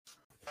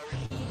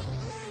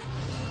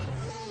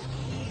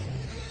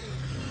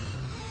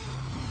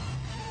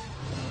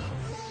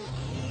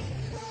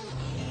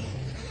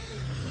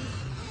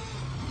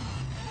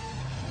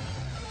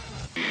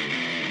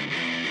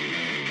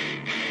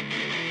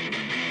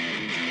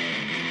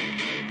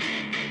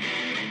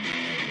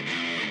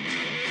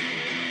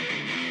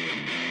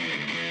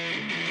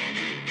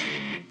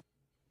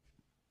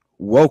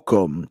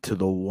Welcome to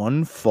the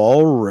One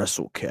Fall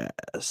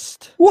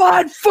WrestleCast.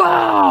 One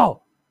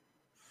fall!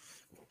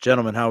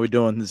 Gentlemen, how are we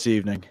doing this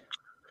evening?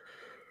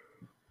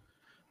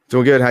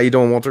 Doing good. How you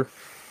doing, Walter?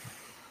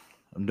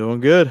 I'm doing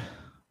good.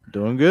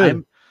 Doing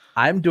good.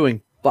 I'm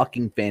doing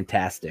fucking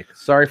fantastic.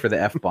 Sorry for the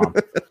F-bomb.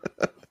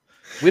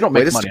 We don't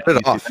make money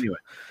on YouTube anyway.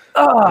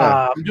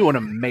 I'm doing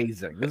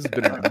amazing. This has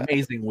been an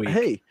amazing week.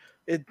 Hey,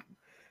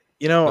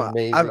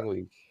 Amazing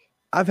week.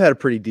 I've had a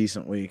pretty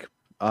decent week.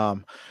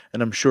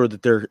 And I'm sure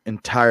that they're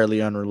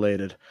entirely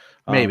unrelated.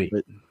 Maybe.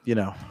 But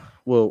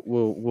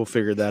we'll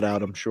figure that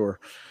out, I'm sure.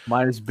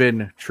 Mine has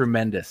been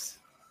tremendous.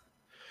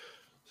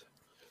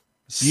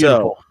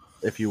 Beautiful,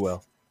 if you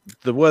will.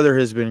 The weather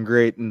has been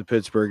great in the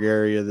Pittsburgh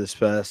area this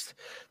past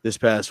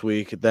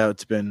week.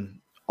 That's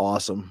been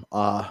awesome.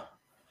 So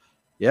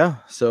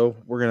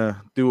we're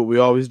gonna do what we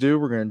always do.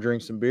 We're gonna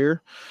drink some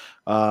beer.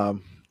 We're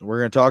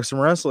gonna talk some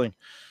wrestling.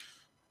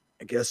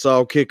 I guess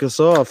I'll kick us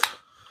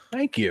off.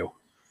 Thank you.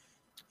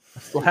 I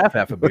still have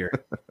half a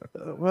beer.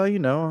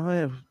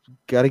 I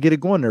got to get it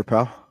going there,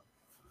 pal.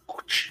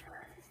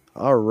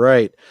 All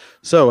right.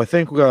 So I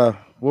think what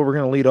we're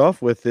going to lead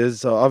off with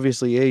is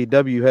obviously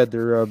AEW had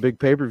their big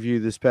pay-per-view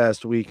this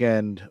past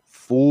weekend,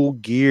 Full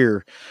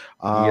Gear.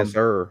 Yes,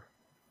 sir.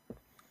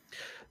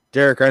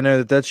 Derek, I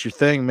know that's your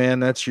thing,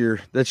 man. That's your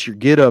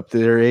get up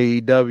there,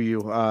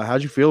 AEW.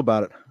 How'd you feel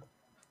about it?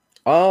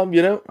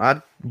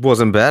 I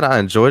wasn't bad. I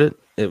enjoyed it.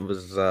 It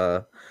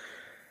was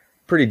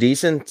pretty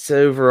decent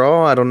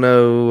overall. I don't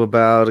know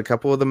about a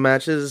couple of the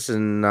matches,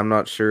 and I'm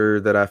not sure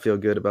that I feel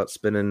good about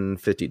spending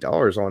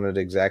 $50 on it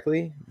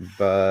exactly.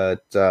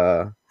 But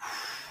it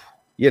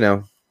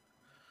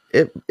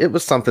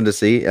was something to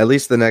see. At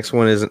least the next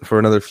one isn't for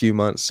another few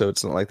months, so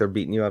it's not like they're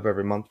beating you up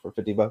every month for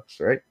 $50,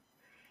 right?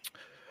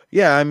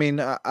 Yeah, I mean,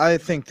 I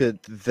think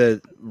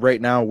that right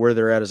now where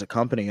they're at as a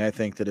company, I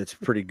think that it's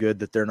pretty good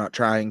that they're not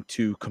trying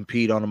to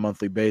compete on a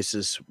monthly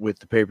basis with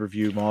the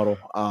pay-per-view model.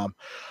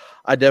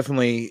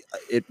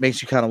 It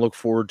makes you kind of look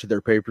forward to their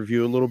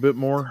pay-per-view a little bit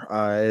more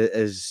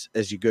as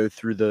you go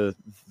through the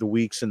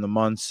weeks and the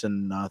months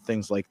and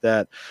things like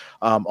that.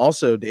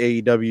 Also,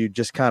 the AEW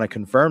just kind of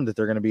confirmed that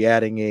they're going to be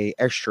adding a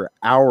extra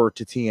hour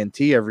to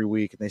TNT every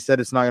week, and they said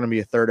it's not going to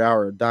be a third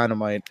hour of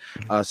Dynamite,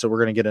 so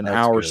we're going to get an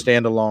hour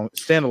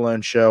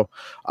standalone show,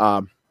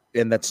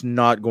 and that's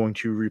not going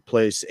to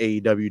replace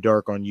AEW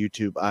Dark on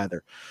YouTube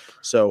either.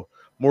 So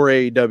more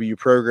AEW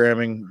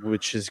programming,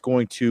 which is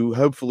going to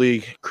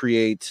hopefully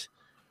create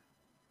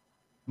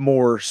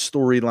more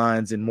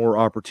storylines and more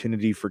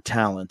opportunity for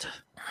talent.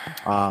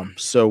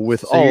 So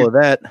with all of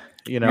that, I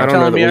don't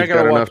know that we've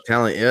got enough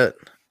talent yet.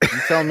 You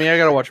telling me I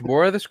gotta watch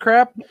more of this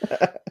crap?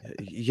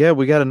 Yeah,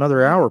 we got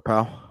another hour,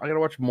 pal. I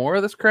gotta watch more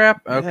of this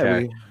crap?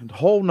 Okay. A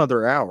whole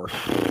another hour.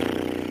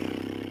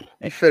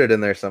 You fit it in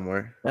there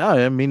somewhere. Yeah,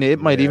 I mean, it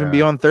might even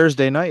be on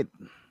Thursday night.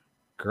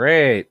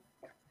 Great.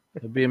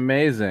 It'd be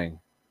amazing.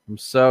 I'm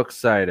so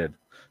excited.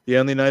 The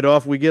only night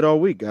off we get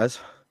all week, guys.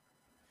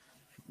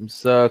 I'm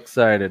so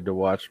excited to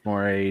watch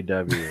more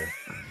AEW.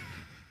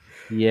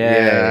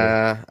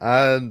 Yeah.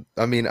 I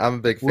mean, I'm a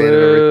big fan of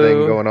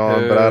everything going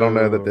on, but I don't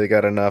know that they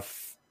got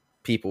enough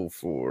people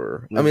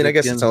for. I mean, I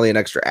guess it's only an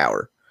extra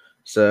hour.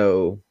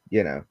 So,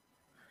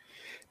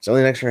 it's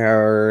only an extra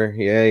hour.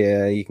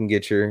 Yeah. You can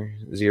get your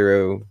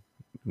Zero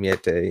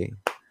Miete,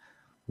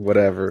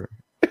 whatever.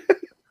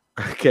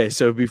 Okay,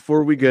 so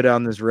before we go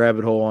down this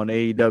rabbit hole on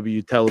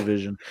AEW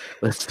television,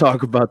 let's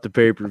talk about the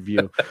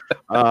pay-per-view.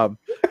 Trying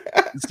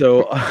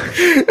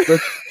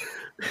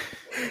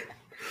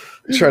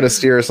to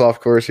steer us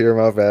off course here,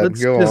 my bad.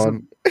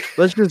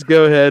 Let's just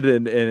go ahead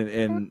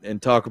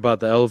and talk about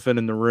the elephant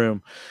in the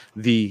room,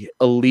 the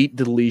Elite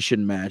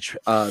Deletion match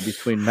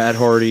between Matt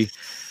Hardy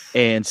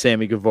and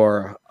Sammy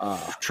Guevara.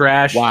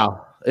 Trash.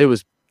 Wow, it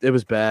was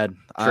bad.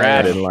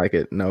 I didn't like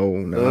it. No, I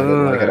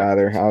didn't like it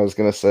either. I was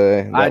gonna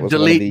say I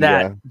delete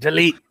that.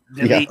 Delete.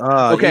 Yeah.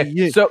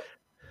 Okay, so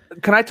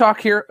can I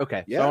talk here?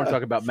 Okay, yeah. So I want to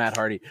talk about Matt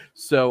Hardy.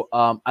 So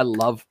I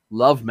love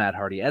Matt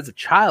Hardy. As a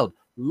child,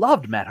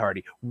 loved Matt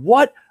Hardy.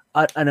 What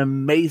an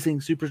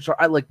amazing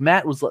superstar.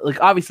 Matt was like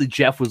obviously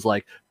Jeff was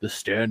like the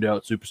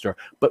standout superstar,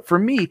 but for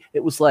me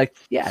it was like,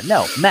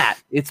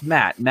 Matt. It's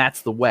Matt.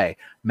 Matt's the way.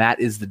 Matt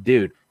is the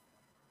dude.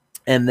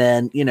 And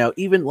then,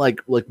 even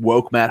like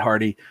woken Matt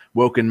Hardy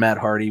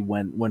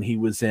when he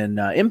was in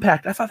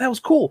Impact, I thought that was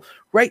cool,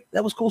 right?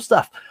 That was cool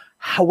stuff.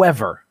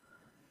 However,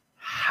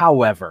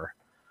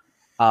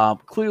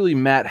 clearly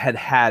Matt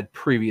had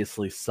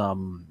previously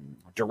some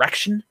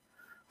direction,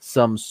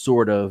 some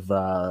sort of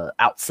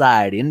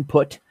outside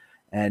input,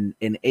 and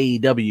in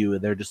AEW,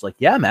 they're just like,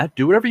 yeah, Matt,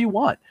 do whatever you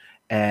want.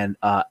 And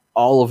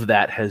all of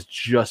that has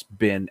just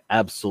been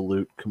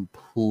absolute,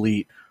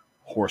 complete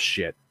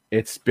horseshit.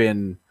 It's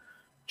been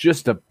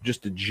just a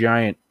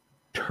giant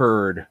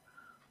turd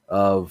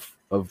of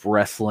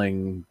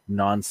wrestling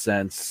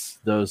nonsense.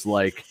 This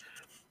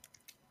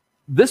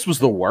was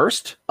the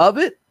worst of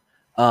it.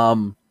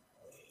 When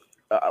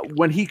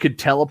he could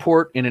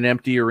teleport in an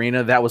empty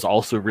arena, that was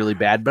also really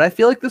bad, but I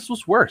feel like this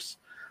was worse.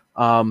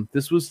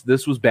 This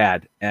was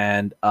bad.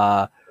 And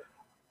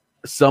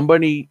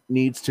somebody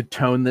needs to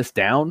tone this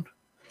down,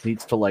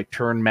 needs to like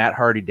turn Matt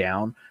Hardy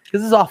down,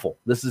 because this is awful.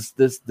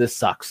 This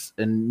sucks,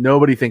 and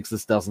nobody thinks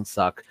this doesn't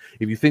suck.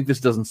 If you think this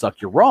doesn't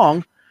suck, you're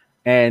wrong,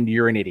 and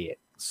you're an idiot.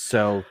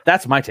 So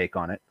that's my take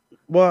on it.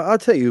 Well, I'll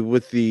tell you,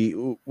 with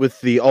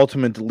the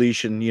Ultimate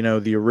Deletion,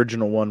 the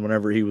original one,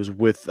 whenever he was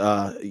with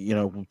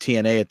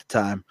TNA at the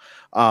time,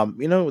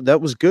 that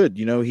was good.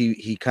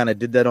 He kind of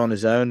did that on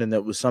his own, and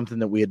that was something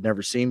that we had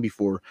never seen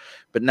before.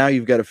 But now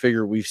you've got to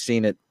figure we've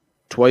seen it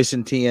twice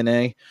in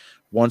TNA,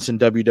 once in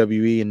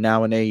WWE, and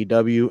now in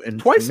AEW, and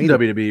twice in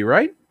WWE,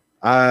 right?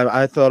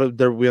 I thought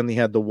we only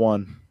had the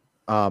one.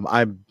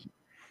 I'm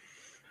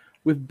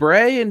with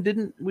Bray, and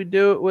didn't we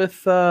do it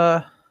with?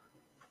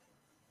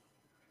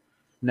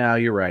 No,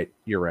 you're right.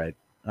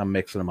 I'm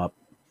mixing them up.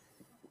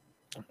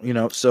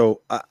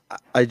 So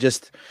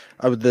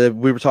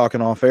we were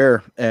talking off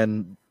air,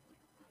 and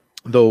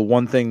the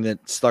one thing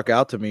that stuck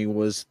out to me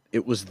was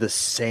it was the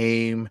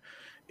same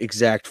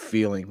exact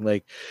feeling.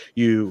 Like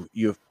you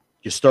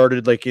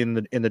started like in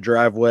the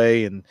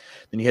driveway, and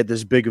then you had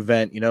this big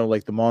event,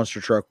 like the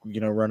monster truck,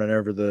 running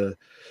over the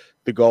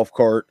golf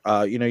cart.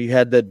 You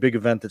had that big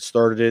event that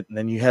started it, and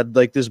then you had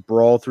like this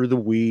brawl through the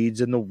weeds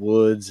and the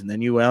woods, and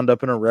then you wound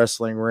up in a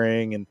wrestling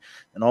ring, and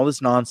all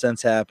this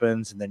nonsense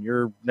happens, and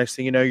then next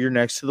thing you know, you're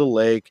next to the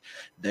lake,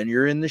 then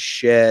you're in the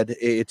shed.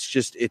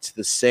 It's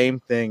the same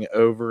thing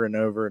over and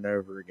over and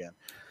over again.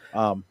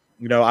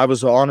 I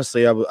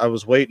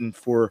was waiting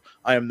for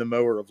I Am the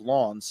Mower of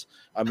Lawns.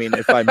 I mean,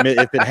 if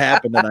it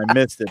happened and I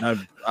missed it,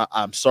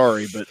 I'm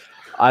sorry, but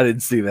I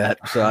didn't see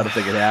that, so I don't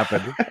think it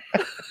happened.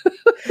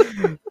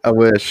 I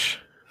wish.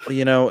 That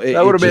would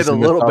have made it a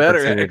little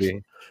better.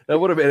 That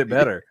would have made it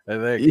better, I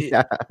think.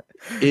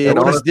 Yeah.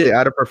 Honestly,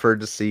 I'd have preferred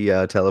to see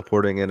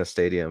teleporting in a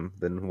stadium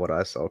than what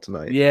I saw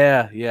tonight.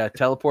 Yeah.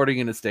 Teleporting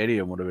in a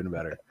stadium would have been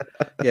better.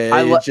 Yeah,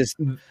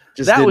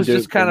 that was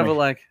just kind of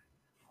like.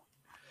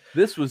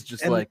 This was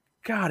just like,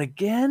 God,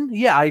 again?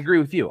 Yeah, I agree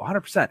with you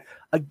 100%.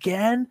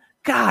 Again?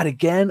 God,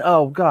 again?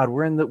 Oh God,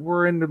 we're in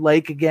the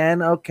lake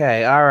again.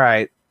 Okay, all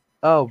right.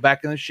 Oh,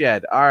 back in the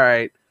shed. All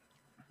right.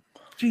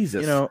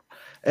 Jesus.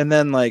 And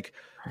then like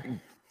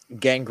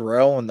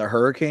Gangrel and the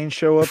Hurricane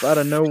show up out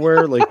of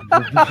nowhere. Like,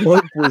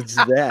 what was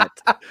that?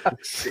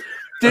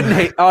 Didn't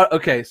hate.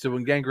 Okay, so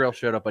when Gangrel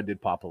showed up, I did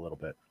pop a little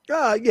bit.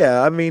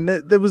 Yeah. I mean,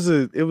 it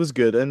was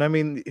good, and I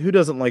mean, who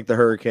doesn't like the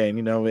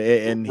Hurricane?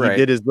 And he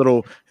did his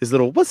little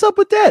 "What's up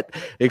with that?"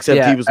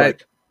 Except he was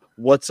like,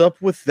 "What's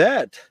up with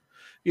that?"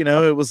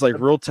 It was like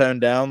real toned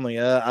down. Like,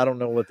 I don't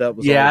know what that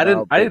was. Yeah, all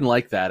about, I didn't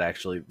like that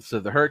actually. So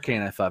the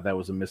Hurricane, I thought that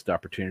was a missed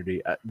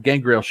opportunity.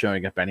 Gangrel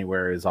showing up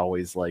anywhere is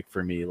always like,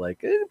 for me, like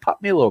it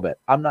popped me a little bit.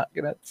 I'm not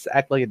gonna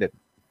act like it didn't.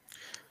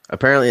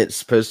 Apparently, it's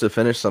supposed to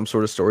finish some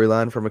sort of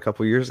storyline from a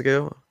couple years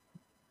ago,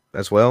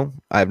 as well.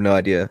 I have no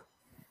idea.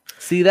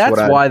 See, that's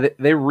why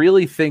they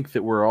really think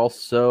that we're all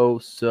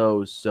so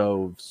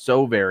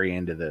very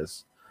into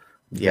this.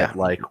 Yeah, that,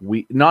 like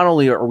we not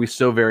only are we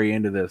so very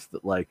into this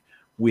that like.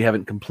 We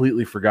haven't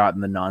completely forgotten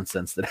the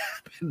nonsense that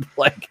happened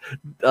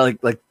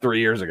like 3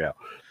 years ago.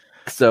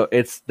 So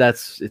it's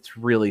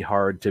really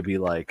hard to be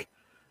like,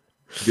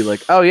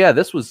 oh yeah,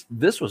 this was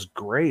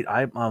great.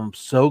 I'm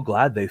so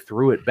glad they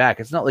threw it back.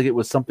 It's not like it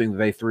was something that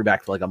they threw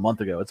back like a month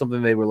ago. It's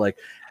something they were like,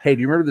 hey,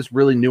 do you remember this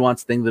really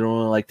nuanced thing that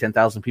only like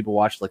 10,000 people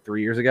watched like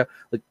 3 years ago?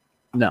 Like,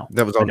 no,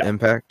 that was on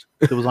Impact.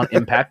 It was on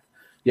Impact.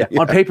 Yeah,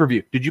 on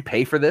pay-per-view. Did you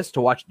pay for this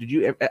to watch?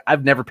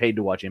 I've never paid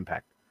to watch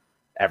Impact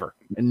ever,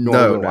 and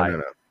nor will I.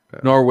 No.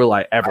 Nor will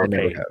I ever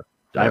pay.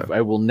 I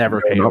will never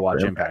pay to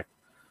watch Impact.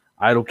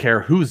 I don't care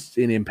who's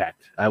in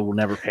Impact. I will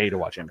never pay to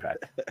watch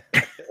Impact.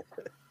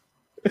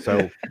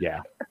 So yeah,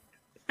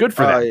 good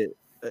for them.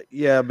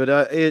 Yeah, but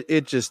it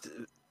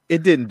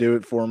didn't do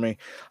it for me.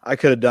 I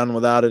could have done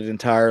without it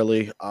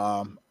entirely.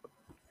 I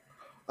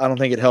don't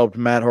think it helped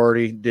Matt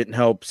Hardy. Didn't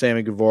help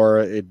Sammy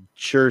Guevara. It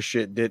sure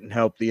shit didn't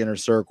help the Inner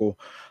Circle.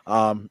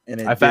 And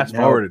I fast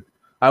forwarded.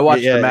 I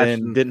watched the match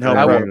and didn't help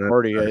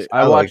Hardy.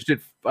 I watched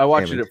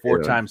it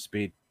 4 times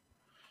speed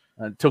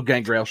until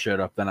Gangrel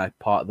showed up. Then I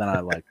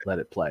let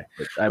it play.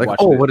 But I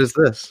watched it. What is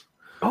this?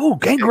 Oh,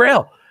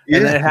 Gangrel! Yeah.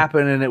 And then it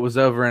happened, and it was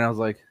over, and I was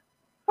like,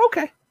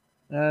 okay.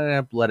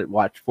 I let it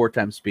watch 4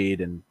 times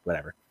speed and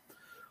whatever.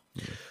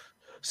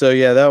 So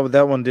yeah,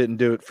 that one didn't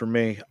do it for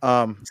me.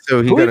 So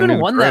who got even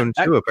won that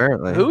too?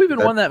 Apparently, who even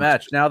won that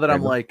match? Now that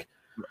I'm like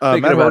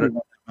thinking about it.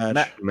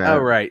 Oh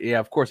right, yeah,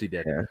 of course he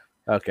did. Yeah.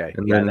 Okay,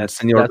 and then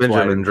Senor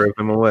Benjamin drove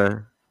him away.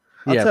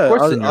 Of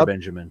course, Senor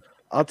Benjamin.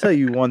 I'll tell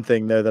you one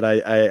thing though that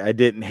I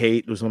didn't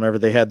hate was whenever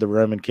they had the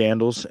Roman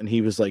candles and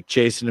he was like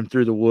chasing him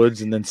through the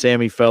woods, and then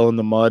Sammy fell in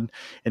the mud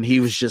and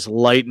he was just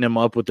lighting him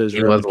up with those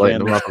Roman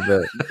candles. Him up a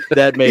bit.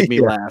 That made me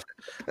laugh.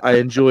 I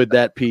enjoyed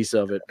that piece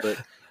of it, but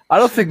I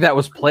don't think that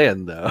was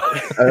planned though.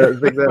 I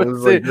think that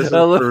was like, this is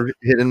for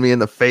hitting me in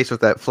the face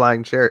with that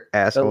flying chair,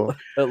 asshole.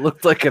 It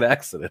looked like an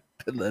accident,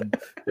 and then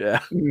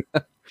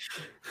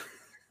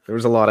there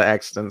was a lot of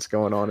accidents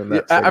going on in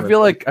that. I feel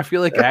like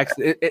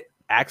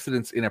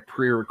accidents in a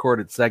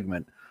pre-recorded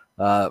segment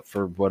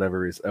for whatever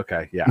reason.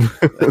 Okay, yeah,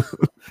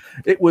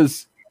 it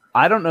was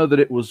I don't know that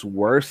it was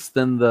worse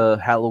than the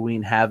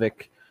Halloween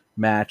Havoc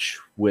match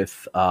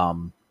with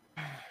Cameron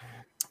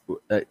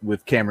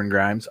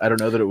Grimes. I don't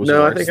know that it was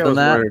worse I think I than was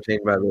that. more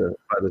entertained by the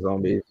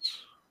zombies.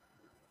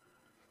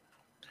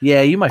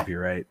 Yeah, you might be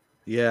right.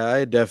 Yeah,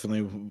 I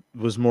definitely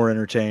was more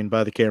entertained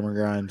by the Cameron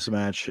Grimes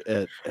match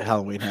at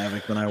Halloween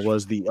Havoc than I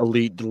was the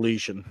Elite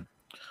Deletion.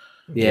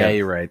 Yeah,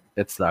 you're right.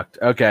 It sucked.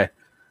 Okay,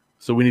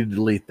 so we need to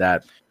delete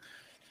that.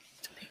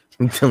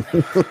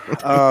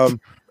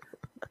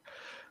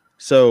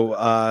 So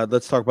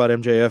let's talk about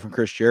MJF and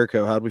Chris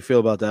Jericho. How did we feel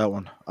about that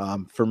one?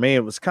 For me,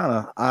 it was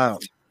kind of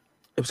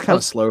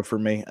slow for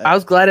me. I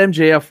was glad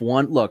MJF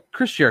won. Look,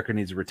 Chris Jericho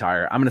needs to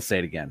retire. I'm going to say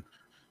it again.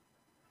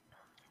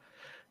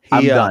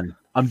 I'm done.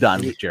 I'm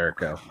done with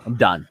Jericho. I'm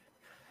done.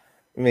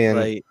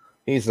 Man,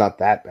 he's not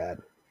that bad.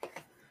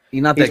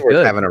 He's not He's that worth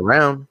good. having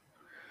around.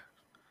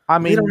 I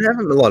mean, you don't have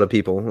a lot of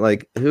people.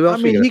 Like, who else?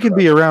 I mean, he can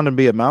be around and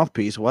be a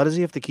mouthpiece. Why does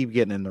he have to keep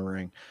getting in the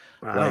ring?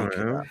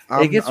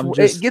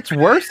 It gets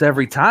worse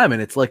every time,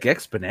 and it's like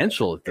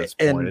exponential at this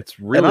point. It's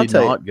really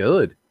not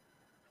good.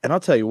 And I'll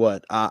tell you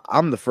what,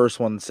 I'm the first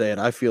one to say it.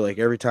 I feel like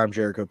every time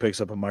Jericho picks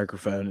up a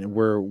microphone,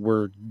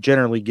 we're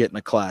generally getting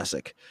a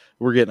classic.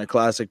 We're getting a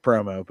classic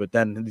promo, but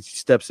then he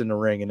steps in the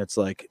ring, and it's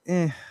like,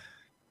 Yeah,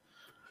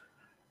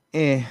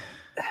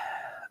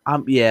 I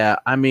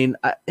mean,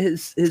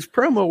 his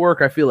promo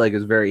work, I feel like,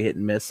 is very hit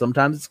and miss.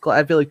 Sometimes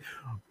I feel like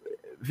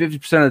 50%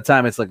 of the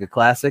time it's like a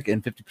classic,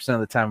 and 50%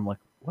 of the time I'm like,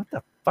 what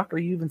the fuck are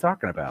you even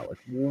talking about? Like,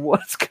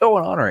 what's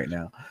going on right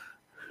now?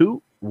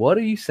 What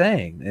are you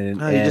saying?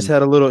 And he just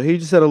had a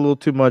little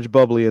too much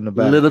bubbly in the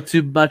back. Little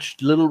too much,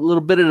 little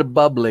bit of the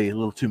bubbly, a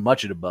little too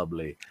much of the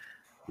bubbly.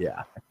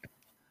 Yeah.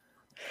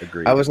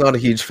 Agreed. I was not a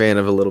huge fan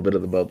of a little bit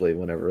of the bubbly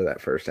whenever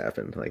that first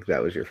happened. Like,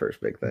 that was your first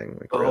big thing.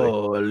 Like, really.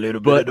 Oh, a little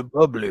bit of the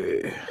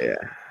bubbly. Yeah.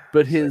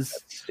 But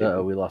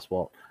we lost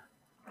Walt.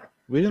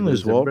 We didn't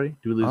lose Walt. Everybody?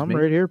 Do we lose I'm me?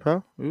 right here,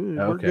 pal.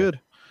 We're good.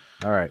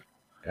 All right.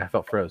 I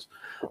felt froze.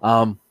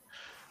 I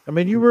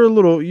mean, you were a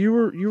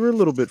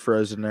little bit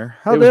frozen there.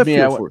 How'd that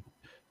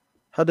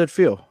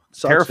feel?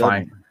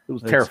 Terrifying. It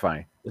was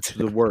terrifying. It's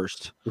the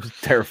worst. It was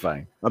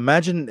terrifying.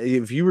 Imagine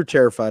if you were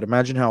terrified.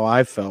 Imagine how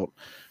I felt,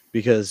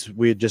 because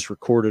we had just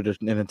recorded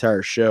an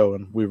entire show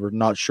and we were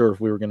not sure if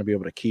we were going to be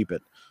able to keep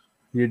it.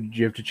 Did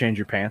you have to change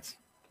your pants?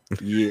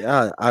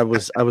 Yeah, I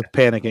was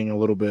panicking a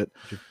little bit.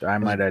 I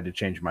might have to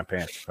change my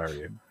pants if I were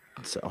you.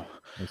 So,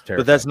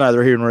 but that's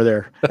neither here nor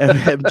there.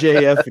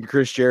 MJF and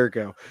Chris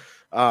Jericho.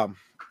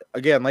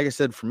 Again, like I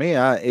said, for me,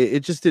 it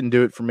just didn't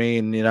do it for me.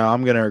 And,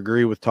 I'm going to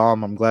agree with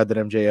Tom. I'm glad that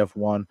MJF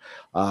won.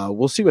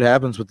 We'll see what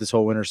happens with this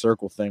whole Inner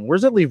Circle thing.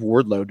 Where's that leave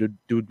Wardlow?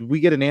 Did we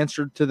get an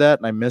answer to that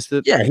and I missed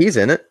it? Yeah, he's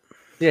in it.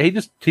 Yeah, he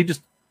just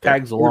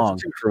tags along.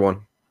 2 for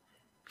 1.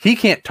 He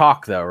can't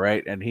talk though,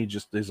 right? And he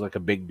just is like a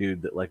big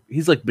dude that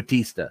he's like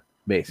Batista,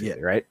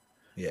 basically, right?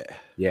 Yeah.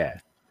 Yeah.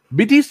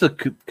 Batista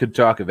could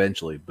talk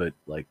eventually, but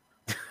now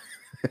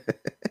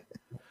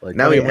when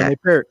they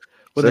pair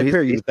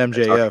you with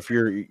MJF,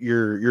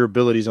 your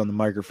abilities on the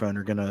microphone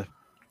are gonna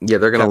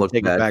they're gonna look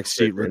take a back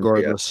seat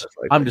regardless.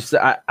 I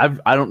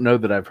don't know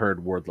that I've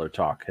heard Wardlow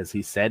talk. Has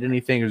he said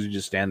anything, or does he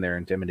just stand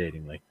there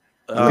intimidatingly?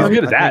 He's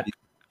good at that.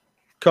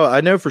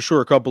 I know for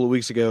sure a couple of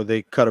weeks ago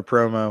they cut a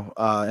promo.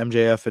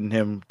 MJF and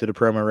him did a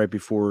promo right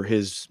before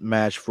his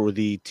match for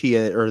the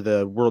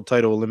the World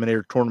Title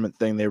Eliminator Tournament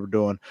thing they were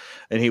doing,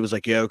 and he was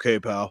like, "Yeah, okay,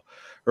 pal,"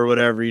 or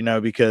whatever,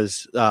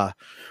 because MJF.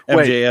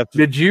 Wait,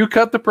 did you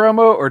cut the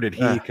promo or did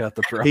he cut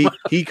the promo?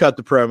 He cut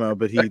the promo,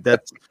 but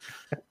that's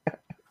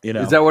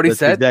is that what he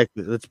said?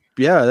 Exactly.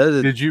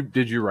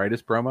 Did you write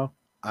his promo?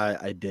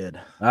 I did.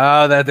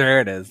 Oh, there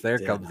it is. There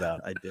it comes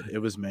out. I did. It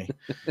was me.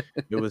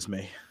 It was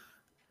me.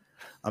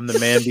 I'm the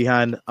man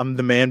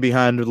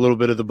behind a little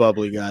bit of the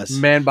bubbly, guys.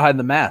 Man behind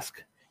the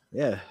mask.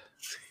 Yeah.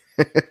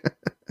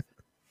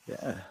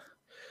 Yeah.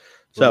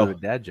 So a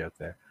dad joke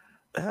there.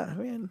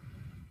 Man.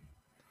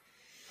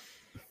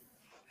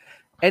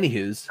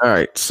 Anywho's. All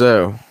right.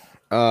 So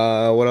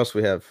what else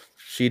we have?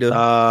 Sheeta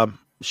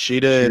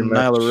and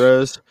Nyla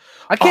Rose.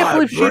 I can't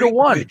believe Sheeta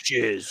won.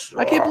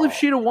 I can't believe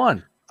Sheeta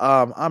won.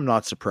 I'm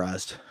not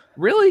surprised.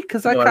 Really?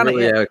 Because I kind of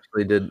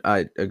actually did.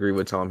 I agree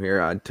with Tom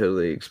here. I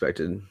totally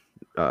expected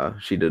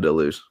Sheeta to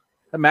lose.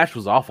 That match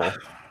was awful.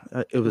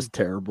 It was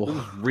terrible. It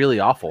was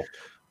really awful.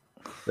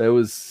 That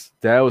was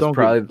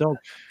probably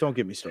don't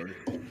get me started.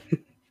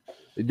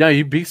 No,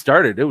 you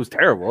started. It was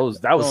terrible.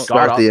 That was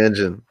start the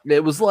engine.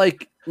 It was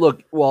like,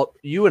 look, well,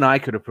 you and I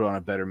could have put on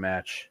a better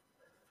match,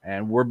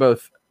 and we're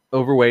both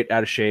overweight,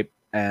 out of shape,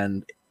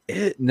 and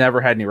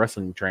never had any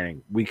wrestling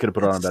training. We could have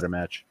put on a better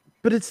match.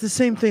 But it's the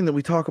same thing that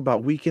we talk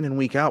about week in and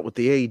week out with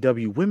the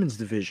AEW women's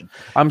division.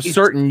 I'm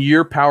certain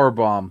your power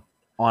bomb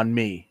on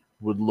me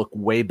would look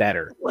way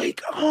better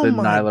than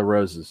Nyla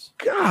Rose's.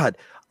 God,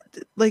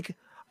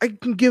 I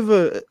can give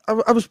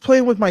I was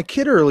playing with my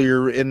kid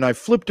earlier and I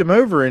flipped him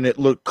over and it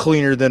looked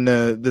cleaner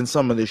than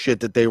some of the shit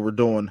that they were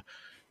doing.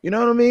 You know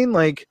what I mean?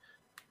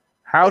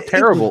 How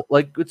terrible!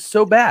 It's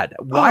so bad.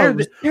 Why are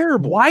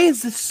terrible? Why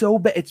is this so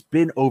bad? It's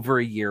been over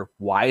a year.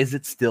 Why is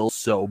it still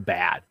so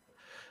bad?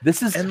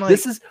 This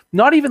is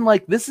not even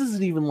like this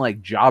isn't even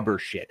like jobber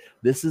shit.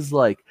 This is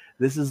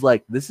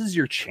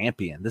your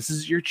champion. This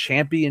is your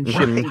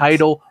championship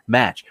title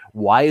match.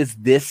 Why is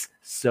this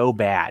so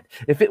bad?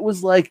 If it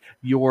was like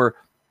your,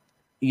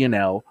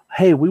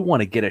 hey, we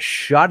want to get a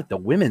shot at the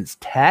women's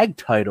tag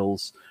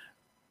titles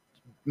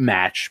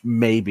match,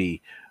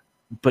 maybe,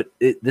 but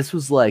this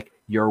was like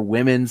your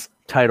women's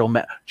title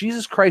match.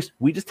 Jesus Christ,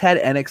 we just had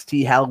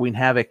NXT Halloween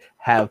Havoc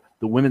have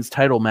the women's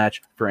title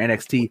match for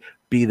NXT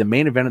be the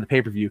main event of the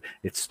pay-per-view.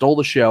 It stole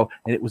the show,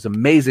 and it was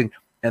amazing,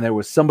 and there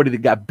was somebody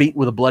that got beat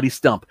with a bloody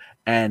stump,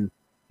 and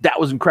that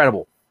was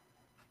incredible.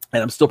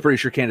 And I'm still pretty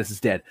sure Candice is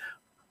dead.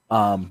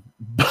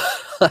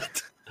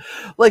 But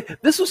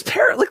like, this was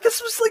terrible. Like,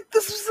 this was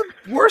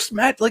the worst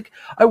match. Like,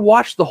 I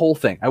watched the whole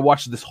thing. I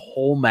watched this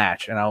whole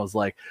match, and I was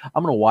like,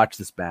 I'm gonna watch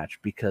this match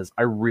because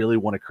I really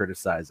want to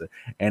criticize it.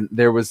 And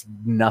there was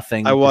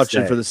nothing. I watched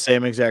it for the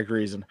same exact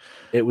reason.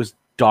 It was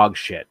dog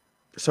shit.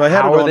 So I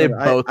had How it on. Are they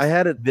both I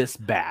had it this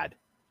bad.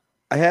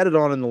 I had it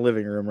on in the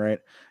living room, right?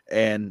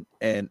 And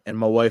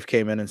my wife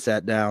came in and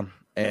sat down,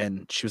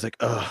 and she was like,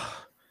 "Ugh,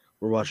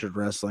 we're watching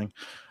wrestling."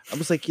 I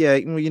was like, "Yeah,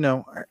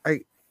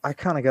 I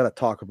kind of got to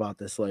talk about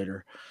this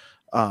later.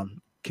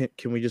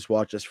 Can we just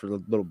watch this for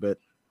a little bit?"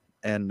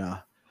 And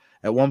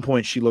at one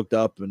point, she looked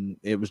up, and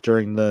it was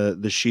during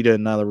the Sheeta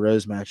and Nyla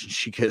Rose match, and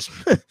she goes,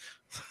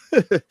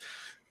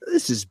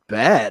 "This is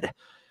bad."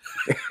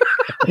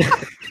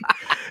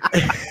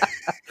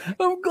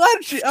 I'm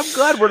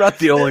glad we're not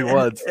the only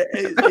ones.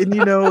 And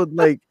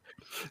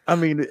I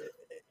mean,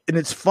 and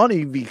it's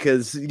funny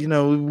because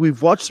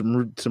we've watched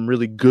some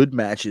really good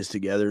matches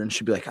together, and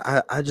she'd be like,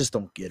 I just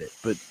don't get it.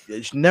 But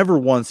never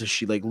once has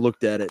she like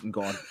looked at it and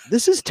gone,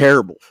 "This is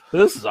terrible.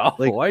 This is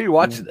awful. Like, why are you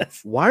watching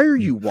this? Why are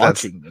you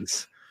watching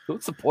this?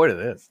 What's the point of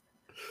this?"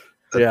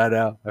 Yeah, I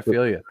know. I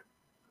feel you.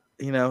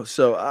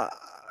 So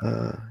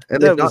and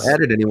they've not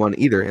added anyone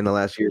either in the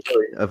last year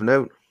of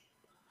note.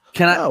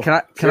 Can I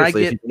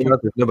get? There's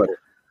nobody.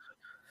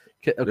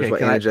 Okay,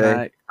 can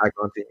I?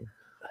 Icon team.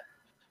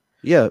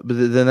 Yeah, but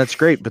then that's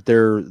great. But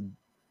they're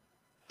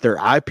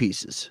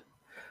eyepieces.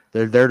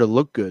 They're there to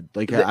look good.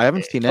 Like, I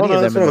haven't seen any of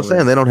them. That's what I'm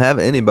saying. They don't have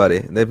anybody.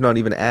 They've not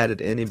even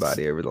added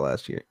anybody over the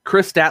last year.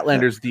 Chris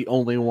Statlander's the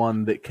only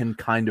one that can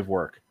kind of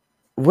work.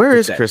 Where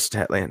is Chris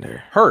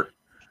Statlander? Hurt.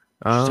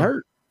 She's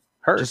hurt.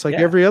 Just like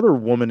yeah. every other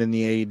woman in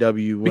the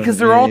AEW. Because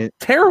they're all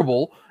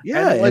terrible.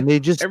 Yeah, and they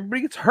just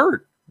everybody gets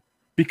hurt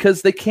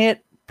because they can't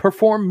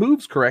perform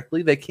moves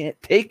correctly. They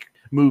can't take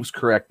moves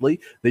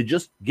correctly. They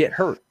just get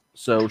hurt.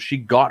 So she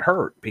got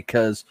hurt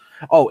because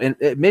and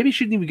maybe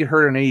she didn't even get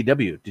hurt on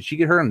AEW. Did she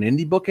get hurt on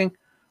indie booking?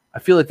 I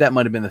feel like that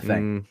might have been the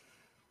thing.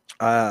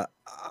 I'll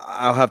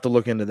have to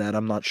look into that.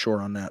 I'm not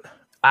sure on that.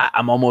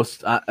 I'm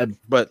almost,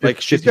 but like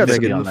she's got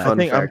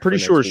I'm pretty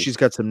sure she's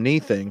got some knee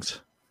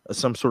things,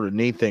 some sort of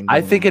knee thing.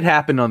 I think it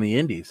happened on the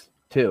indies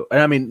too.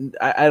 And I mean,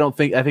 I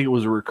think it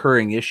was a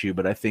recurring issue,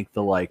 but I think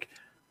the like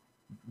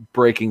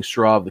breaking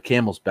straw of the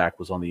camel's back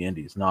was on the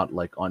indies, not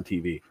like on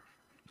TV.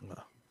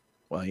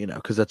 Well,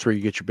 because that's where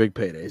you get your big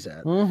paydays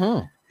at.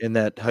 Mm-hmm. In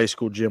that high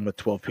school gym with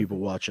 12 people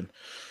watching.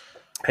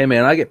 Hey,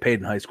 man, I get paid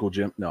in high school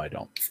gym. No, I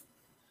don't.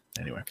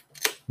 Anyway,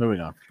 moving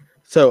on.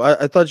 So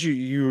I thought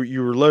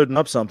you were loading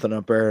up something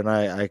up there, and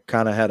I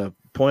kind of had a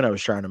point I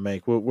was trying to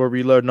make. What were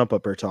you loading up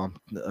there, Tom?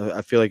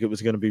 I feel like it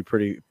was going to be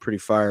pretty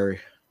fiery.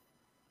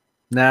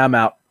 Nah, I'm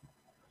out.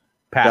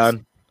 Pass.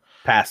 Done?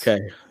 Pass. Okay.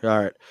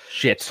 All right.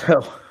 Shit.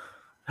 So.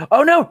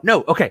 Oh,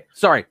 no. Okay.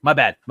 Sorry. My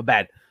bad.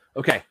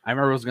 Okay. I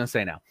remember what I was going to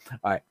say now.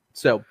 All right.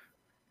 So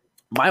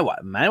my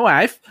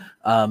wife,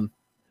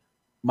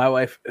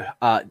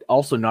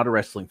 also not a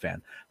wrestling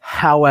fan.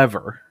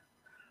 However,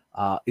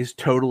 is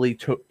totally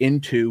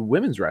into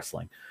women's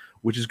wrestling,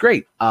 which is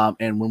great.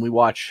 And when we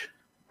watch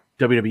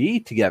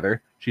WWE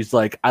together, she's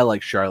like, "I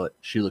like Charlotte.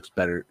 She looks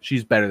better.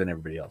 She's better than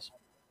everybody else."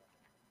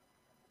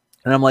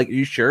 And I'm like, "Are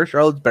you sure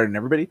Charlotte's better than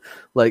everybody?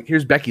 Like,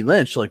 here's Becky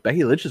Lynch. Like,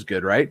 Becky Lynch is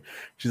good, right?"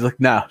 She's like,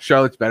 "No,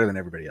 Charlotte's better than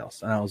everybody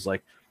else." And I was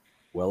like,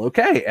 "Well,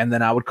 okay." And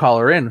then I would call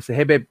her in and say,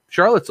 "Hey, babe,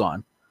 Charlotte's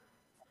on.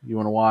 You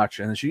want to watch?"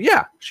 And then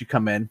she'd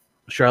come in.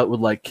 Charlotte would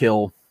like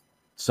kill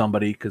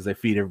somebody because they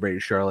feed everybody to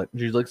Charlotte. And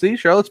she's like, "See,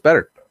 Charlotte's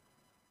better."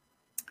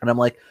 And I'm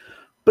like,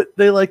 "But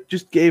they like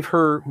just gave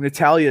her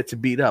Natalya to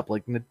beat up.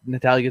 Like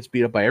Natalya gets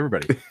beat up by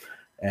everybody."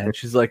 And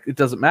she's like, "It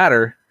doesn't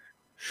matter.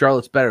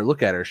 Charlotte's better.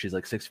 Look at her. She's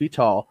like 6 feet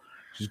tall.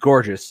 She's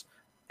gorgeous.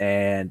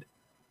 And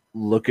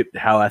look at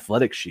how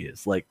athletic she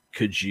is. Like,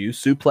 could you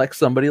suplex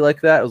somebody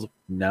like that?" I was like,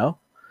 "No."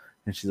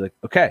 And she's like,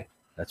 "Okay,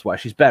 that's why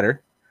she's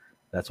better.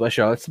 That's why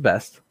Charlotte's the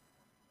best.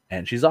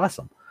 And she's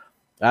awesome."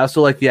 I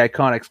also like the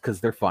Iconics because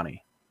they're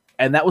funny.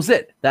 And that was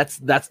it. That's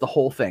the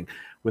whole thing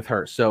with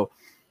her. So,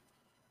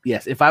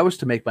 yes, if I was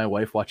to make my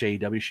wife watch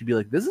AEW, she'd be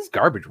like, "This is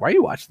garbage. Why are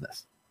you watching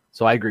this?"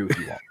 So I agree with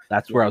you all.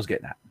 That's where I was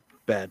getting at.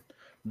 Bad.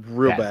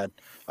 Real bad.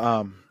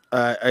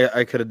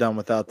 I could have done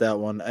without that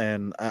one.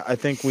 And I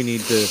think we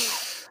need to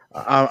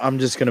I'm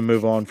just going to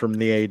move on from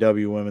the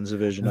AEW women's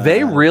division.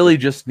 They really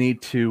just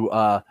need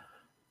to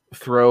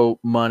throw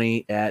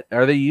money at.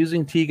 Are they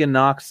using Tegan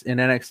Knox in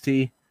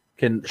NXT?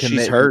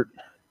 She's hurt.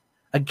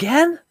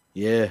 Again?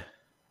 Yeah.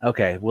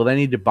 Okay. Well, they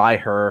need to buy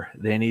her.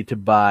 They need to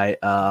buy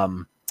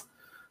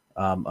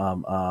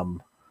the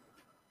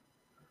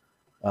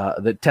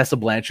Tessa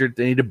Blanchard.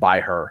 They need to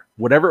buy her.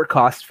 Whatever it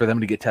costs for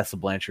them to get Tessa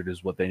Blanchard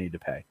is what they need to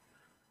pay.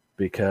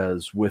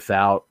 Because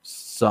without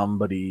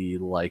somebody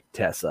like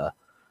Tessa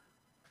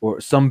or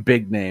some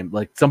big name,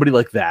 like somebody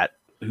like that,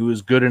 who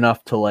is good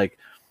enough to like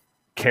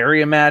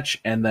carry a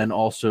match and then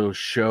also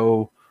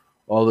show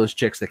all those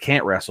chicks that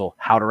can't wrestle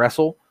how to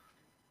wrestle.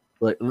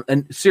 Like,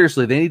 and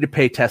seriously, they need to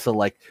pay Tessa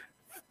like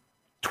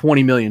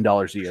 $20 million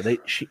a year.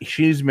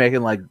 She's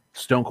making like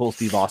Stone Cold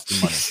Steve Austin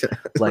money.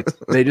 Like,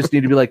 they just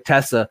need to be like,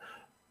 Tessa,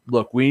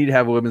 look, we need to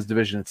have a women's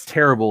division. It's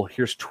terrible.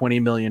 Here's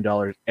 $20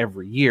 million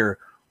every year.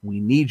 We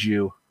need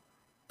you.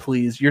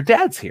 Please, your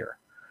dad's here.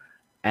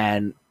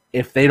 And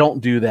if they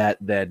don't do that,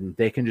 then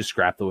they can just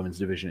scrap the women's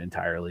division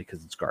entirely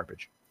because it's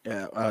garbage.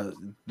 Yeah,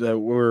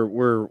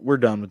 we're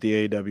done with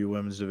the AEW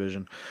women's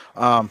division.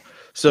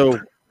 So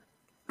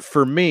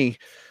for me,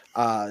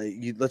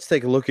 let's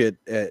take a look at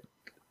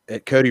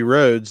Cody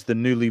Rhodes, the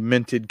newly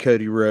minted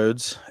Cody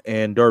Rhodes,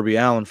 and Darby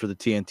Allin for the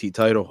TNT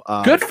title.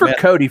 Good for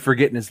Cody for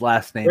getting his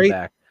last name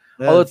back.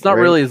 Although it's not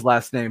really his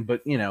last name,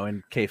 but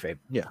in kayfabe,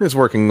 yeah, his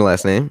working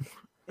last name.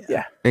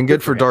 Yeah, and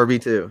good for Darby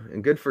too,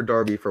 and good for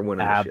Darby for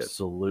winning.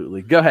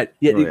 Absolutely. Go ahead.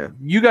 Yeah,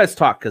 you guys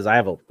talk because I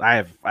have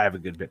a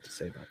good bit to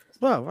say about this.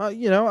 Well,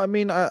 I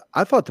mean,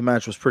 I thought the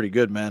match was pretty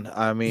good, man.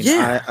 I mean,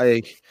 yeah.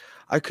 I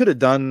could have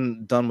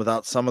done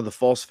without some of the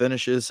false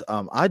finishes.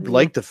 I'd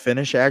like to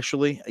finish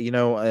actually.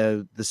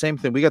 The same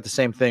thing. We got the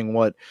same thing.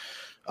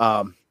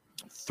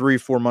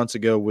 3-4 months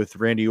ago with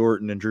Randy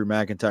Orton and Drew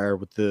McIntyre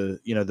with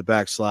the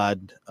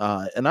backslide.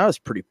 And I was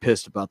pretty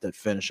pissed about that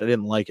finish. I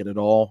didn't like it at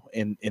all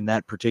in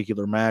that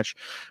particular match,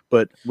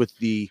 but with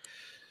the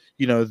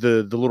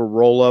little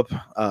roll up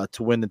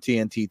to win the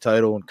TNT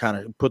title and kind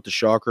of put the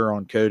shocker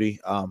on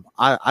Cody.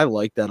 I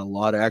like that a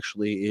lot.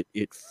 Actually,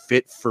 it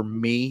fit for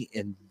me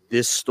in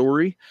this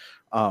story.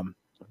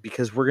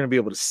 Because we're going to be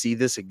able to see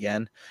this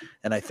again.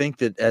 And I think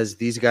that as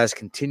these guys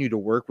continue to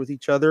work with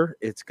each other,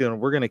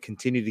 we're going to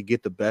continue to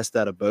get the best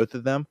out of both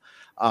of them.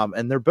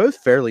 And they're both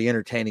fairly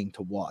entertaining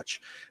to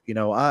watch.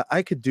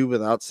 I could do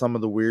without some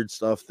of the weird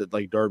stuff that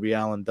like Darby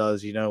Allin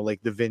does,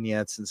 like the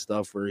vignettes and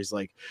stuff where he's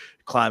like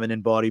climbing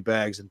in body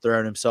bags and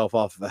throwing himself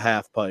off of a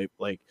half pipe.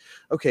 Like,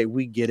 okay,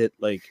 we get it.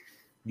 Like,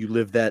 you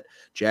live that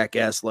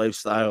jackass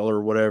lifestyle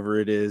or whatever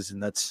it is.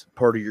 And that's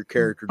part of your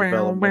character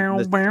development. Right.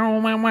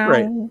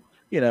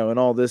 And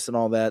all this and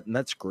all that, and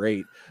that's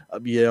great.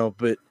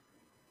 But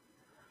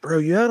bro,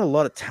 you had a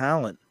lot of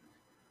talent.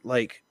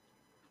 Like,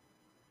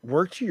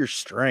 work to your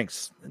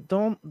strengths.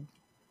 Don't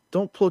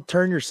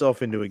turn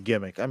yourself into a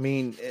gimmick. I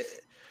mean,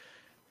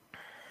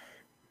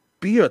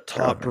 be a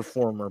top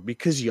performer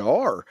because you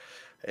are.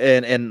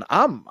 And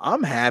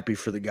I'm happy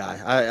for the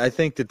guy. I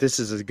think that this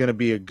is going to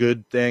be a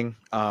good thing.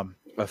 A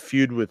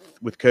feud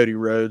with Cody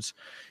Rhodes,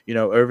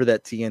 over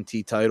that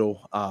TNT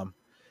title.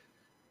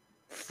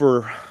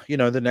 For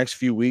the next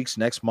few weeks,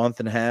 next month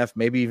and a half,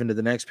 maybe even to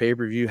the next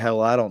pay-per-view.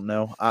 Hell, I don't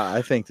know.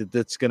 I think that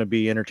that's going to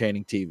be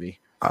entertaining TV.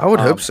 I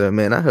would hope so,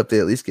 man. I hope they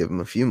at least give him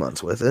a few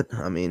months with it.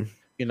 I mean,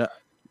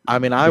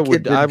 I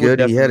would.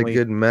 He had a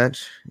good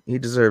match. He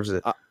deserves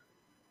it.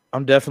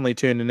 I'm definitely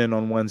tuning in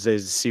on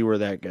Wednesdays to see where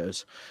that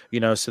goes.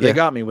 So they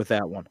got me with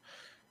that one.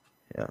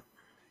 Yeah.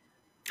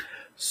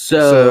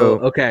 So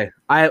okay,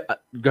 I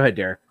go ahead,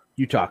 Derek.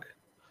 You talk.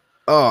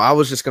 Oh, I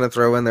was just going to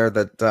throw in there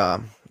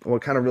that.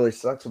 What kind of really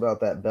sucks about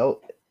that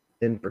belt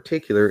in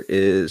particular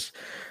is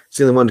it's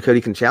the only one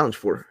Cody can challenge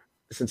for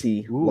since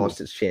he lost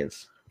his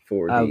chance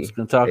for I was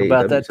going to talk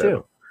about that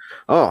too.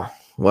 Oh,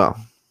 well,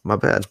 my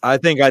bad. I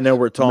think I know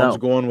where Tom's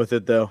going with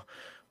it, though.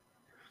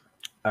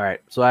 All right.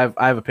 So I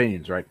have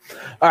opinions, right?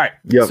 All right.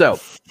 Yep. So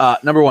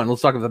number one,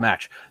 let's talk about the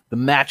match. The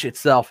match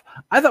itself,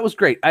 I thought was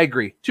great. I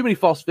agree. Too many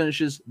false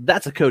finishes.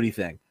 That's a Cody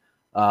thing.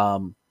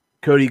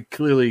 Cody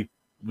clearly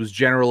was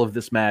general of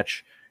this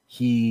match.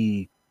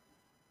 He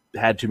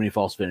had too many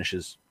false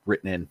finishes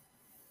written in.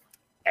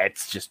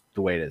 It's just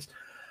the way it is.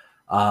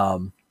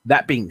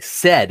 That being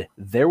said,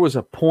 there was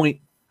a point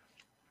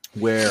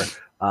where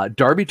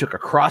Darby took a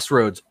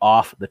crossroads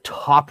off the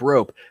top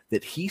rope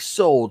that he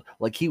sold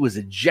like he was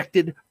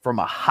ejected from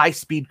a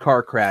high-speed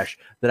car crash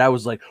that I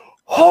was like,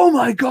 oh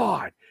my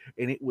God.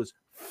 And it was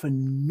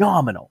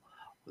phenomenal.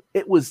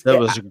 That was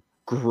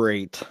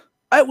great.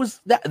 It was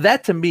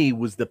that to me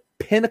was the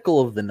pinnacle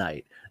of the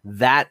night.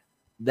 That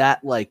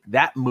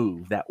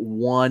move, that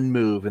one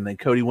move, and then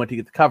Cody went to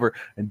get the cover,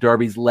 and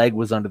Darby's leg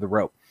was under the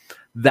rope.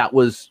 That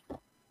was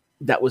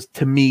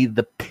to me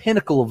the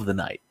pinnacle of the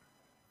night,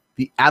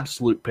 the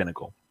absolute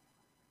pinnacle.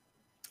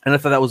 And I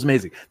thought that was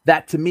amazing.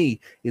 That to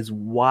me is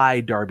why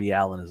Darby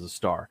Allin is a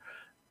star,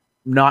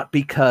 not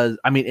because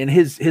and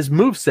his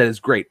moveset is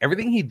great.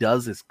 Everything he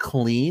does is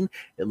clean.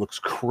 It looks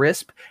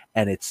crisp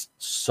and it's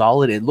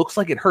solid. It looks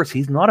like it hurts.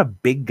 He's not a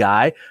big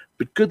guy,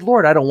 but good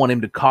Lord, I don't want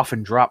him to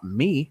coffin drop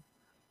me.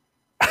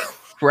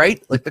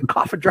 Right? Like the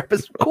coffin drop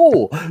is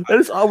cool. That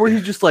is where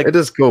he's just like, it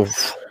is cool.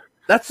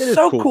 That's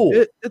so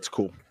cool. It's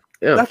cool.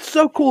 Yeah. That's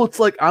so cool. It's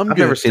like I've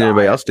never seen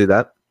anybody else do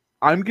that.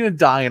 I'm gonna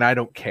die and I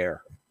don't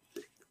care,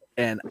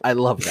 and I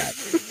love that.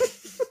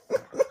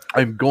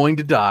 I'm going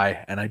to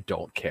die and I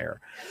don't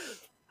care.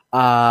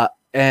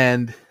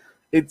 And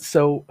it's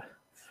so.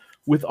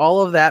 With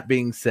all of that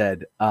being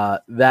said,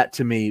 that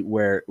to me,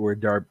 where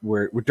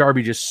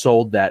Darby just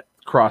sold that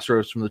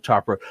Crossroads from the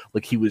top rope,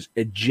 like he was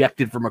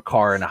ejected from a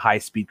car in a high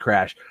speed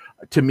crash.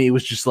 To me, it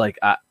was just like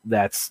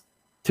that's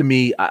to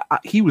me.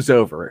 He was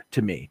over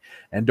to me,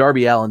 and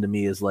Darby Allin to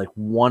me is like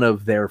one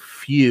of their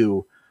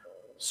few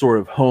sort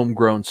of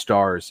homegrown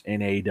stars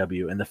in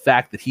AEW, and the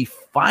fact that he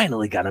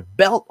finally got a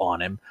belt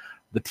on him,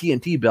 the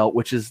TNT belt,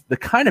 which is the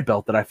kind of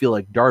belt that I feel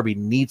like Darby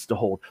needs to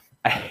hold.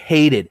 I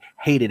hated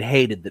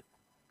that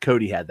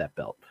Cody had that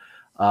belt,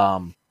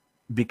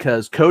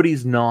 because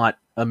Cody's not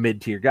a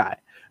mid-tier guy.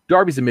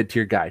 Darby's a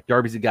mid-tier guy.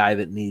 Darby's a guy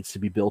that needs to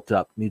be built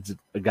up, needs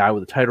a guy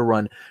with a title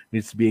run,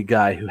 needs to be a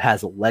guy who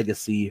has a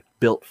legacy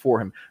built for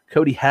him.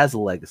 Cody has a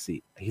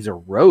legacy. He's a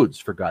Rhodes,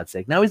 for God's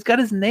sake. Now he's got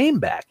his name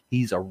back.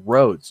 He's a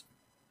Rhodes.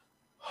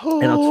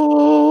 And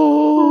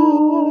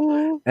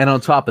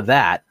on top of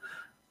that,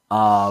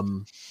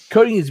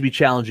 Cody needs to be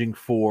challenging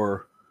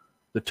for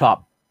the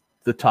top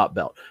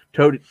belt.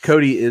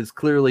 Cody is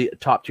clearly a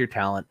top-tier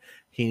talent.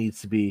 He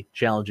needs to be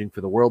challenging for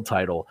the world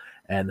title,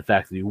 and the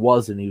fact that he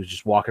wasn't, he was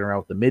just walking around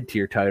with the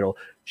mid-tier title,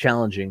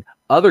 challenging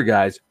other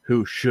guys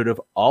who should have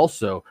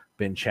also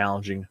been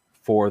challenging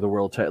for the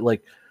world title,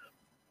 like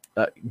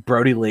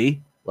Brody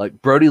Lee.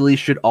 Like Brody Lee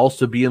should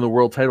also be in the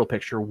world title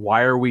picture.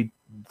 Why are we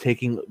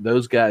taking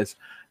those guys?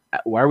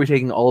 Why are we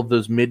taking all of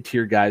those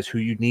mid-tier guys who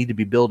you need to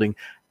be building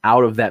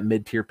out of that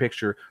mid-tier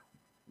picture,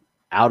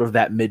 out of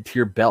that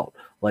mid-tier belt?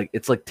 Like,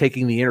 it's like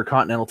taking the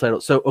Intercontinental title.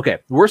 So, okay,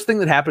 the worst thing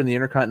that happened in the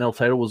Intercontinental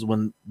title was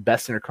when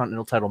best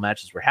Intercontinental title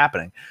matches were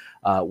happening.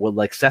 When,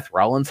 like, Seth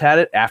Rollins had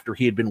it after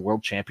he had been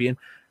world champion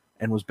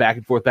and was back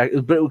and forth, but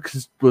it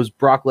was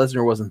Brock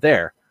Lesnar wasn't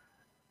there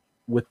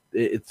with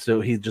it, so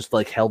he just,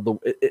 like, held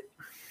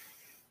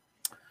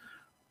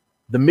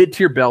the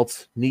mid-tier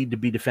belts need to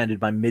be defended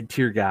by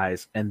mid-tier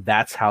guys, and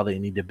that's how they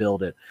need to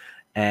build it.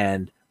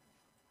 And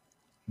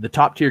the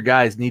top-tier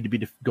guys need to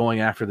be going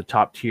after the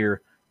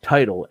top-tier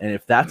title, and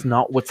if that's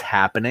not what's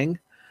happening,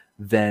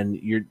 then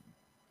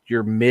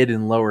your mid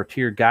and lower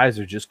tier guys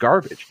are just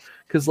garbage.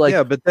 Because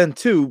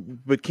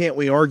but can't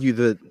we argue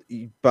that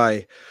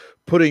by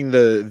putting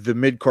the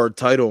mid card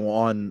title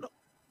on,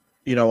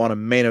 on a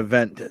main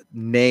event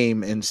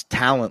name and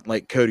talent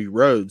like Cody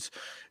Rhodes,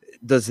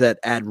 does that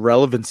add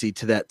relevancy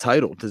to that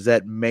title? Does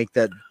that make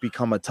that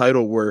become a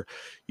title where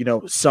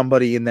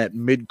somebody in that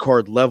mid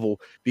card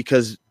level?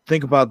 Because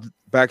think about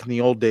back in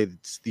the old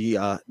days,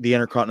 the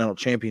Intercontinental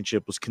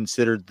Championship was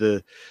considered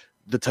the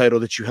title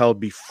that you held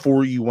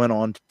before you went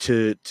on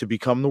to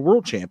become the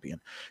world champion,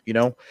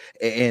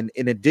 and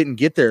it didn't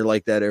get there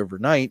like that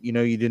overnight.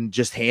 You didn't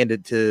just hand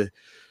it to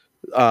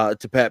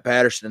Pat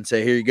Patterson and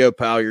say, here you go,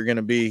 pal, you're going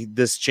to be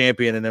this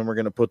champion, and then we're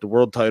going to put the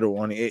world title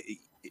on it.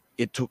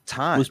 It took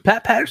time. Was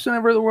Pat Patterson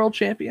ever the world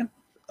champion?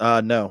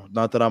 No,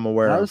 not that I'm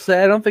aware of. I would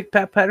say I don't think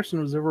Pat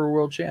Patterson was ever a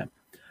world champ.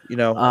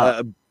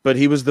 But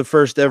he was the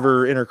first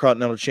ever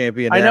Intercontinental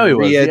Champion. I know he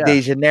was. Rio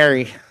de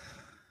Janeiro.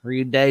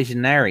 Rio de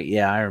Janeiro.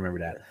 Yeah, I remember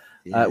that.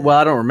 Yeah. Well,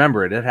 I don't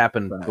remember it. It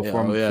happened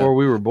before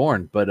we were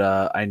born, but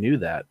I knew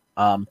that.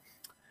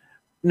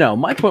 No,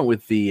 my point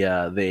with the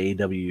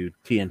AEW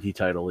TNT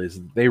title is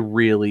they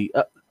really.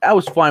 I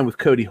was fine with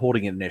Cody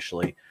holding it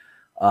initially.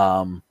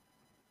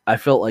 I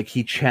felt like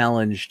he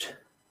challenged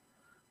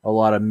a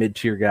lot of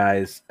mid-tier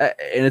guys,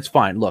 and it's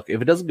fine. Look,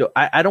 if it doesn't go,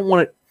 I don't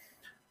want it.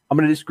 I'm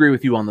going to disagree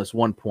with you on this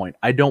one point.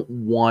 I don't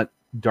want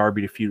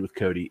Darby to feud with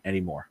Cody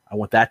anymore. I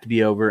want that to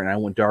be over, and I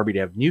want Darby to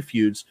have new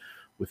feuds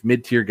with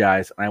mid-tier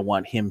guys, and I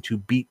want him to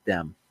beat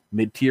them,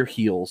 mid-tier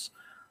heels,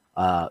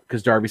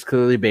 because Darby's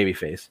clearly a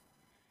babyface.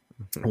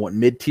 I want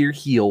mid-tier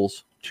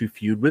heels to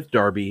feud with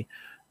Darby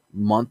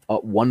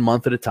 1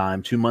 month at a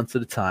time, 2 months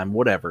at a time,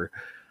 whatever.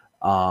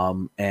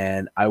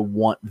 And I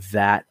want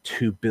that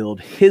to build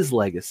his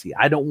legacy.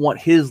 I don't want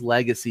his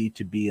legacy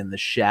to be in the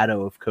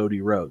shadow of Cody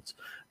Rhodes,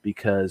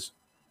 because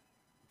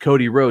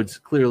Cody Rhodes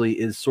clearly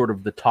is sort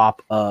of the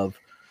top of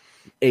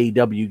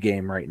AEW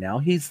game right now.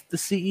 He's the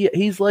CEO.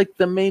 He's like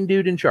the main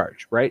dude in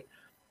charge, right?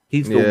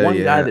 He's the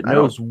one guy that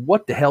knows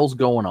what the hell's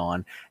going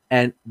on,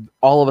 and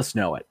all of us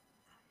know it.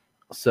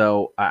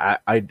 So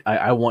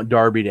I want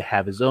Darby to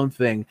have his own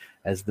thing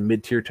as the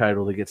mid-tier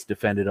title that gets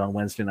defended on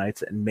Wednesday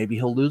nights, and maybe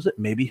he'll lose it,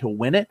 maybe he'll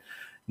win it,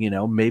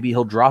 maybe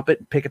he'll drop it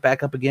and pick it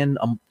back up again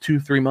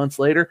 2-3 months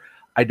later.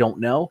 I don't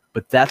know,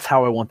 but that's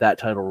how I want that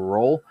title to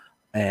roll.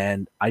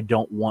 And I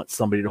don't want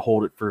somebody to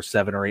hold it for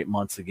 7 or 8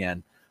 months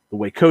again, the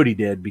way Cody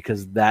did,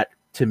 because that,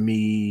 to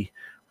me,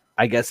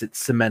 I guess it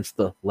cements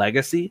the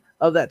legacy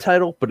of that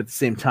title, but at the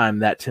same time,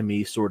 that to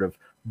me sort of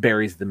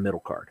buries the middle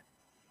card.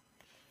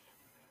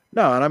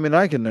 No, and I mean,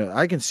 I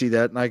can see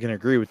that, and I can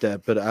agree with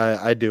that, but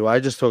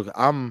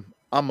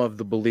I'm of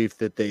the belief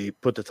that they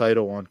put the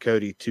title on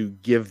Cody to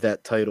give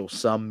that title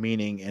some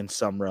meaning and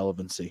some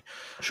relevancy.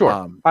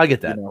 Sure, I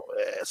get that.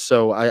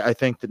 So I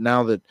think that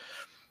now that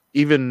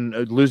even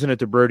losing it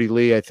to Brody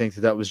Lee, I think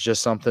that was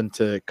just something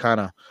to kind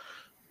of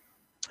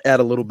add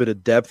a little bit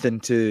of depth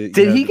into.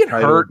 Did he get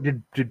hurt?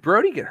 Did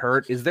Brody get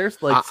hurt? Is there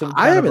like some?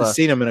 I haven't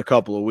seen him in a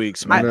couple of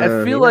weeks. Man.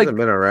 I feel like hasn't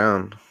been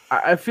around.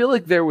 I feel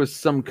like there was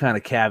some kind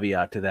of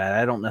caveat to that.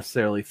 I don't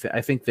necessarily.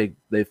 I think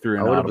they threw.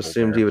 I would have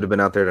assumed he would have been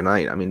out there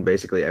tonight. I mean,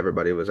 basically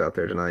everybody was out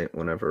there tonight.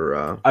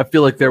 Whenever I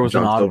feel like there was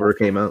John an audible Silver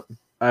came out.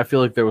 I feel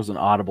like there was an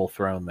audible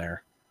thrown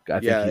there. I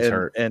think he's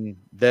hurt, and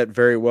that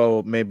very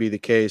well may be the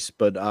case.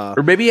 But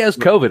or maybe he has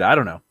COVID. I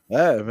don't know.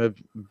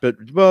 But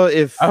well,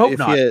 if I hope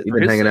not. You've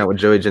been hanging out with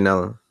Joey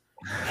Janela.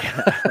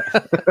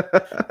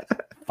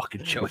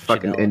 Fucking Joey,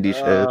 fucking indie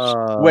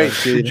shows. Wait,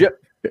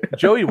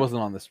 Joey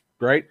wasn't on this,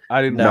 right?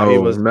 I didn't know he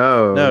was.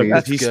 No,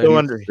 he's still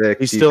under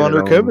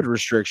COVID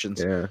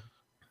restrictions.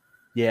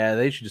 Yeah.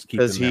 They should just keep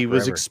because he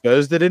was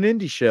exposed at an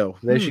indie show.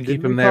 They should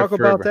keep him there. Talk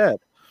about that.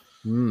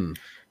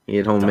 He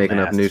at home making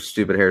up new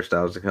stupid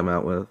hairstyles to come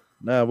out with.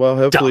 No, well,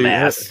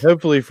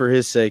 hopefully for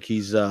his sake,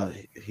 he's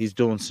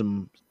doing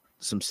some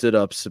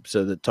sit-ups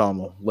so that Tom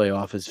will lay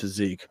off his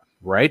physique,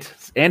 right?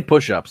 And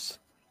push-ups.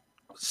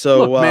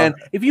 So, look, man,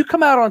 if you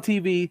come out on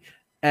TV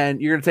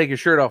and you're gonna take your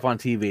shirt off on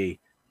TV,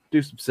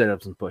 do some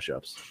sit-ups and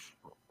push-ups.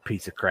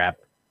 Piece of crap.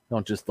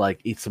 Don't just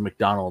like eat some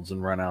McDonald's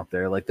and run out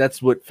there. Like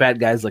that's what fat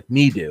guys like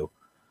me do.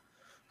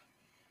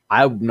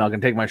 I'm not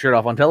gonna take my shirt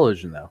off on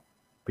television though,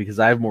 because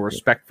I have more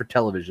respect for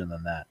television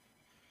than that.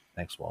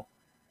 Thanks, Walt.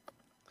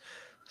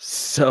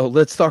 So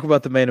let's talk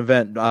about the main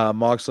event,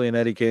 Moxley and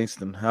Eddie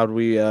Kingston. How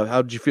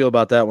did you feel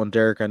about that one,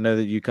 Derek? I know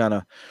that you kind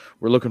of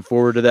were looking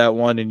forward to that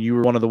one, and you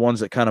were one of the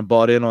ones that kind of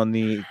bought in on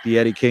the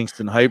Eddie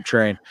Kingston hype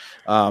train.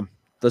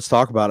 Let's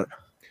talk about it.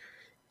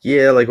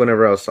 Yeah, like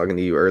whenever I was talking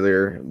to you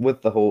earlier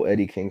with the whole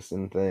Eddie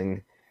Kingston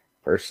thing,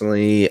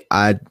 personally,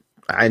 I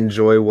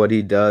enjoy what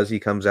he does. He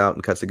comes out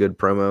and cuts a good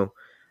promo,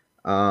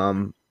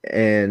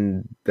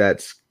 and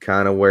that's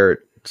kind of where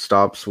it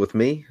stops with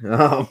me.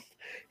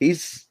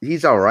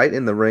 He's all right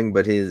in the ring,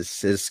 but his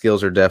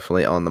skills are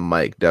definitely on the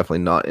mic, definitely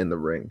not in the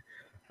ring.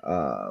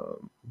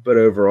 But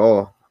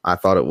overall, I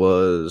thought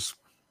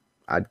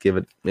I'd give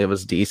it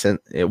was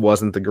decent. It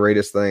wasn't the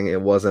greatest thing. It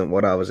wasn't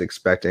what I was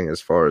expecting as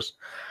far as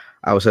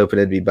I was hoping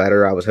it'd be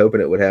better. I was hoping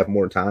it would have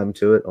more time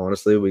to it.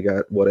 Honestly, we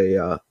got what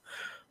a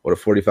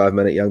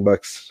 45-minute Young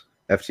Bucks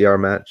FTR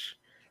match,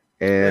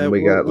 and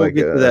we'll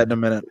get to that in a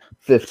minute.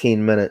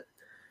 15-minute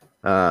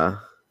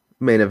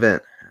main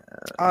event.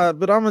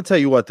 But I'm going to tell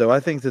you what, though. I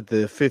think that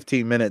the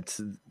 15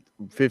 minutes,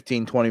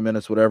 20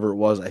 minutes, whatever it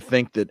was, I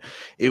think that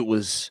it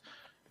was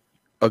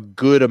a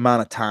good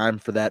amount of time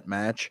for that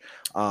match.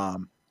 I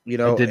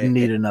didn't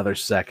need another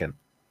second.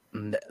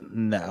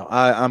 No,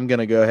 I'm going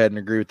to go ahead and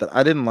agree with that.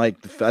 I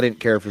didn't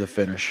care for the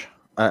finish.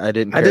 I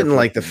didn't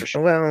like the finish.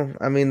 Well,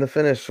 I mean, the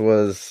finish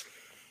was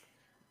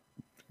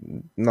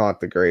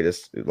not the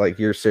greatest. Like,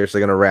 you're seriously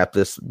going to wrap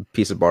this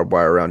piece of barbed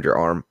wire around your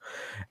arm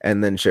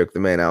and then choke the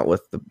man out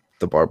with the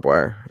barbed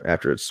wire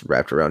after it's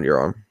wrapped around your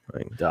arm.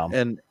 Like,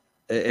 dumb.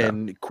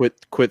 And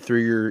quit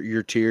through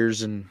your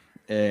tears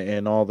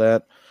and all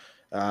that.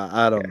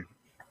 I don't.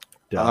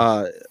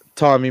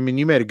 Tom, I mean,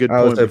 you made a good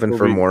point. I was hoping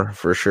for more,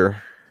 for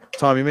sure.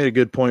 Tom, you made a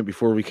good point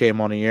before we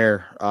came on the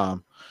air.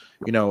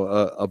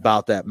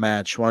 About that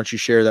match. Why don't you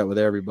share that with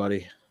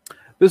everybody?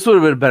 This would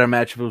have been a better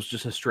match if it was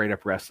just a straight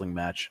up wrestling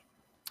match.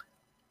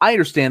 I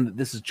understand that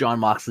this is Jon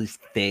Moxley's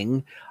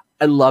thing.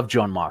 I love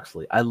Jon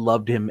Moxley. I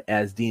loved him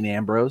as Dean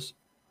Ambrose.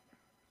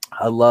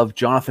 I love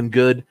Jonathan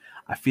Good.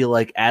 I feel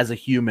like as a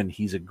human,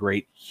 he's a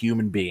great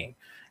human being.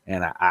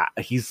 And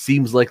he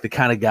seems like the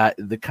kind of guy,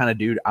 the kind of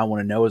dude I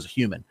want to know as a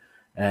human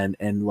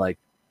and like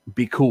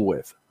be cool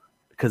with,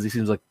 because he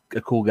seems like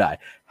a cool guy.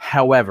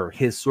 However,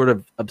 his sort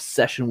of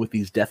obsession with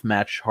these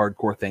deathmatch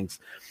hardcore things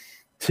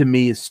to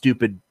me is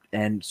stupid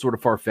and sort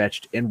of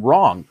far-fetched and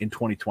wrong in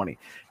 2020.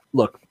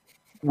 Look,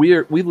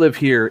 we live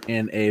here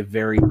in a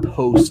very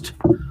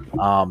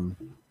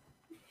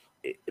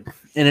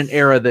in an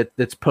era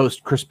that's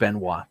post Chris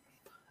Benoit,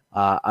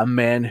 a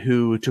man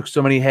who took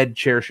so many head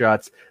chair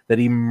shots that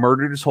he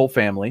murdered his whole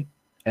family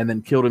and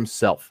then killed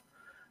himself.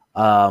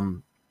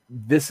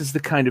 This is the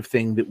kind of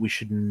thing that we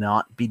should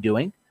not be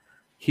doing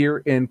here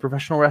in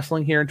professional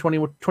wrestling here in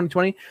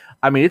 2020.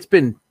 I mean, it's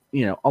been,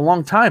 a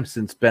long time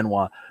since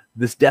Benoit.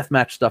 This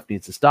deathmatch stuff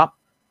needs to stop.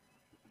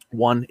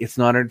 1, it's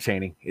not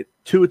entertaining.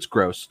 2, it's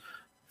gross.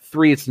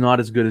 3, it's not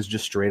as good as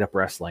just straight up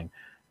wrestling.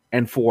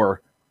 And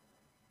 4,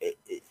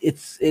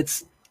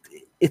 it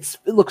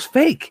looks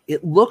fake.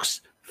 It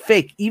looks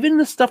fake. Even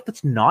the stuff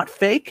that's not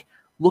fake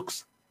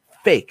looks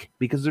fake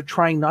because they're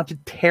trying not to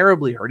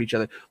terribly hurt each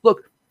other.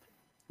 Look,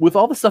 with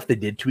all the stuff they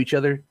did to each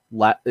other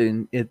at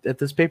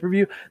this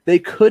pay-per-view, they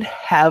could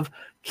have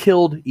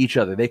killed each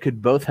other. They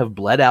could both have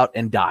bled out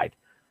and died.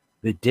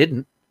 They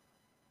didn't,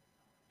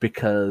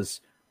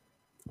 because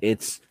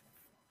it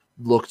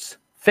looks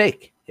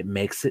fake. It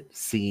makes it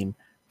seem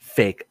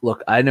fake.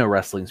 Look, I know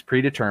wrestling's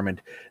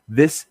predetermined.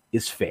 This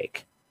is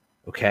fake.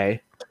 Okay?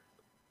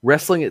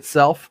 Wrestling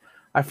itself,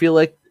 I feel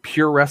like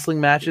pure wrestling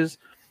matches,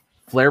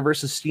 Flair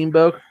versus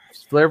Steamboat,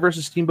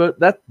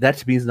 that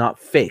to me is not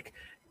fake.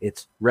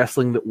 It's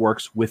wrestling that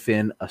works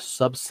within a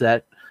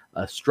subset,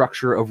 a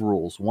structure of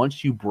rules.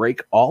 Once you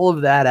break all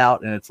of that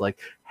out and it's like,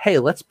 hey,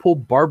 let's pull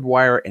barbed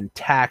wire and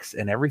tacks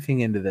and everything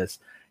into this,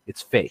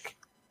 it's fake.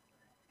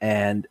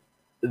 And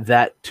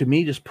that to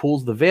me just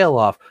pulls the veil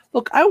off.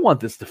 Look, I want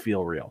this to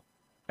feel real.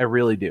 I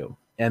really do.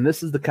 And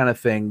this is the kind of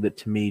thing that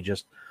to me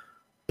just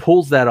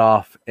pulls that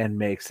off and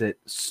makes it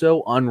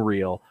so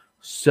unreal,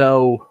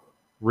 so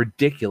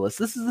ridiculous.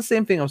 This is the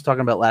same thing I was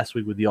talking about last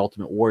week with the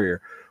Ultimate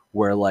Warrior,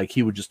 where like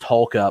he would just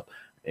hulk up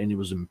and he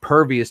was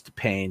impervious to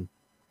pain,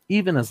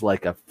 even as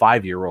like a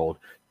 5-year-old.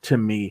 To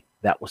me,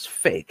 that was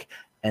fake.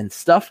 And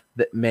stuff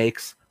that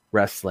makes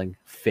wrestling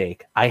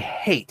fake, I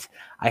hate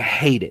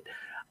it.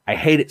 I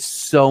hate it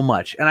so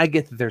much. And I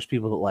get that there's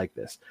people that like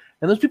this.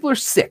 And those people are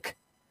sick.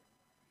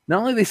 Not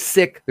only are they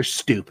sick, they're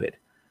stupid.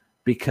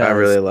 Because I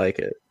really like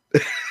it.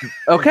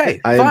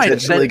 Okay, I fine.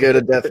 intentionally go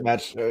to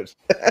deathmatch shows.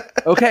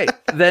 Okay,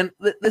 then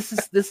this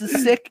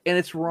is sick and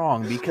it's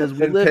wrong because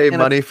we live pay in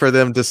money for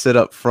them to sit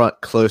up front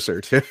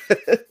closer to.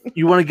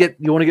 You want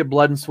to get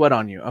blood and sweat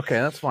on you. Okay,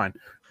 that's fine.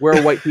 Wear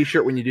a white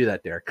t-shirt when you do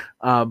that, Derek.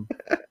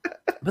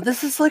 But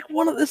this is like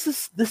this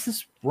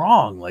is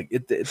wrong. Like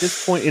at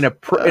this point in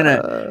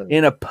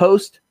a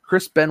post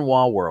Chris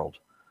Benoit world,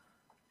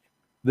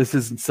 this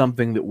isn't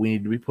something that we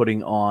need to be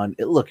putting on.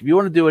 Look, if you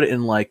want to do it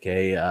in like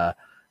a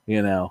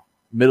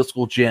middle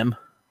school gym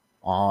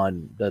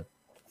on the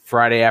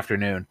Friday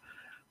afternoon,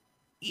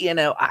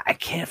 I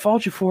can't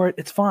fault you for it.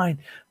 It's fine.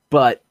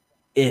 But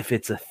if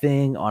it's a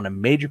thing on a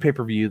major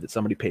pay-per-view that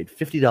somebody paid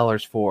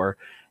 $50 for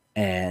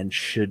and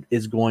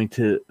is going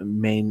to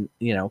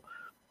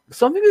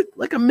something that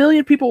like 1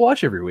 million people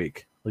watch every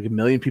week, like 1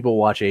 million people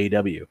watch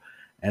AEW,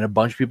 and a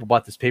bunch of people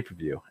bought this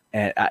pay-per-view,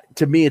 and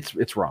to me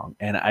it's wrong,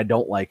 and I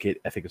don't like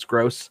it. I think it's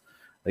gross.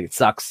 I think it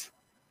sucks,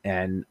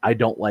 and I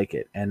don't like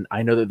it. And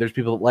I know that there's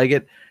people that like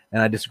it,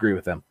 and I disagree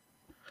with them.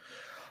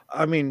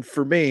 I mean,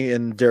 for me,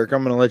 and Derek,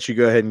 I'm going to let you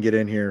go ahead and get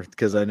in here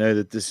because I know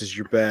that this is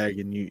your bag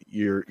and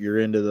you're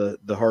into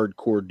the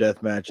hardcore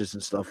death matches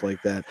and stuff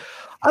like that.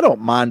 I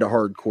don't mind a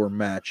hardcore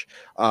match,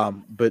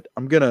 but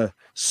I'm going to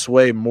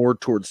sway more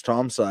towards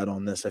Tom's side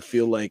on this. I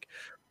feel like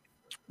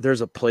there's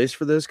a place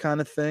for those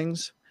kind of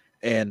things,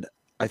 and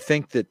I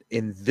think that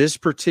in this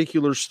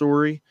particular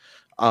story,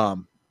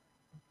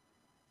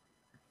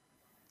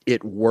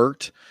 it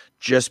worked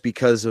just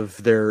because of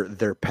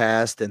their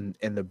past and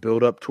the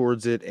build up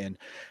towards it and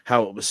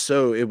how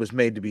it was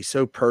made to be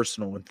so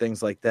personal and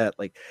things like that.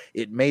 Like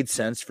it made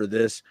sense for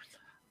this.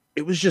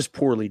 It was just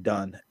poorly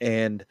done.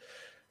 And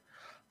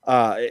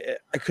I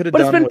could have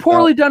done. But it's been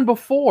poorly done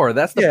before.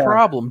 That's the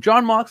problem.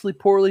 Jon Moxley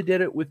poorly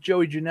did it with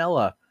Joey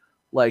Janela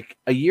like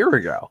a year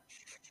ago.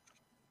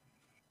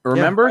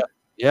 Remember?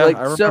 Yeah, like,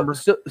 I remember.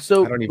 So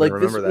I don't even like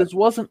remember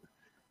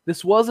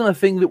this wasn't a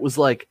thing that was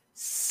like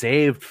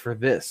saved for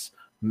this.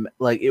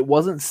 Like it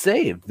wasn't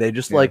saved. They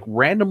just like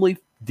randomly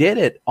did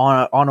it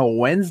on a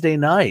Wednesday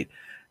night,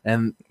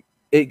 and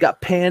it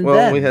got panned. Well,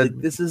 then. we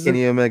had this is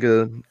Kenny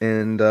Omega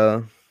and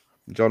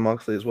Jon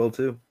Moxley as well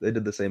too. They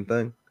did the same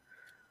thing.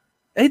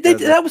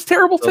 That was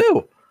terrible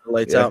too.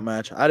 Lights out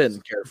match. I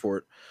didn't care for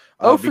it.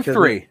 For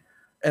 3.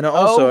 And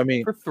also, I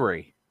mean, for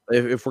 3.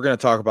 If we're going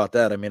to talk about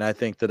that, I mean, I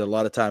think that a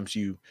lot of times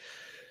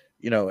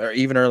or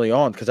even early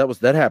on, because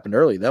that happened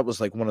early. That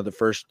was like one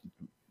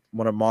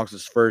of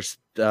Mox's first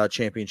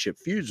championship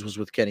feuds was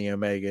with Kenny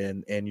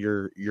Omega, and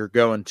you're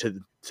going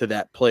to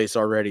that place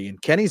already,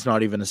 and Kenny's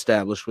not even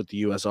established with the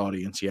U.S.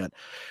 audience yet,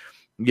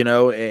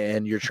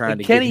 and you're trying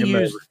to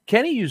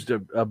Kenny used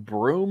a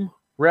broom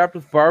wrapped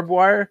with barbed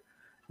wire,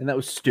 and that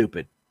was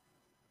stupid.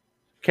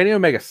 Kenny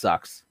Omega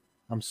sucks.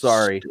 I'm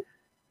sorry.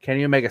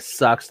 Kenny Omega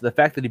sucks. The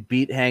fact that he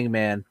beat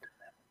Hangman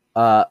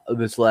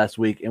this last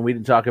week, and we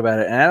didn't talk about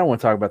it, and I don't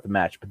want to talk about the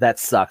match, but that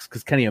sucks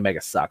because Kenny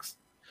Omega sucks.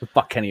 So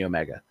fuck Kenny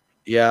Omega.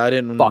 Yeah, I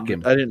didn't. Fuck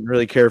him. I didn't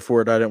really care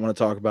for it. I didn't want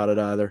to talk about it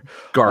either.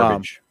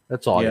 Garbage.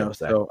 That's all I gotta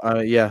say. So,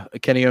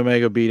 Kenny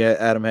Omega beat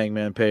Adam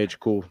Hangman Page.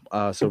 Cool.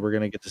 So we're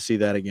gonna get to see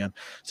that again.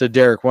 So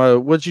Derek,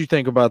 what did you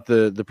think about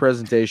the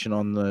presentation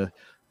on the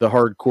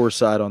hardcore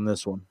side on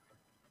this one?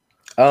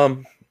 I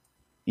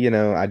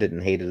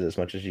didn't hate it as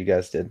much as you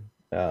guys did.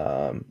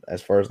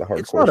 As far as the hardcore,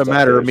 it's not a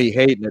matter of me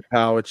hating it,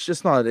 pal. It's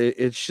just not.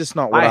 It's just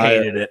not what I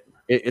hated it.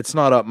 It's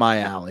not up my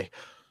alley.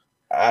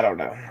 I don't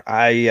know.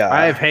 I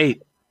have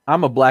hate.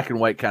 I'm a black and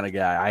white kind of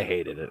guy. I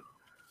hated it.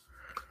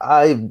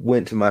 I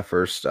went to my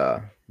first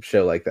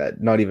show like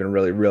that, not even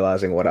really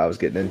realizing what I was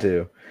getting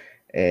into,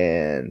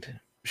 and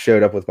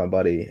showed up with my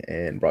buddy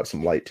and brought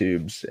some light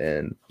tubes,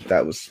 and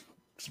that was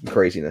some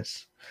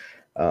craziness.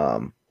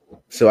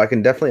 So I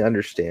can definitely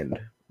understand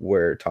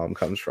where Tom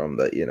comes from.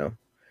 That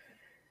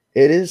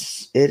it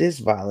is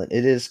violent.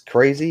 It is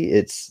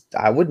crazy.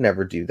 I would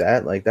never do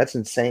that. Like that's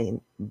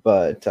insane.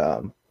 But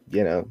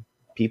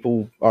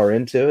people are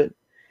into it.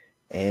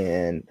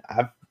 And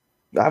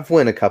I've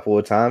went a couple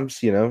of times,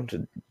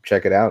 to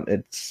check it out.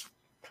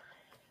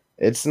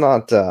 It's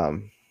not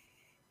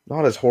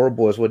as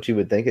horrible as what you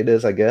would think it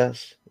is, I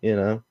guess,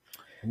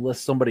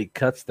 Unless somebody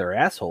cuts their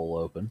asshole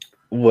open.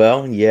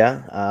 Well,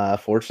 yeah.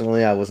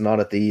 Fortunately, I was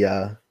not at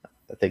the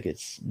I think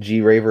it's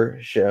G Raver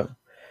show,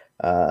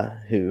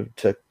 who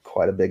took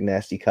quite a big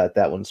nasty cut.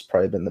 That one's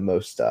probably been the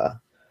most.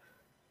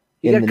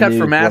 He got cut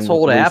from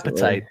asshole to recently.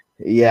 appetite,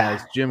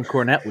 as Jim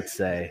Cornette would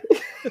say.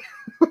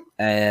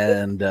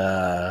 And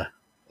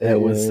it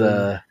was.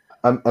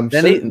 I'm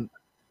then certain.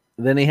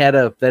 Then he had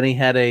a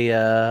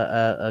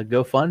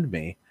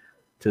GoFundMe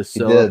to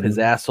sew up his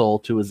asshole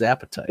to his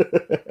appetite.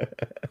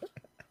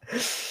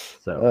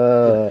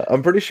 So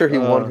I'm pretty sure he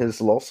won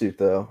his lawsuit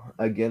though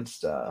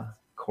against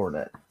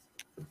Cornette.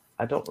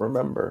 I don't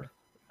remember.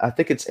 I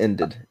think it's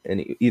ended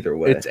either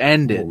way. It's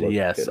ended.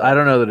 Yes, I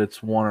don't know that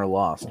it's won or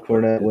lost.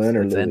 Cornette win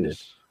or lose? Ended.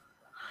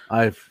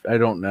 I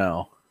don't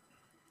know.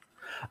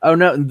 Oh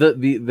no,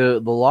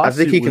 the lawsuit. I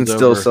think he can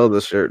still sell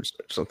the shirts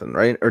or something,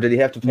 right? Or did he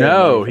have to pay?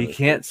 No, he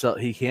can't sell.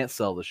 He can't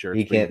sell the shirts.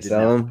 He can't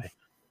sell them.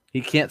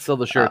 He can't sell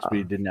the shirts, but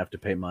he didn't have to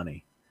pay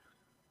money.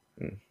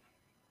 And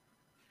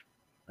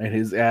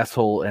his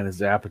asshole and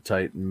his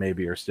appetite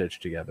maybe are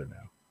stitched together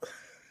now.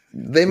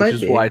 They might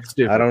be. Why it's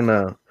stupid. I don't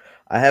know.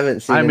 I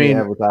haven't seen.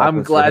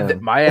 I'm glad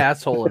that my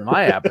asshole and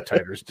my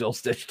appetite are still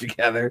stitched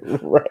together.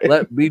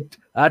 Right.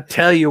 I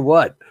tell you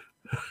what.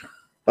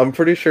 I'm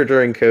pretty sure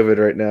during COVID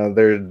right now,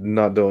 they're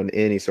not doing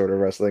any sort of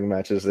wrestling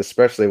matches,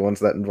 especially ones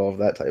that involve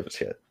that type of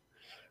shit.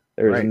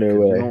 There's no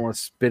way. You don't want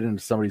to spit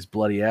into somebody's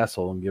bloody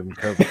asshole and give them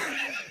COVID.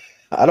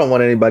 I don't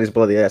want anybody's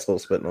bloody asshole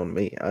spitting on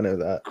me. I know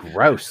that.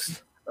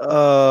 Gross.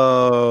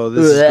 Oh,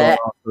 this is going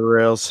off the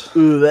rails.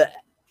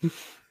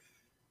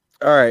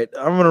 All right,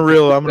 I'm gonna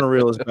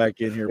reel us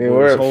back in here.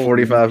 We're at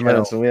 45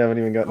 minutes and we haven't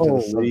even gotten to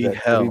the subject.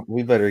 Hell.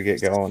 We better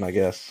get going, I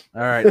guess.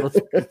 All right, let's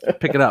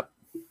pick it up.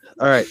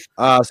 All right,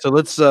 so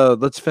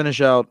let's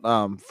finish out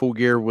Full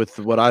Gear with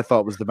what I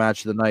thought was the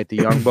match of the night: the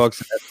Young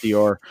Bucks and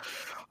FTR.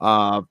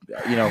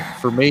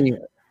 For me,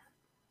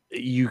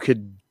 you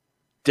could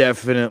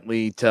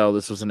definitely tell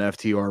this was an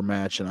FTR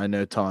match, and I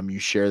know Tom, you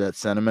share that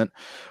sentiment.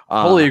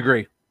 Fully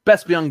agree.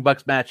 Best Young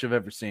Bucks match I've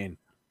ever seen.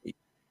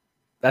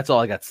 That's all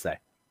I got to say.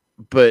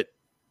 But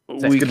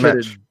we could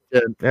have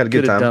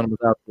done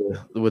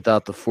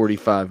without the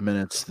 45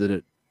 minutes that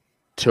it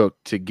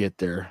took to get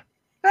there.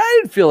 I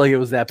didn't feel like it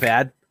was that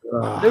bad.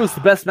 It was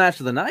the best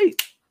match of the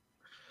night.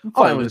 I'm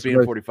fine with it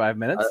being 45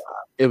 minutes.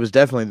 It was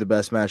definitely the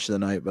best match of the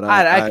night, but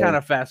I kind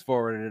of fast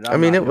forwarded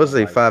it. It was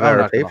a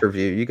 5-hour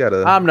pay-per-view. You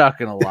gotta. I'm not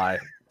gonna lie.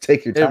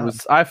 Take your time.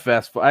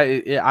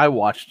 I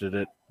watched it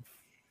at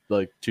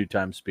like 2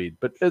 times speed,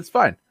 but it's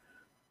fine.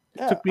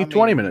 It took me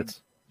 20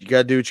 minutes. You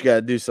gotta do what you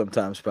gotta do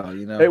sometimes, pal.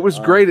 You know, it was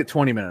great at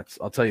 20 minutes.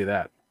 I'll tell you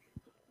that.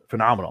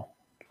 Phenomenal.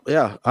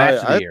 Yeah,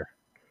 match of the year.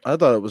 I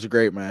thought it was a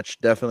great match.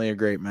 Definitely a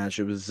great match.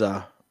 It was,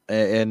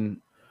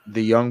 and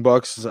the Young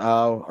Bucks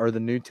are the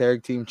new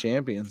tag team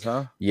champions,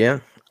 huh? Yeah,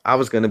 I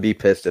was gonna be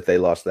pissed if they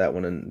lost that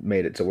one and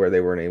made it to where they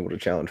weren't able to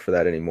challenge for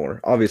that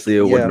anymore. Obviously,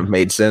 it wouldn't have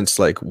made sense.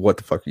 Like, what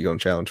the fuck are you gonna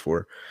challenge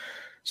for?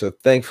 So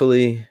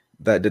thankfully,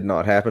 that did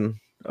not happen.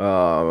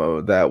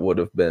 That would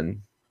have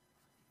been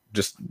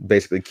just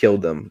basically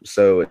killed them.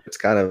 So it's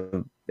kind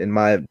of, in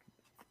my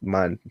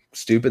mind,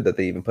 stupid that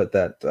they even put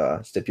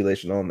that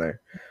stipulation on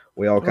there.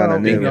 We all kind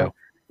of knew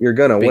you're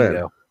gonna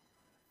win.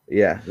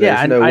 Yeah,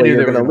 there's no way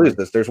you're gonna lose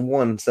this. There's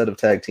one set of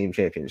tag team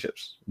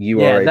championships.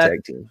 You are a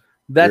tag team.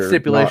 That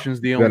stipulation is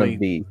the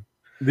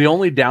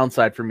only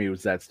downside for me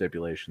was that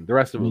stipulation. The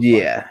rest of it was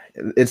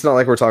fine. It's not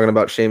like we're talking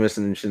about Sheamus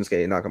and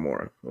Shinsuke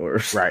Nakamura or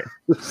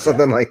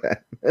something like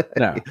that.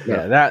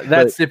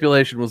 That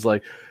stipulation was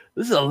like,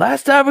 this is the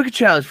last time we could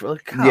challenge for.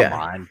 Like, come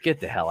on, get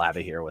the hell out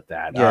of here with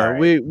that. Yeah,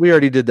 we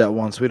already did that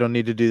once. We don't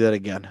need to do that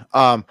again.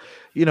 But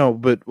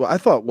I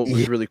thought what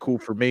was really cool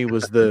for me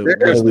was the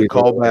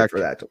callback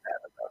for that.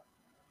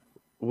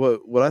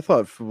 What I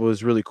thought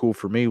was really cool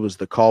for me was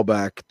the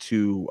callback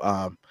to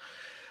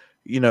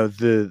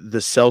the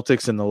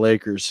Celtics and the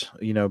Lakers,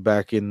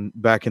 back in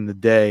the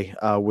day,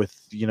 with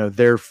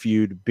their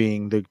feud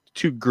being the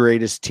 2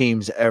 greatest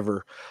teams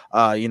ever,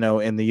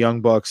 and the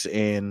Young Bucks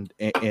and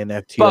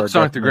FTR. Bucks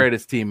aren't the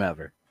greatest team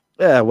ever.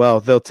 Yeah, well,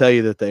 they'll tell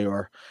you that they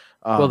are.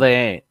 Well, they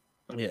ain't.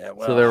 Yeah,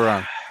 well, so they're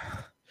wrong.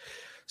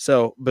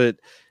 So, but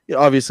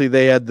obviously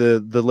they had the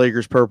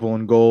Lakers purple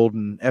and gold,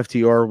 and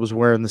FTR was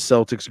wearing the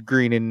Celtics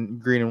green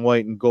and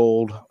white and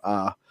gold.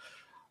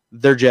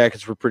 Their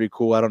jackets were pretty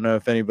cool. I don't know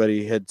if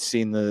anybody had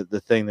seen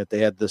the thing that they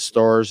had the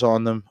stars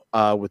on them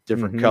with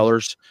different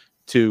colors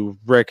to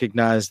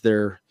recognize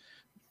their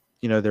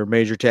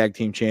major tag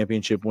team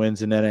championship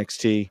wins in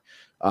NXT,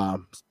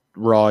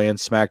 Raw and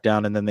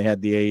SmackDown, and then they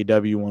had the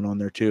AEW one on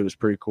there too. It was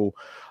pretty cool.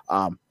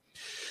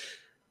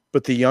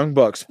 But the Young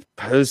Bucks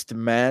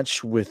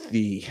post-match with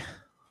the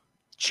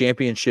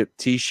championship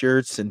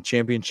T-shirts and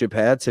championship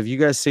hats. Have you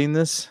guys seen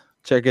this?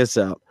 Check this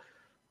out.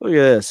 Look at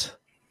this.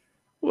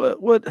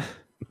 What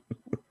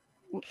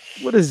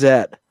is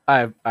that?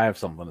 I have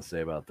something to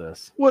say about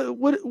this.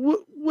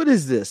 What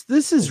is this?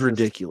 This is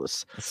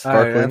ridiculous.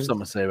 I have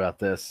something to say about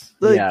this.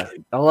 I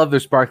love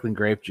their sparkling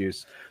grape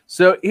juice.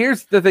 So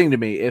here's the thing to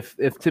me. If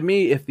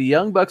the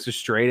Young Bucks are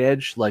straight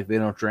edge, like they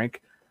don't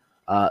drink,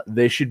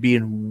 they should be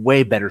in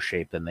way better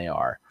shape than they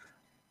are.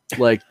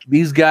 Like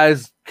these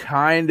guys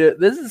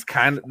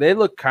they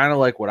look kind of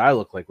like what I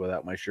look like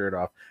without my shirt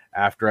off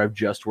after I've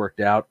just worked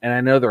out. And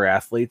I know they're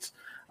athletes.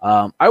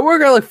 I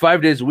work out like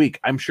 5 days a week.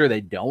 I'm sure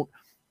they don't.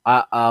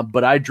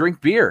 But I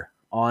drink beer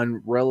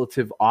on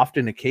relative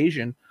often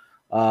occasion.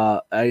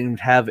 I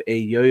have a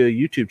Yo-Yo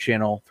YouTube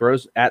channel,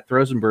 Throws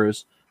and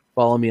Brews.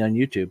 Follow me on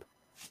YouTube.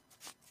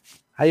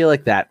 How do you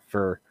like that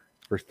for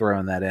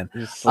throwing that in?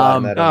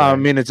 I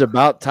mean, it's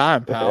about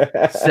time, pal.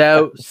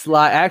 So,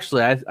 Sly,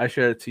 actually, I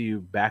showed it to you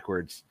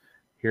backwards.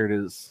 Here it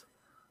is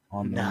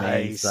on the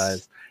main side.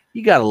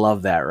 You gotta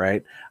love that,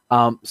 right?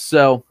 I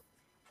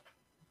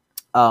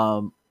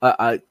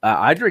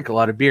drink a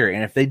lot of beer,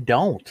 and if they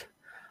don't,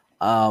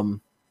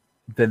 then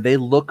they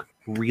look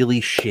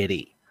really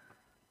shitty.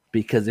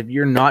 Because if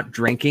you're not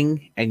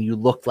drinking and you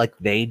look like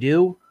they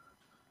do,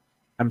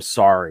 I'm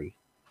sorry,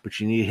 but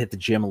you need to hit the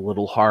gym a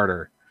little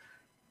harder.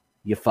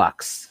 You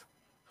fucks.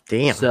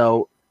 Damn.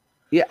 So,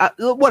 yeah,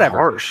 whatever.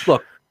 Harsh.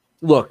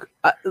 Look.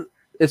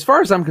 As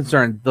far as I'm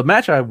concerned, the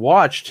match I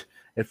watched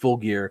at Full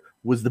Gear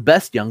was the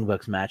best Young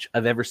Bucks match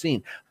I've ever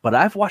seen. But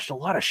I've watched a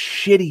lot of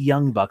shitty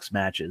Young Bucks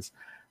matches.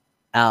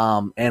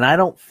 And I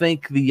don't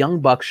think the Young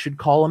Bucks should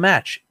call a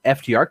match.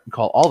 FTR can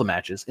call all the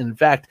matches. In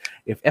fact,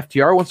 if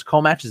FTR wants to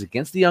call matches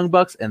against the Young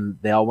Bucks and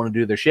they all want to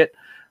do their shit,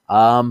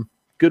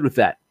 good with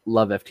that.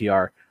 Love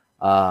FTR.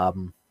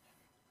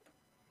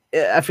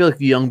 I feel like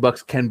the Young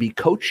Bucks can be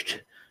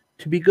coached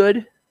to be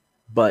good,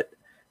 but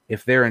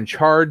if they're in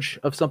charge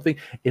of something,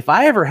 if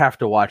I ever have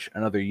to watch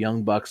another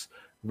Young Bucks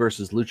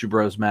versus Lucha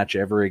Bros match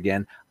ever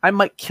again, I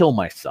might kill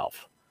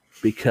myself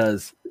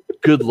because,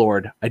 good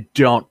Lord, I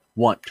don't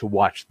want to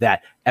watch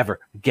that ever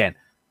again.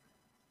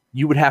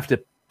 You would have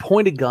to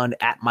point a gun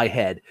at my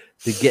head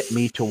to get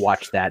me to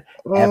watch that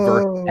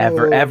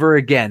ever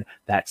again.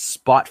 That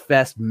spot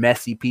fest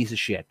messy piece of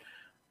shit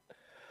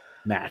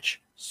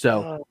match.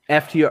 So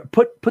FTR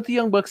put the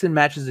Young Bucks in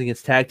matches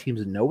against tag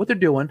teams and know what they're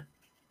doing.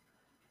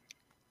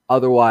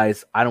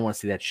 Otherwise, I don't want to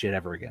see that shit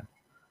ever again.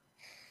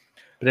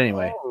 But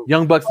anyway,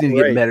 Young Bucks need to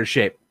get in better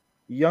shape.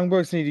 Young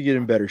Bucks need to get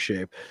in better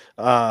shape.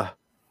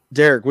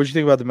 Derek, what'd you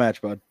think about the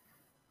match, bud?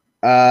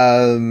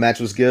 Match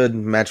was good.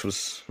 Match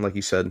was, like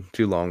you said,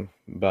 too long,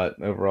 but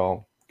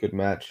overall, good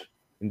match.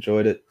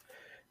 Enjoyed it.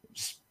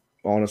 Just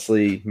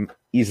honestly,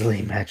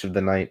 easily match of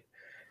the night.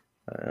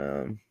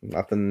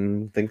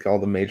 Nothing. I think all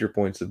the major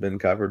points have been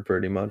covered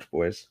pretty much,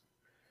 boys.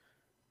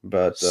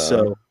 But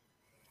so,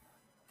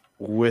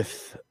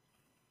 with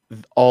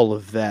all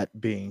of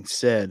that being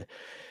said,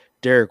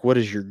 Derek, what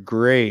is your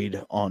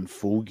grade on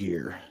Full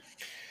Gear?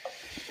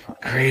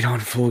 Grade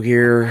on Full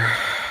Gear.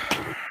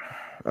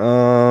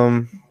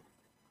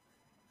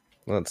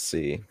 Let's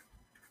see.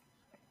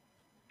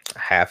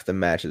 Half the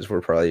matches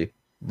were probably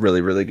really,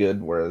 really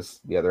good,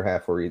 whereas the other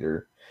half were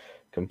either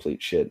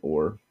complete shit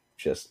or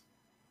just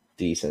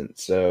decent.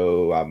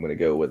 So I'm gonna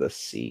go with a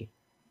C.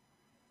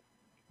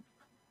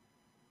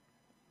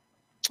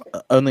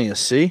 Only a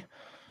C?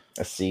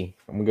 A C.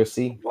 I'm gonna go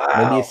C.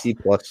 Wow. Maybe a C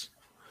plus.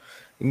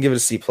 You can give it a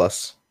C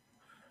plus.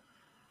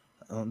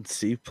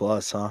 C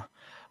plus, huh?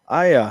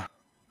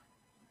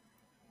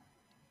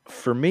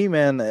 For me,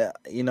 man,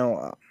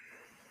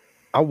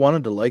 I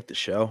wanted to like the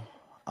show.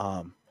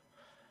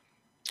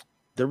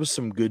 There was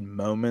some good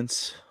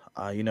moments.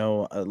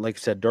 Like I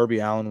said, Darby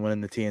Allin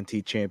winning the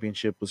TNT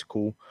Championship was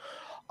cool.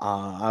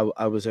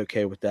 I was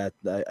okay with that.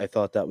 I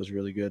thought that was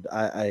really good.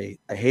 I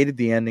hated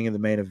the ending of the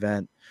main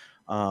event.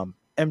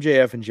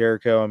 MJF and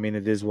Jericho, I mean,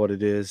 it is what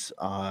it is.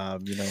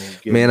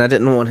 Man, I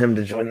didn't want him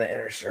to join the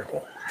Inner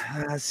Circle.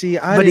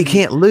 But he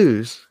can't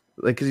lose,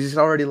 because he's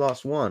already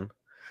lost one.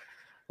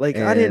 I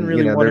didn't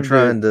really want him. They're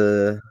trying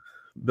to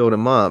build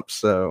him up,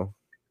 so.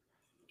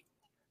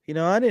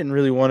 I didn't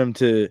really want him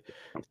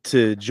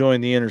to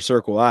join the Inner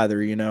Circle either.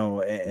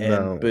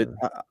 But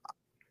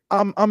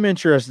I'm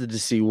interested to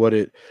see what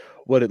it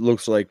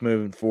looks like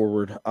moving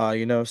forward.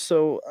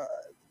 So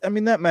I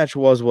mean, that match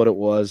was what it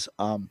was.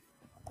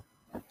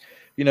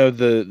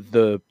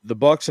 The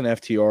Bucks and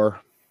FTR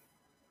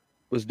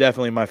was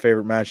definitely my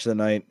favorite match of the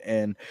night,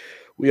 and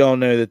we all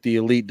know that the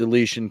Elite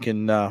Deletion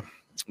can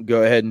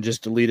go ahead and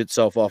just delete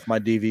itself off my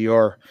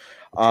DVR.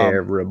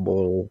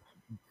 Terrible.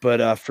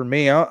 But for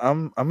me,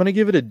 I'm gonna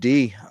give it a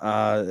D.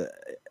 I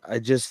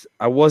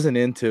wasn't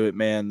into it,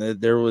 man.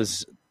 There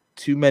was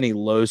too many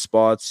low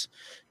spots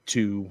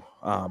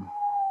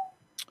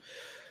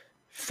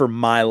for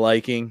my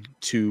liking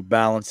to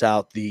balance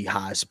out the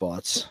high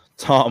spots.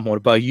 Tom, what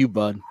about you,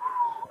 bud?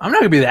 I'm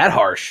not gonna be that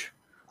harsh.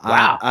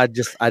 Wow. I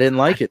didn't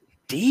like it.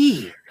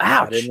 D.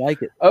 Ouch. I didn't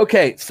like it.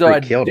 Okay, so I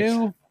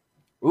do.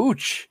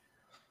 Us.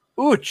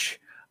 Ooch.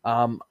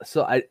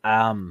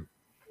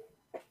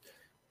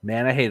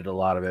 Man, I hated a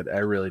lot of it. I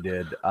really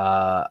did.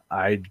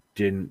 I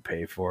didn't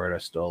pay for it. I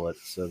stole it.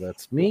 So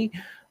that's me.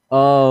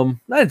 I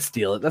didn't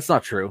steal it. That's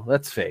not true.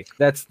 That's fake.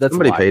 That's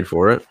somebody paid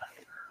for it.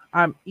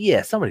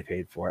 Somebody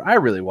paid for it. I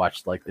really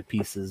watched like the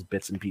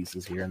bits and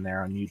pieces here and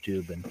there on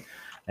YouTube and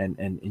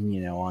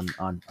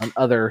on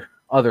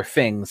other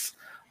things.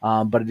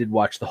 But I did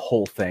watch the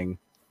whole thing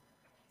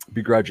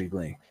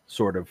begrudgingly,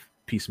 sort of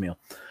piecemeal.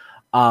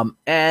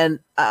 And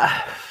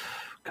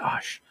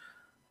gosh,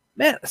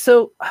 man,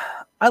 so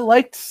I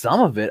liked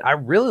some of it. I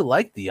really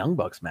liked the Young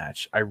Bucks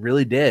match. I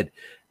really did.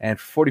 And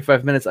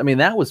 45 minutes, I mean,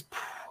 that was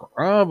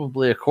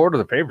probably a quarter of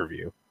the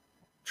pay-per-view.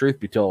 Truth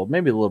be told,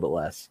 maybe a little bit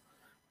less.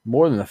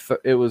 More than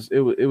it was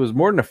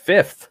more than a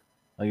fifth.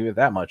 I'll give it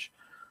that much.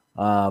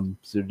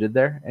 So did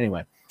there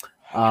anyway.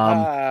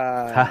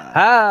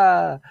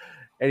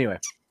 Anyway,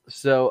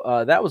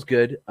 so that was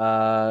good.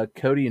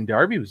 Cody and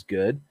Darby was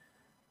good.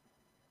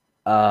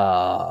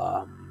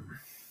 I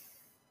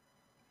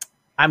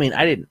mean,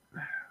 I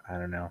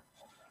don't know.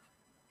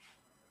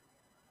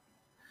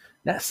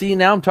 Now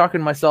I'm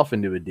talking myself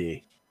into a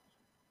D.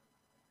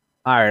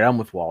 All right, I'm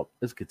with Walt.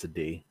 This gets a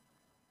D.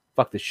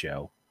 Fuck this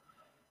show.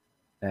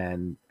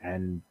 And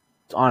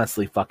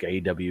honestly, fuck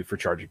AEW for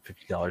charging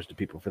 $50 to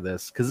people for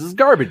this, because this is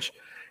garbage.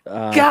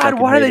 God,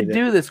 why do they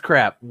do this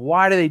crap?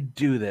 Why do they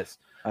do this?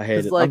 I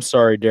hate it. Like, I'm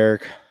sorry,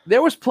 Derek.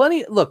 There was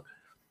plenty. Look,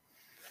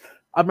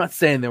 I'm not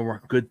saying there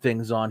weren't good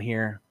things on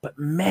here, but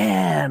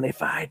man,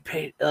 if I had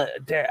paid,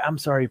 I'm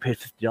sorry you paid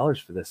 $50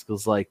 for this,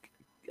 because like,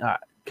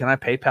 can I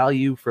PayPal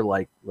you for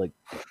like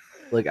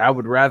I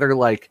would rather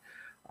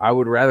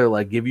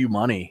give you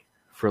money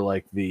for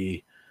like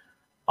the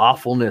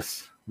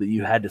awfulness that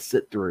you had to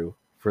sit through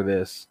for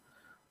this,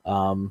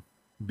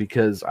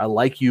 because I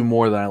like you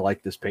more than I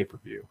like this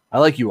pay-per-view. I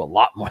like you a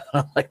lot more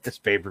than I like this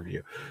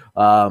pay-per-view.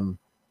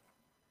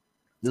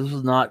 This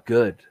was not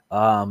good.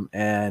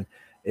 And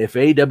if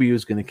AEW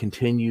is going to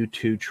continue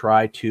to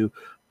try to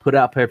put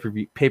out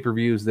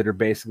pay-per-views that are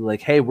basically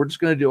like, hey, we're just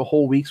going to do a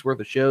whole week's worth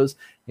of shows,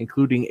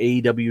 including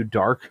AEW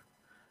Dark,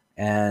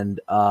 and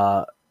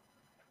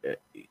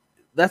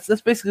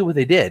that's basically what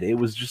they did. It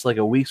was just like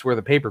a week's worth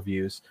of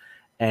pay-per-views,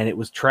 and it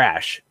was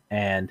trash,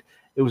 and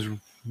it was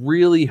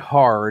really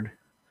hard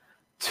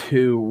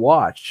to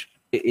watch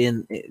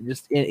in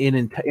its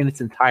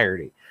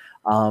entirety.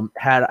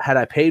 Had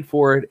I paid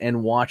for it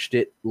and watched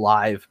it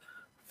live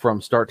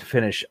from start to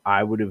finish,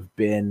 I would have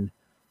been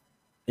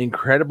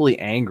incredibly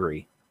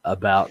angry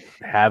about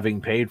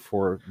having paid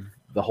for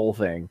the whole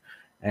thing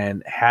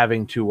and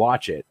having to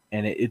watch it.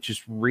 And it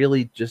just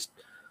really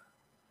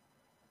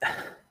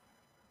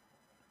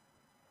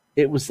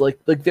it was like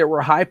there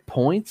were high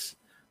points,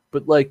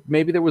 but like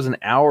maybe there was an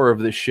hour of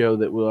this show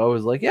that I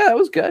was like, yeah, it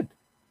was good.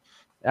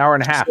 Hour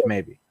and a half,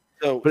 maybe.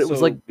 But it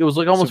was like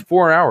almost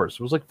 4 hours.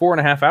 It was like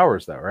 4.5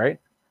 hours though, right?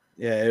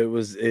 Yeah,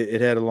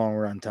 it had a long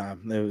run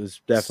time. It was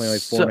definitely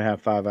like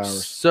 4.5, 5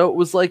 hours. So it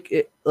was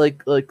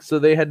so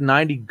they had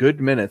 90 good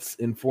minutes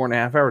in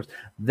 4.5 hours.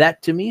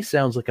 That to me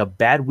sounds like a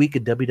bad week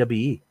of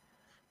WWE.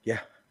 Yeah.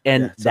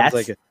 And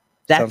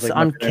that's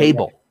on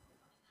cable.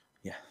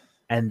 Yeah.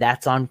 And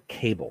that's on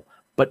cable.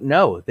 But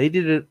no, they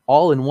did it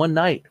all in one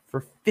night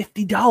for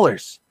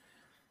 $50.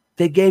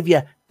 They gave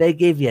you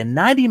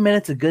 90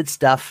 minutes of good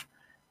stuff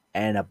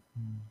and a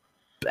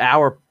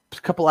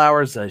couple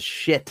hours of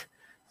shit.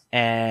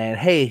 And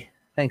hey,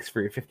 thanks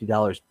for your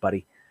 $50,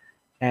 buddy.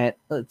 And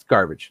it's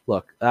garbage.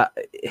 Look,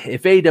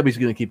 if AEW is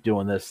going to keep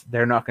doing this,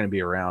 they're not going to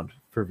be around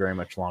for very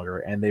much longer.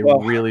 And they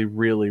really,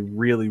 really,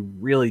 really,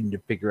 really need to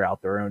figure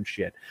out their own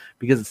shit,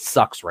 because it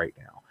sucks right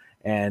now.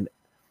 And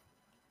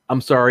I'm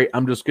sorry,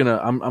 I'm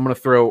gonna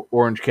throw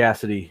Orange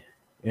Cassidy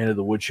into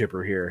the wood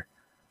chipper here,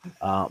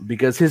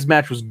 because his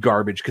match was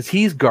garbage, because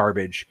he's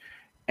garbage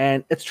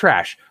and it's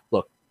trash.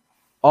 Look,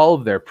 all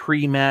of their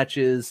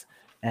pre-matches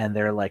and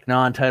their like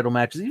non-title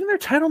matches, even their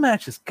title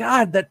matches,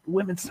 God, that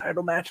women's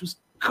title match was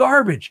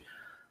garbage.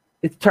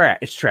 It's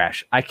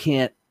trash. I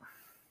can't.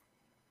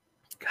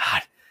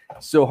 God,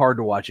 it's so hard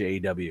to watch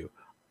AEW.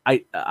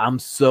 I'm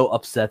so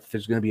upset that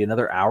there's going to be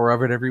another hour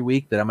of it every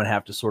week that I'm going to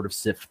have to sort of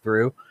sift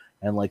through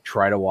and like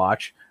try to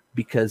watch,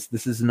 because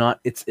this is not.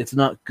 It's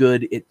not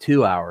good at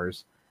 2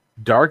 hours.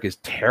 Dark is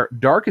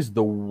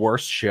the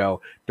worst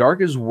show.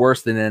 Dark is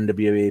worse than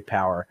NWA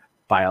Power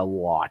by a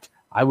lot.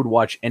 I would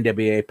watch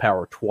NWA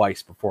Power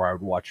twice before I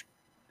would watch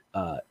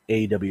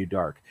AEW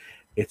Dark.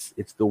 It's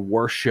the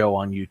worst show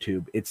on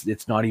YouTube.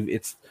 It's not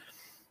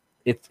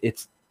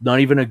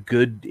even a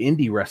good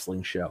indie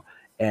wrestling show.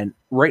 And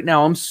right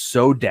now I'm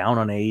so down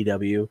on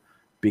AEW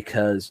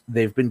because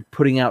they've been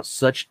putting out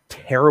such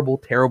terrible,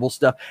 terrible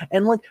stuff.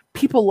 And like,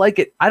 people like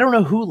it. I don't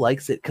know who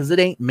likes it, because it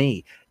ain't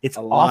me. It's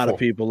a lot of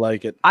people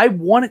like it. I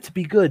want it to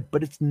be good,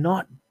 but it's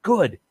not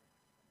good.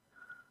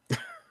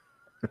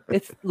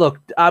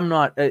 I'm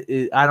not.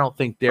 I don't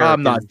think Derek.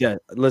 I'm not.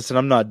 Listen,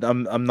 I'm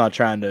not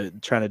trying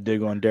to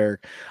dig on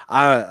Derek.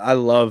 I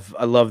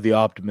love the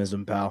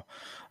optimism, pal.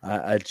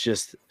 I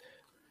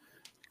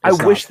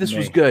wish this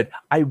was good.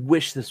 I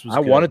wish this was. I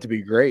want it to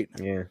be great.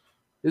 Yeah.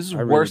 This is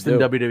worse than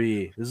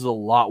WWE. This is a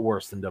lot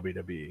worse than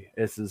WWE.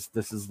 This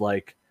is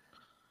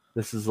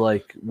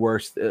like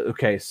worse.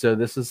 Okay, so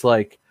this is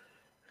like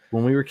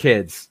when we were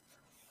kids.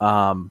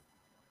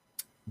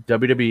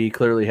 WWE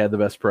clearly had the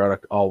best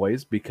product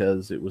always,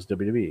 because it was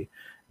WWE.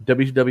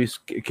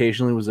 WCW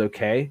occasionally was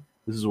okay.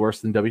 This is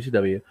worse than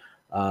WCW.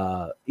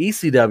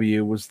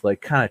 ECW was like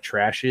kind of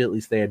trashy. At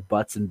least they had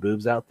butts and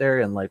boobs out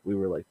there, and like we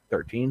were like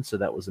 13, so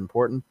that was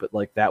important. But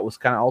like that was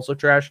kind of also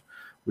trash.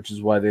 which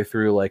is why they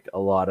threw like a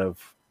lot of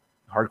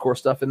hardcore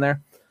stuff in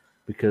there,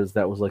 because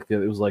that was like it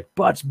was like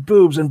butts,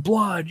 boobs, and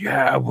blood.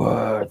 Yeah,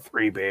 what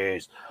 3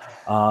 Bs.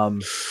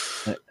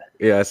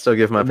 Yeah, I still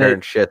give my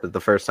parents shit that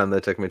the first time they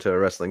took me to a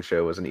wrestling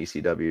show was an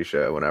ECW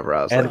show whenever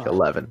I was like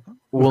 11.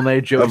 Well, they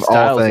had Joey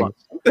Styles on,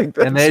 and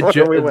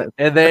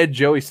they had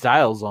Joey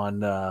Styles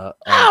on. Oh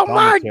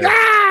my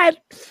God!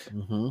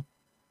 Mm-hmm.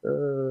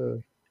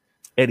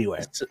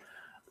 Anyway,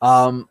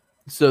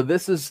 so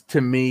this is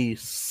to me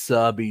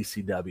sub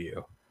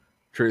ECW.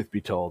 Truth be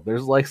told,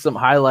 there's like some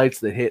highlights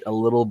that hit a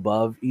little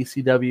above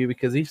ECW,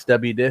 because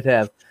ECW did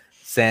have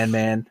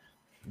Sandman,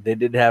 they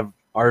did have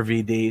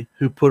RVD,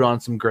 who put on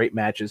some great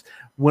matches.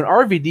 When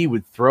RVD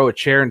would throw a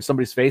chair in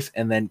somebody's face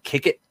and then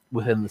kick it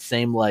within the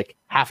same like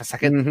half a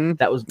second,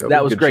 that was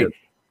great.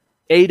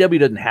 AEW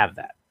doesn't have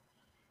that.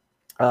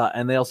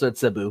 And they also had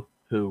Sabu,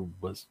 who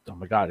was, oh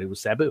my God, it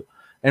was Sabu.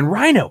 And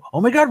Rhino.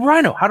 Oh my God,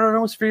 Rhino. How did I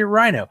almost figure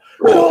Rhino?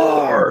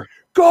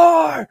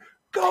 Gar.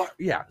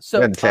 Yeah.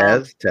 So and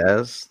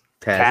Taz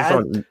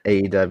on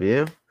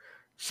AEW.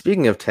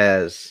 Speaking of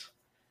Taz,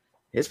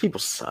 his people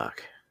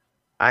suck.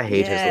 I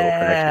hate his little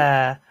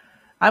connection.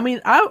 I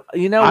mean, I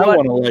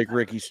want to like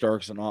Ricky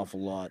Starks an awful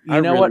lot.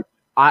 What?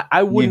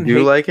 I wouldn't. You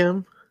do like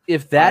him?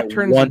 If that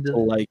turns into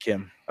like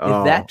him.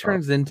 If that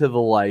turns into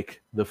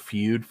the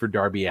feud for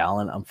Darby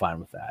Allin, I'm fine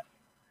with that.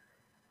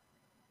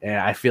 And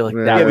I feel like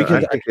that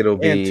because I think it'll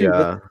be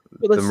the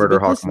Murder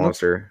Hawk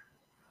Monster.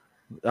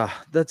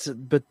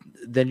 But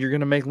then you're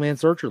gonna make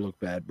Lance Archer look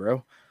bad,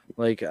 bro.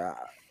 Like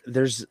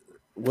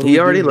he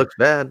already looks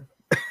bad.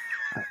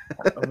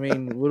 I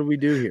mean, what do we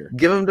do here?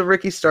 Give him to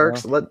Ricky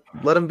Starks. Let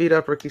him beat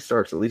up Ricky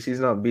Starks. At least he's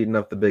not beating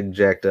up the big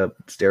jacked up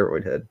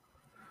steroid head.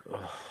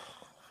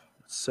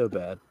 So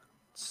bad.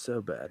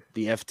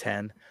 The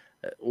F10.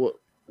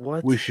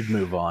 What? We should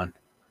move on.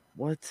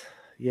 What?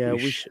 Yeah,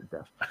 we should.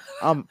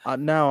 I'm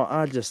done.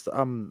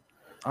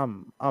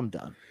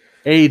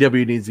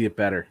 AEW needs to get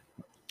better.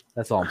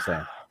 That's all I'm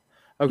saying.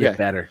 Okay. Get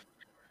better.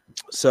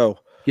 So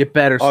I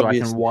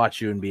can watch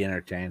you and be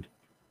entertained.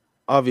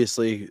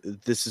 Obviously,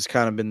 this has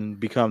kind of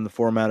become the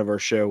format of our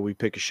show. We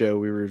pick a show,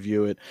 we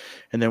review it,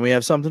 and then we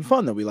have something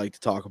fun that we like to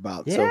talk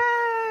about. Yay! So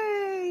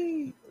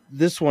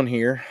this one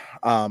here,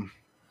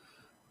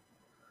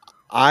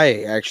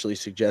 I actually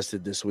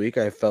suggested this week.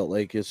 I felt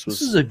like this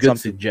is a good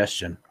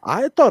suggestion.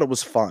 I thought it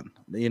was fun.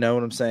 You know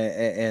what I'm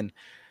saying? And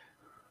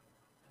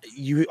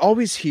you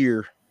always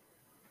hear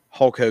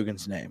Hulk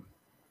Hogan's name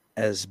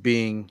as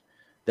being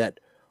that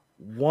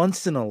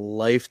once in a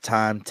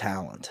lifetime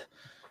talent,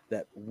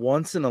 that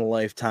once in a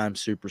lifetime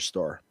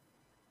superstar.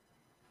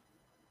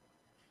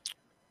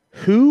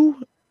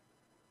 Who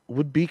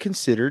would be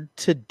considered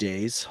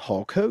today's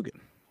Hulk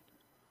Hogan?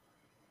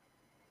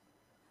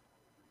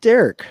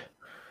 Derek,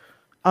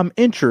 I'm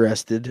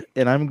interested,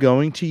 and I'm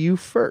going to you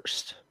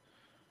first.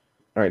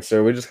 All right,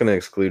 so we're just going to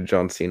exclude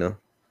John Cena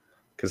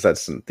because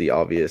that's the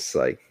obvious.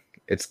 Like,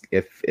 it's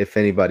if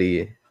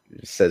anybody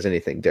says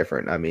anything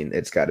different, I mean,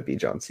 it's got to be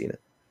John Cena,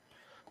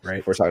 right?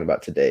 If we're talking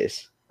about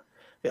today's.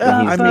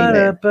 Yeah,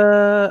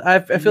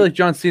 I feel like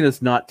John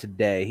Cena's not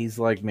today. He's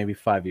like maybe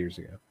 5 years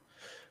ago.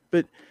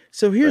 But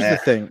so here's the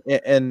thing,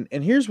 and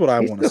here's what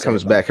I want to say.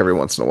 Comes back every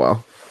once in a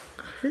while.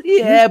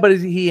 Yeah, but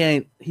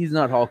he's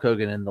not Hulk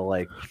Hogan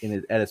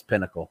at his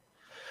pinnacle.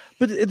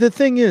 But the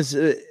thing is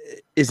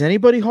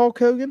anybody Hulk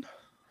Hogan?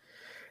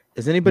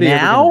 Is anybody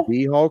now ever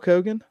be Hulk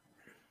Hogan?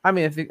 I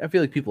mean, I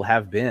feel like people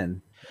have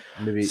been.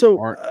 Maybe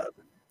so.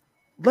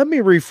 Let me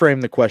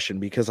reframe the question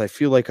because I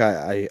feel like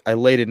I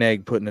laid an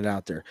egg putting it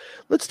out there.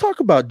 Let's talk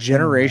about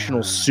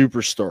generational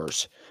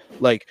superstars.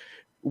 Like,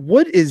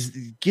 what is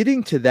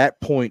getting to that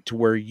point to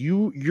where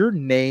your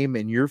name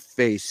and your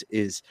face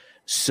is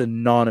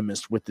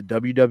synonymous with the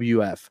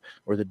WWF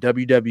or the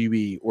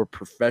WWE or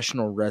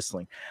professional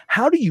wrestling?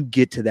 How do you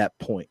get to that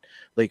point?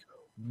 Like,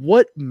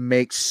 what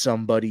makes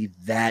somebody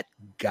that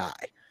guy?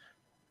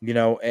 You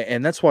know,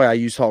 and that's why I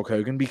use Hulk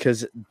Hogan,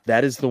 because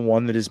that is the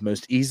one that is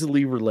most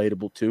easily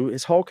relatable to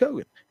is Hulk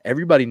Hogan.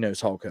 Everybody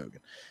knows Hulk Hogan.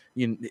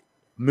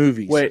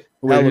 Movies. Wait,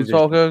 who's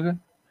Hulk Hogan?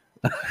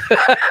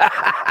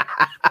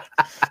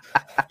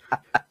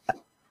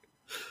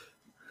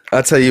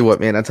 I'll tell you what,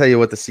 man. I'll tell you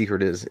what the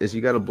secret is you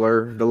got to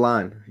blur the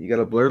line. You got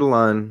to blur the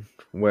line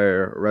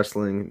where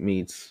wrestling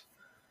meets,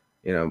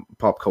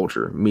 pop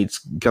culture,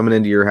 meets coming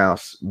into your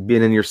house,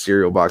 being in your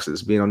cereal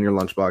boxes, being on your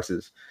lunch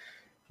boxes,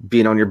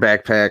 being on your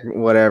backpack,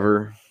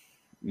 whatever.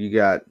 You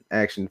got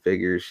action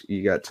figures,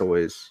 you got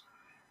toys.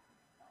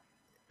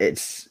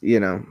 It's,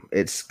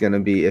 it's going to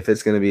be, if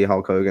it's going to be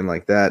Hulk Hogan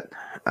like that,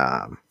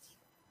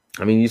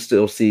 I mean, you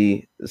still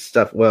see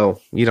stuff.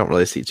 Well, you don't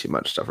really see too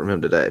much stuff from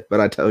him today, but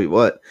I tell you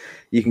what,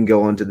 you can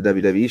go onto the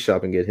WWE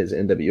shop and get his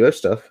NWO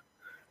stuff.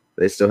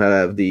 They still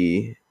have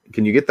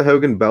can you get the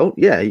Hogan belt?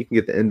 Yeah, you can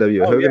get the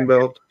NWO Hogan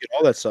belt. Get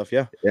all that stuff,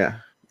 yeah. Yeah.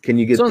 Can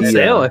you get it's on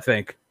sale, I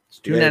think. It's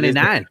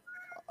 $2.99.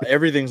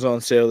 Everything's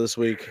on sale this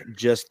week.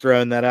 Just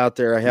throwing that out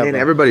there.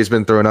 Everybody's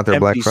been throwing out their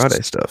Black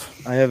Friday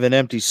stuff. I have an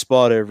empty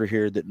spot over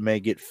here that may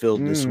get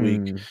filled this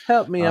week.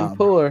 Help me, I'm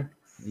poor.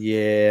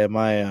 Yeah,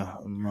 my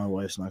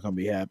wife's not gonna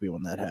be happy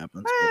when that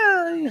happens.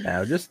 Well, you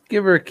know, just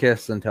give her a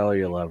kiss and tell her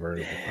you love her.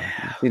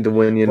 Need to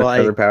win you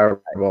another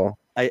Powerball.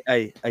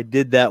 I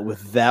did that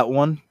with that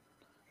one.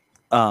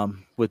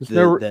 With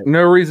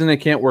no reason it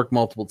can't work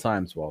multiple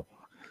times. Well,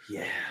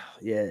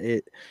 yeah.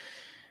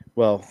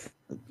 Well,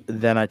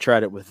 then I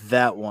tried it with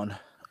that one.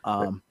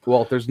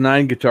 Well, there's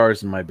 9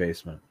 guitars in my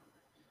basement,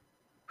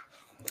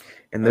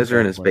 and those are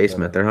in his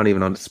basement. They're not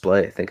even on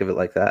display. Think of it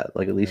like that.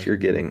 Like at least you're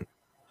getting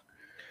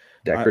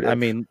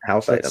decorative.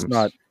 House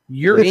items.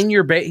 You're in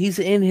your he's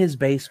in his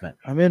basement.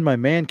 I'm in my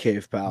man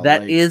cave, pal.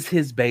 That is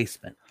his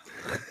basement.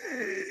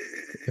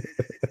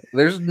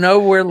 There's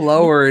nowhere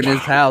lower in his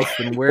house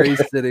than where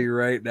he's sitting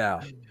right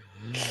now.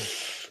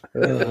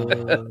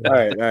 All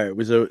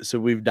right. So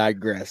we've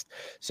digressed.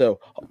 So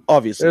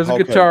obviously, there's a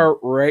guitar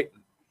right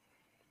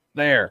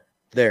there.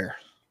 There.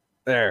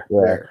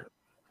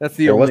 That's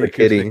the only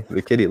kitty.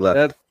 The kitty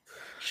left.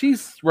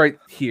 She's right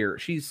here.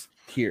 She's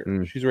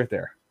here. She's right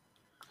there.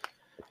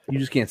 You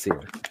just can't see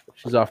her.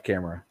 She's off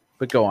camera.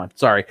 But go on.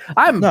 Sorry,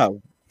 I'm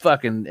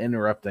fucking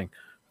interrupting.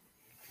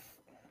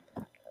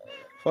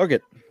 Fuck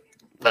it.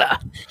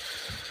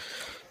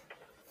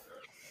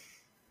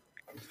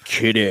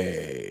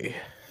 Kitty.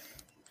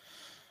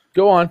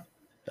 Go on.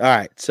 All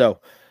right. So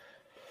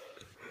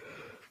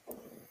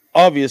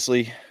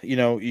obviously,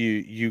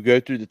 you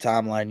go through the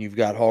timeline. You've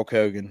got Hulk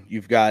Hogan.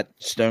 You've got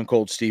Stone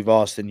Cold Steve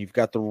Austin. You've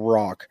got The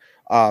Rock.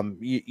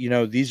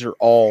 These are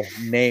all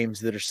names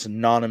that are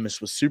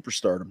synonymous with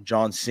superstardom.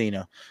 John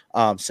Cena,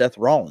 Seth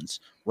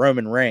Rollins,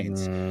 Roman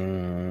Reigns.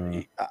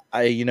 And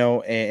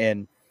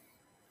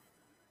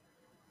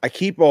I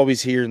keep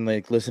always hearing,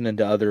 like, listening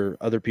to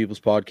other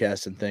people's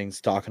podcasts and things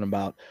talking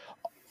about,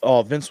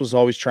 Vince was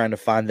always trying to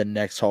find the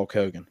next Hulk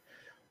Hogan.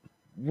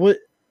 What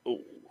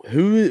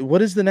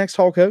is the next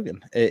Hulk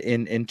Hogan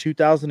in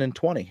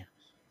 2020?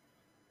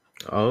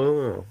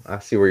 Oh, I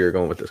see where you're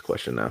going with this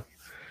question now.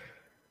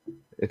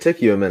 It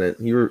took you a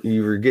minute.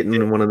 You were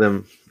getting one of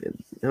them.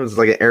 It was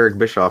like an Eric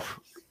Bischoff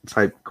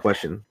type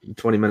question.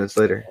 20 minutes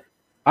later.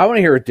 I want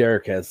to hear what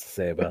Derek has to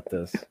say about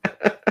this.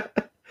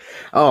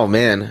 Oh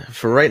man,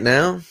 for right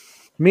now,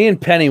 me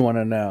and Penny want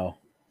to know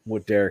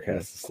what Derek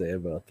has to say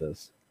about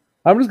this.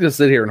 I'm just gonna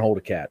sit here and hold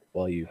a cat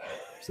while you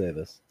say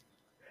this.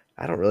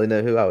 I don't really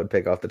know who I would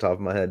pick off the top of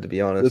my head, to be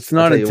honest. It's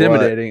not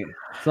intimidating.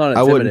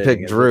 I wouldn't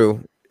pick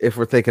Drew if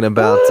we're thinking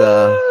about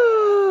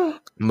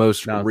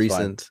most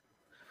recent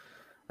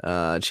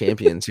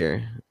champions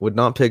here. Would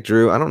not pick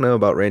Drew. I don't know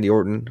about Randy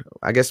Orton.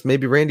 I guess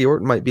maybe Randy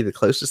Orton might be the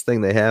closest thing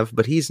they have,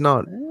 but he's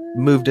not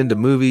moved into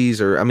movies,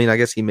 or I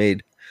guess he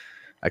made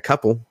a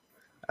couple.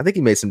 I think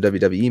he made some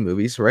WWE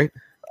movies, right?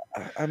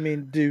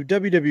 Do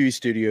WWE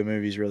studio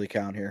movies really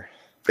count here?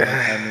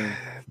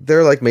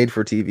 They're like made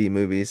for TV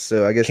movies,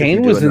 so I guess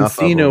Kane was in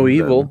See No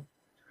Evil.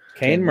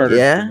 Kane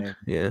murdered.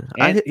 Yeah.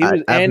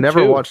 I've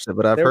never watched it,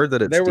 but I've heard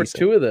that it's there were decent.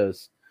 2 of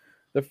those.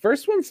 The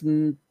first one's,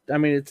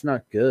 it's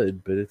not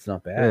good, but it's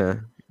not bad. Yeah.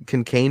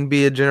 Can Kane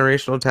be a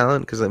generational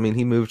talent? Because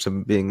he moved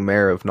to being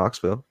mayor of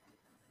Knoxville.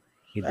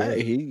 He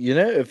did.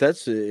 If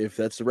that's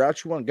the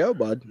route you want to go,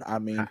 bud.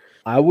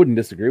 I wouldn't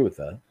disagree with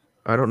that.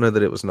 I don't know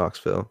that it was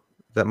Knoxville.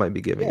 That might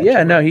be giving.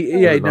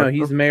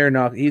 He's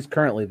mayor. He's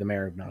currently the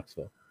mayor of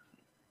Knoxville.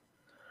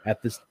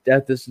 At this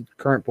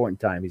current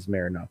point in time, he's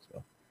mayor of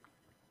Knoxville.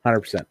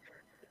 100%.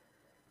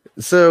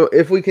 So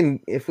if we can,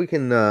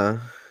 I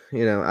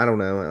don't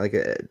know. Like,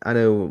 I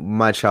know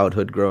my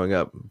childhood growing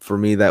up, for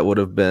me, that would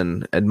have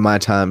been at my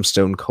time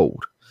Stone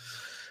Cold.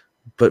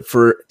 But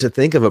to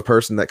think of a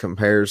person that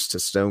compares to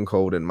Stone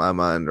Cold in my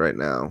mind right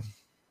now,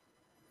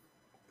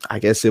 I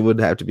guess it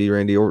would have to be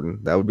Randy Orton.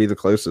 That would be the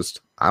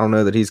closest. I don't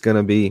know that he's going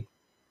to be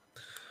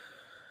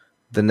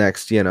the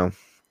next,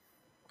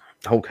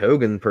 Hulk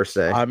Hogan per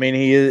se.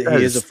 He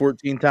is a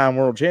 14-time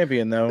world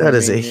champion, though. That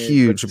is a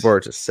huge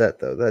bar to set,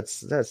 though.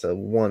 That's a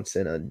once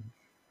in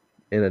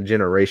a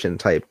generation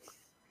type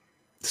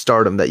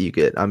stardom that you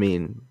get.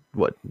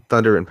 What,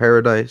 Thunder in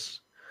Paradise?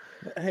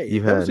 Hey,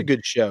 that was a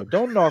good show.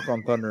 Don't knock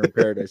on Thunder in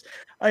Paradise.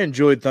 I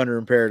enjoyed Thunder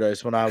in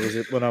Paradise when I was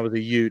a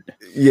Ute.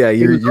 Yeah,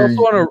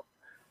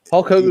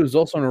 Hulk Hogan was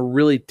also on a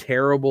really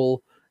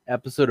terrible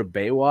episode of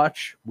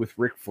Baywatch with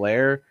Ric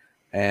Flair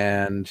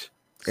and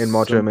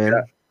Macho Man.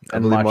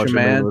 And Macho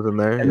Man was in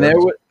there. And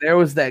there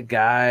was that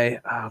guy.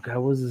 Oh God,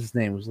 what was his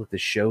name? It was like the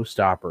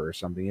Showstopper or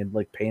something. He had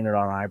like painted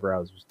on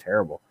eyebrows. It was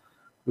terrible.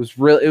 It was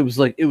real. It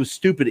was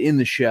stupid in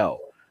the show,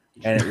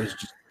 and it was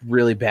just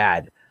really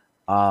bad.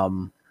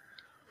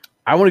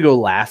 I want to go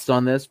last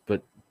on this,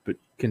 but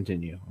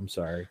continue. I'm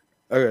sorry.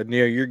 Okay,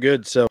 Neil, you're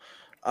good. So,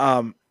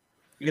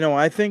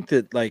 I think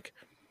that, like,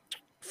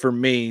 for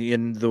me,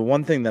 and the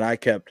one thing that I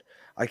kept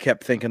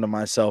thinking to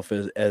myself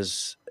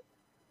as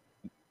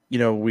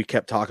we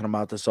kept talking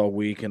about this all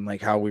week and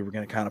like how we were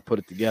going to kind of put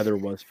it together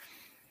was,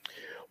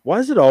 why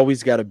is it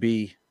always got to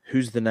be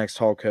who's the next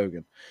Hulk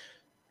Hogan?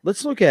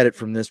 Let's look at it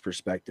from this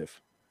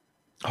perspective.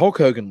 Hulk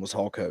Hogan was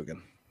Hulk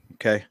Hogan.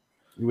 Okay.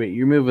 Wait,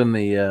 you're moving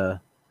the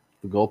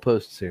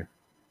goalposts here.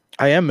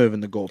 I am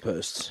moving the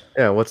goalposts.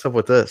 Yeah. What's up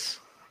with this?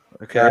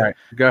 Okay. All right.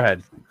 Go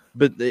ahead.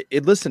 But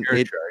listen,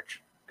 charge.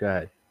 Go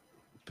ahead.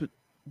 But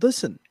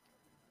listen,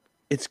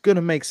 it's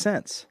gonna make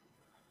sense.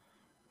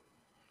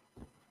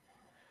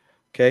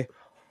 Okay.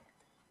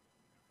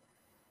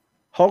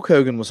 Hulk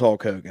Hogan was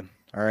Hulk Hogan.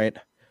 All right.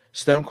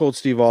 Stone Cold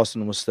Steve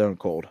Austin was Stone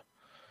Cold.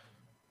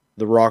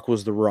 The Rock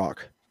was The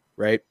Rock.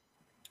 Right.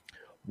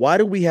 Why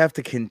do we have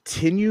to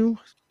continue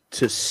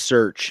to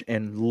search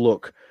and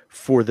look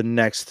for the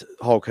next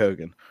Hulk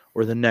Hogan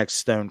or the next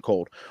Stone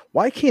Cold?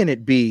 Why can't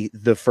it be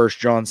the first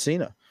John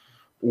Cena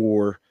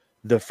or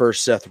the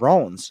first Seth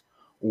Rollins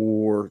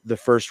or the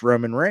first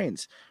Roman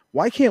Reigns?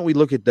 Why can't we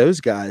look at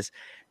those guys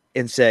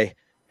and say,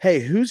 hey,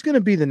 who's going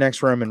to be the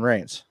next Roman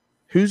Reigns?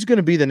 Who's going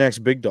to be the next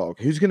big dog?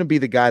 Who's going to be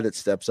the guy that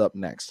steps up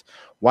next?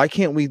 Why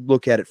can't we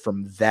look at it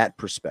from that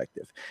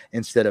perspective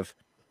instead of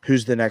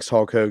who's the next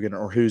Hulk Hogan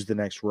or who's the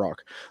next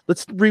Rock?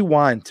 Let's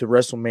rewind to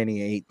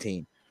WrestleMania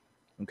 18.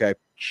 Okay.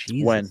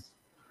 Jesus.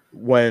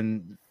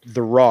 When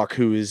The Rock,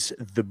 who is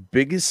the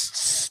biggest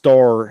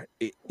star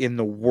in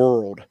the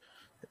world,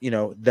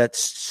 that's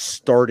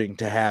starting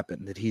to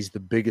happen, that he's the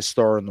biggest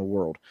star in the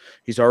world.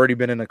 He's already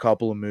been in a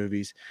couple of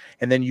movies.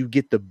 And then you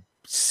get the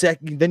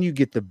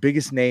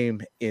biggest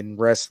name in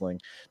wrestling,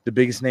 the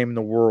biggest name in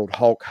the world,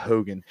 Hulk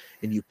Hogan,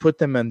 and you put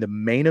them in the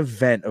main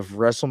event of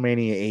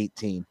WrestleMania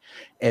 18,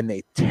 and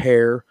they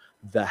tear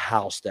the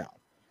house down.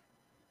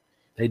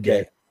 They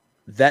did.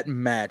 That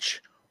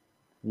match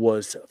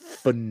was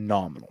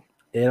phenomenal.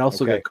 It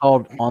also got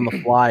called on the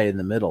fly in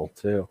the middle,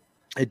 too.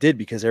 It did,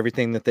 because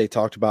everything that they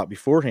talked about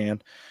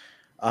beforehand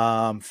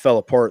fell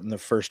apart in the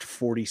first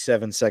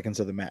 47 seconds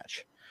of the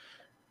match.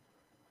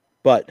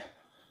 But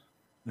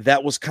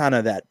that was kind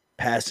of that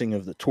passing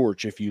of the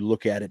torch, if you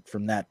look at it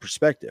from that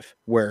perspective,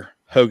 where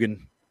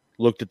Hogan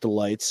looked at the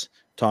lights.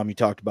 Tom, you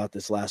talked about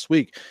this last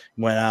week.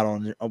 Went out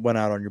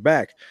on your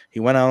back. He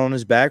went out on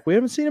his back. We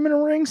haven't seen him in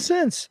a ring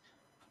since.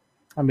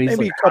 I mean, he's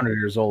like 100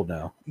 years old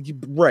now.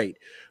 Right.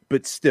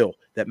 But still,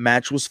 that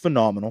match was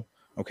phenomenal.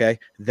 Okay.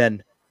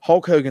 Then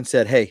Hulk Hogan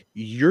said, hey,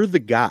 you're the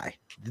guy.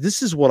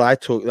 This is what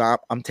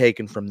I'm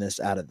taking from this,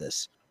 out of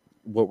this,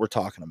 what we're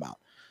talking about.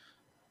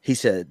 He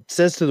says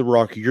to The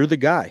Rock, you're the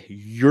guy.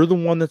 You're the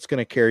one that's going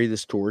to carry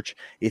this torch.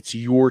 It's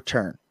your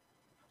turn.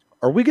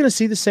 Are we going to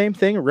see the same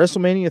thing at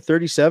WrestleMania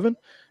 37?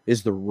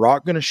 Is The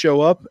Rock going to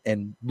show up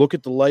and look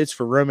at the lights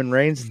for Roman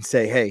Reigns and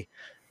say, hey,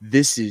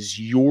 this is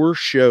your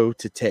show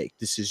to take.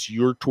 This is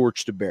your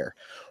torch to bear.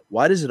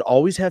 Why does it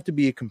always have to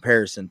be a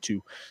comparison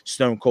to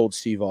Stone Cold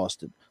Steve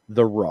Austin,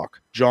 The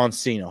Rock, John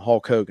Cena,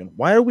 Hulk Hogan?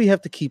 Why do we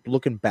have to keep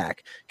looking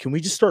back? Can we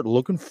just start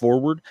looking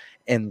forward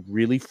and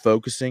really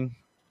focusing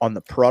on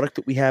the product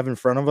that we have in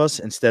front of us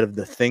instead of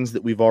the things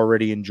that we've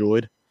already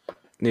enjoyed?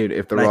 Dude,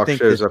 if The Rock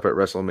shows up at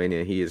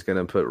WrestleMania, he is going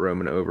to put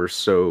Roman over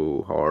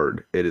so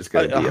hard. It is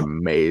going to be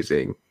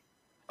amazing.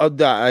 I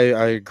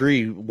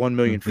agree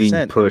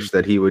 1,000,000%. The push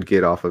that he would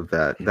get off of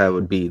that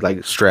would be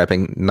like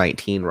strapping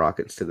 19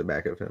 rockets to the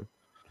back of him.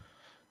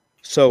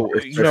 So,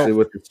 especially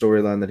with the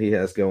storyline that he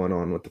has going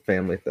on with the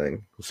family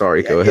thing.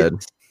 Sorry, go ahead.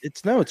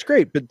 It's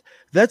great, but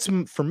that's,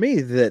 for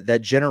me,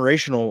 that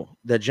generational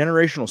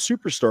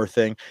superstar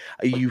thing.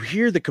 You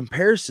hear the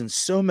comparisons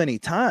so many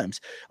times.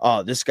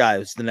 Oh, this guy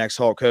is the next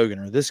Hulk Hogan,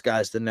 or this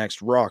guy's the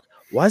next Rock.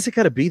 Why is it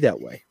got to be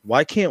that way?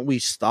 Why can't we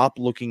stop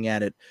looking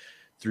at it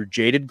through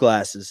jaded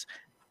glasses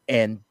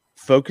and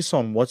focus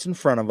on what's in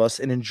front of us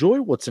and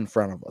enjoy what's in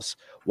front of us?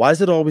 Why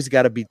is it always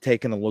got to be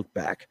taking a look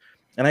back?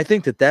 And I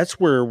think that that's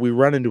where we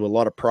run into a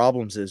lot of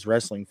problems as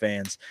wrestling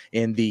fans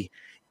in the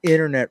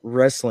internet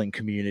wrestling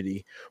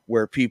community,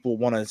 where people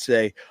want to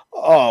say,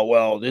 oh,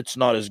 well, it's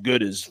not as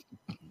good as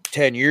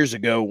 10 years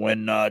ago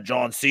when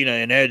John Cena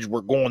and Edge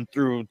were going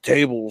through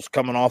tables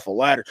coming off a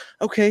ladder.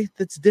 Okay,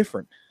 that's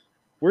different.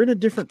 We're in a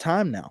different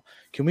time now.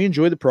 Can we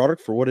enjoy the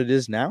product for what it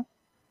is now?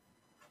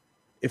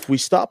 If we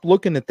stop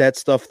looking at that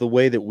stuff the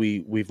way that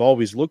we've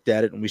always looked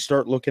at it, and we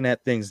start looking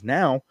at things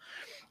now,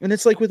 and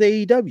it's like with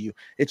AEW,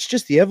 it's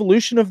just the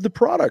evolution of the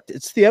product.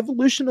 It's the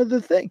evolution of the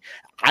thing.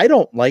 I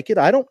don't like it.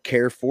 I don't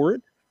care for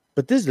it.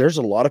 But there's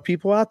a lot of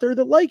people out there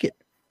that like it.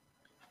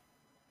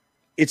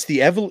 It's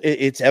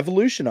it's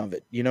evolution of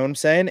it. You know what I'm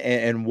saying?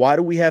 And why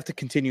do we have to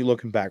continue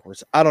looking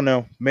backwards? I don't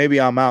know.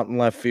 Maybe I'm out in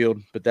left field,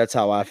 but that's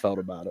how I felt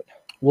about it.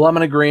 Well, I'm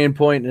going to agree in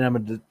point, and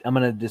I'm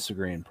going to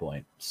disagree in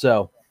point.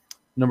 So,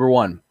 number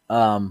one,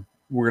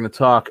 we're going to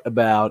talk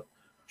about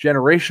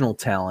generational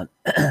talent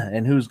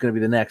and who's going to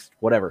be the next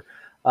whatever.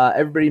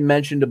 Everybody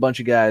mentioned a bunch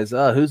of guys.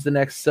 Who's the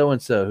next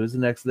so-and-so? Who's the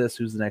next this?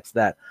 Who's the next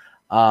that?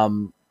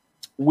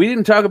 We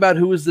didn't talk about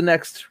who is the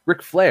next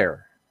Ric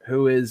Flair,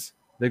 who is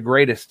the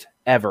greatest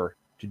ever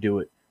to do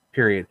it,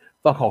 period.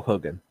 Fuck Hulk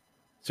Hogan.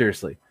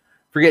 Seriously.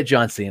 Forget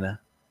John Cena.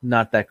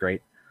 Not that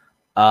great.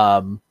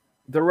 The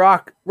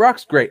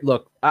Rock's great.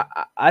 Look,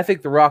 I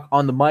think The Rock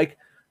on the mic,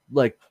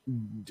 like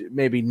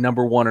maybe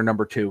number one or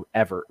number two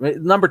ever.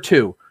 Number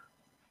two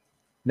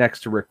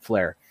next to Ric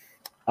Flair.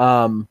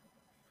 So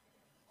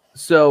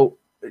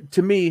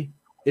to me,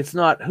 it's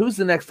not who's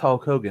the next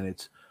Hulk Hogan.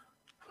 It's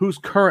who's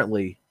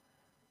currently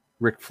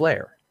Ric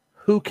Flair.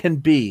 Who can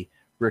be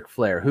Ric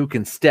Flair? Who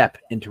can step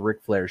into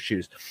Ric Flair's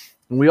shoes?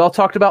 And we all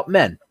talked about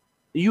men.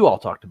 you all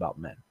talked about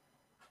men.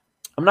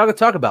 I'm not going to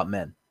talk about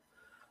men.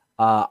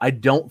 I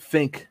don't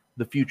think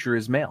the future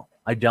is male.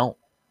 I don't,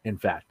 in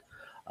fact.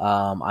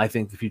 I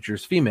think the future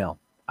is female.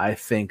 I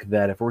think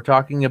that if we're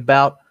talking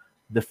about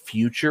the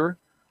future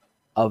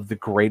of the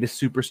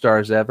greatest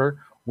superstars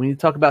ever, we need to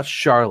talk about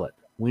Charlotte.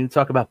 We need to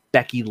talk about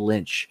Becky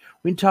Lynch.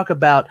 We need to talk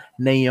about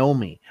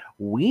Naomi.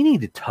 We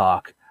need to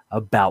talk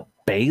about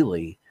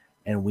Bayley.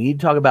 And we need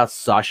to talk about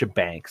Sasha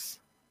Banks.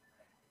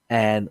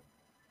 And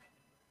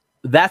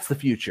that's the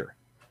future,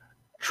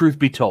 truth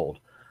be told.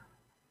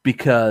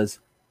 Because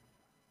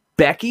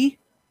Becky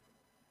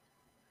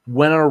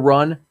went on a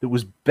run that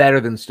was better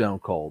than Stone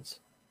Cold's.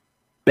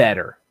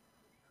 Better.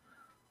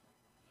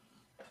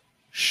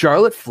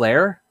 Charlotte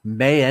Flair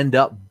may end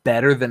up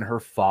better than her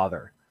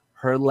father.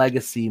 Her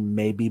legacy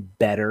may be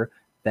better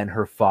than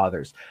her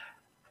father's.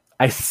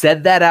 I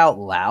said that out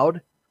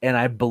loud, and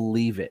I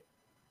believe it.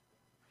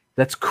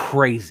 That's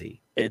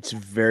crazy. It's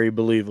very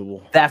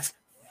believable. That's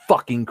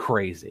fucking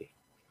crazy.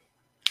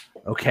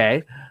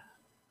 Okay?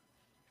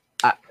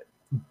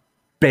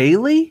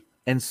 Bayley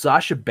and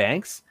Sasha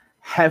Banks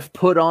have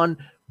put on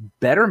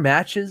better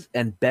matches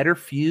and better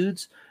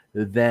feuds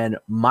than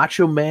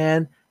Macho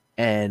Man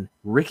and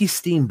Ricky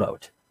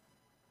Steamboat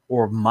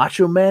or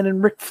Macho Man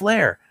and Ric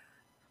Flair.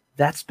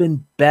 That's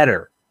been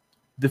better.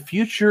 The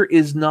future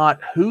is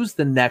not who's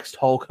the next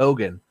Hulk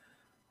Hogan,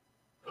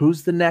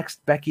 who's the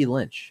next Becky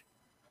Lynch,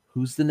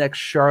 who's the next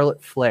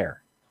Charlotte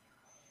Flair,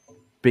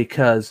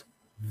 because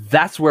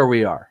that's where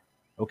we are.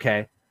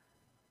 Okay.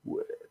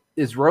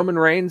 Is Roman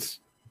Reigns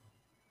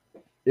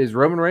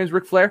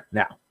Ric Flair?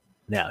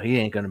 No, he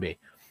ain't going to be.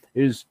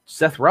 Is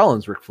Seth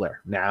Rollins Ric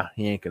Flair? No,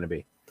 he ain't going to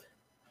be.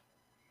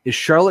 Is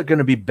Charlotte going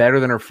to be better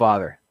than her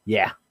father?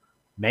 Yeah,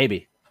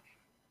 maybe.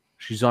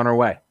 She's on her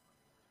way.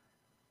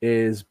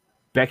 Is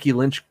Becky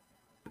Lynch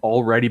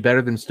already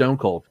better than Stone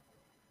Cold?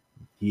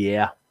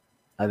 Yeah,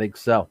 I think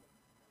so.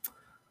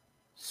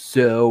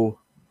 So,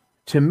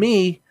 to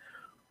me,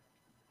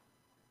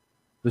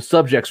 the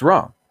subject's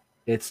wrong.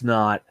 It's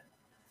not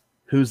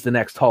who's the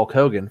next Hulk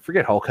Hogan.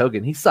 Forget Hulk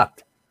Hogan. He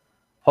sucked.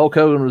 Hulk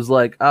Hogan was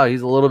like, oh,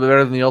 he's a little bit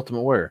better than the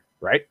Ultimate Warrior,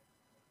 right?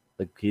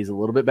 Like, he's a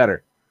little bit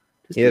better.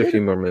 He had a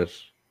few more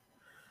moves.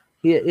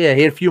 He had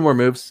a few more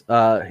moves.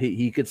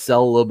 He could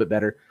sell a little bit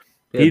better.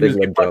 He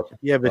leg drop.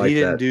 Yeah, but he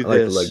didn't do I like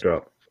this. the leg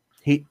drop.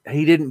 He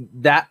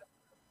didn't that.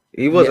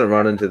 He wasn't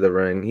running to the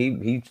ring.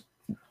 He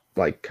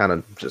like kind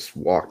of just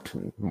walked.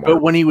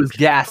 But when he was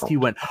gassed, he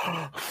went.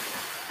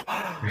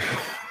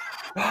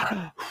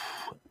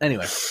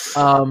 Anyway,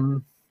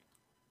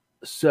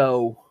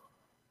 so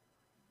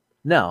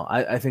no,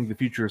 I think the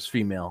future is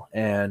female,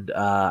 and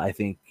I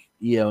think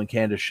Io and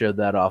Candice showed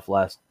that off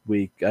last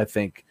week. I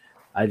think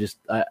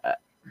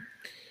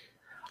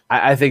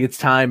I think it's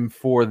time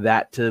for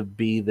that to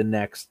be the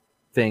next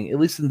thing, at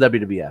least in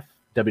WWE,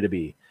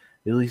 at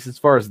least as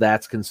far as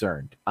that's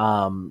concerned.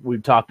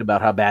 We've talked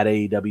about how bad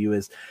AEW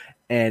is,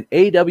 and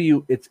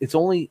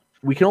AEW,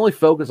 we can only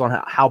focus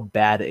on how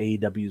bad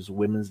AEW's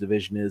women's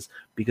division is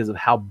because of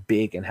how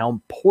big and how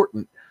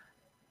important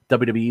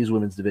WWE's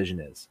women's division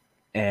is.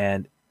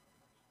 And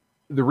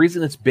the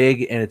reason it's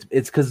big, and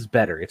it's because it's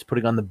better. It's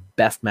putting on the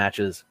best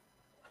matches.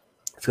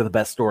 It's got the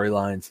best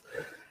storylines,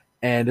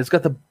 and it's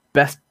got the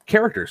best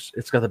characters.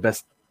 It's got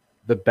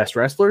the best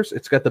wrestlers.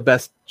 It's got the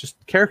best just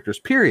characters,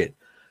 period.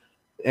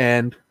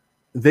 And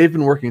they've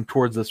been working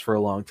towards this for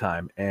a long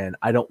time. And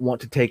I don't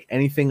want to take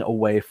anything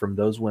away from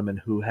those women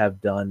who have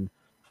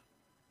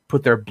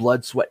put their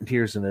blood, sweat, and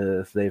tears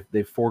into this.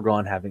 They've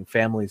foregone having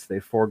families.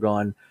 They've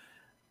foregone,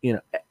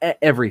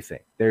 everything.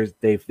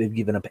 They've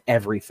given up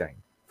everything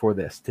for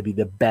this to be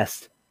the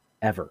best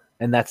ever.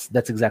 And that's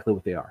exactly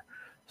what they are.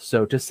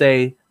 So to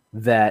say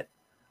that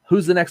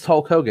who's the next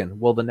Hulk Hogan?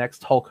 Well, the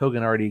next Hulk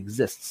Hogan already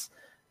exists,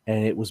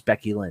 and it was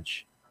Becky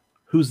Lynch.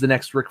 Who's the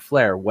next Ric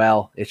Flair?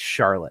 Well, it's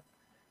Charlotte,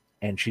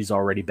 and she's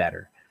already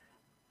better.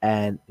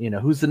 And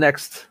who's the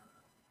next?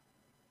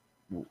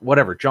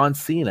 Whatever, John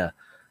Cena.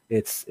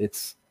 It's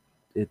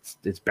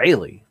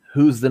Bayley.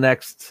 Who's the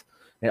next?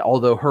 And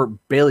although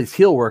Bayley's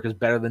heel work is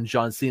better than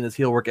John Cena's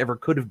heel work ever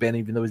could have been,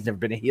 even though he's never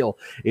been a heel,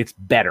 it's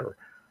better.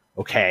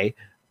 Okay,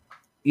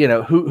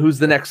 who's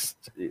the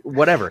next?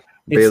 Whatever.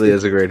 Bayley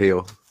is a great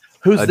heel.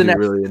 I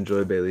really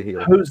enjoy Bayley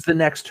heel. Who's the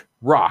next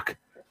Rock?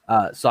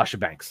 Sasha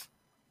Banks.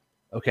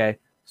 Okay,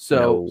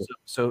 so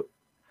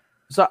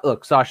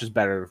look, Sasha's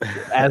better,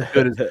 as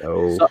good as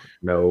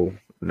no.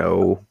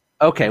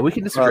 Okay, we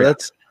can disagree.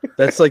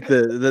 That's like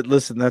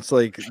that's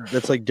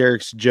like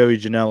Derek's Joey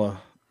Janela.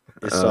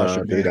 Is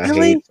Sasha dude, Banks. I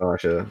hate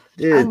Sasha.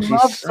 Dude, I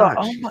love Sasha.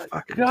 Oh my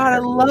god, I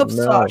love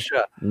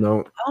Sasha.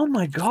 No. Oh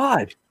my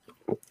god.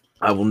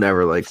 I will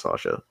never like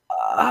Sasha.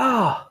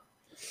 Ah.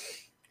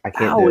 I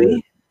can't do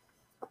it.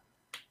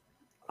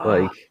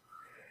 Like,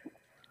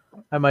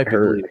 I might be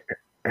her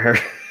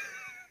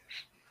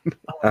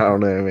I don't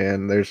know,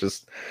 man. There's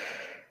just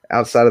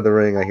outside of the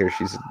ring, I hear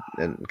she's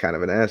kind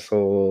of an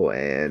asshole,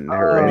 and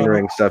her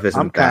in-ring stuff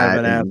isn't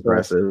that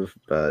impressive.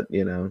 But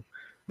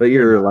but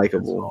you're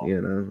likable,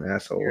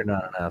 asshole. You're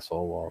not an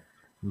asshole, Walt.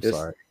 I'm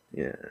sorry.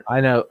 Yeah,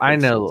 I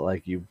know.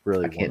 Like you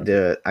really. I can't do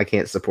it. I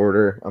can't support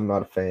her. I'm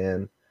not a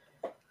fan.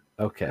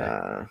 Okay.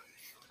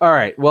 All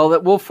right.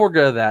 Well, we'll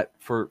forego that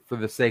for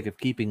the sake of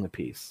keeping the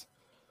peace.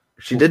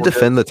 She did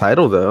defend the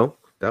title, though.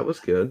 That was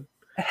good.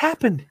 It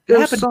happened.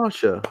 Go,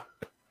 Sasha.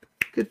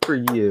 Good for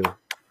you.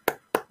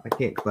 I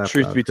can't clap.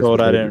 Truth be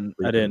told, I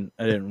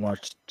didn't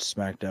watch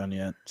SmackDown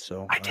yet,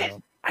 so I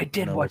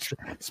did watch.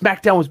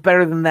 SmackDown was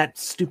better than that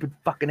stupid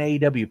fucking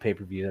AEW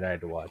pay-per-view that I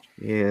had to watch.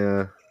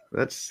 Yeah,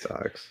 that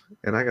sucks.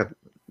 And I got,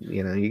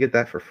 you get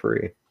that for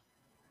free.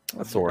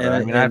 That's sort of. I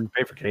mean, I have to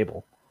pay for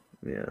cable.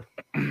 Yeah.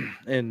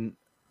 And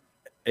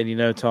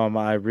Tom,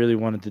 I really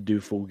wanted to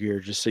do Full Gear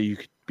just so you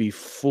could be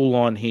full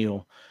on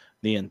heel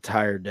the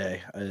entire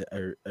day.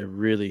 I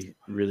really,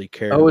 really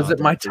cared. Oh, is it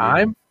my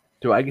time?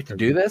 Do I get to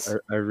do this?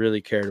 I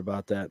really cared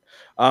about that.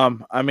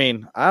 I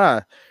mean,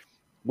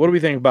 what do we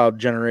think about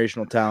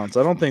generational talents?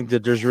 I don't think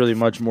that there's really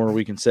much more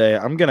we can say.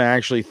 I'm going to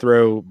actually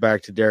throw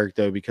back to Derek,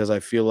 though, because I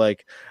feel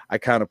like I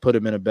kind of put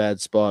him in a bad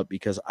spot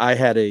because I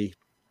had a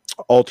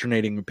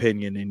alternating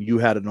opinion and you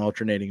had an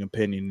alternating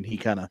opinion, and he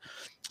kind of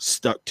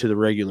stuck to the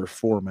regular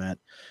format.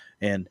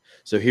 And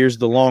so here's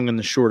the long and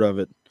the short of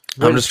it.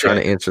 I'm just trying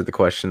to answer the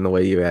question the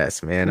way you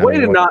asked, man.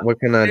 What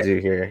can I do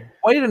here?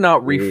 Way to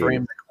not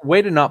reframe.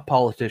 Way to not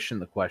politician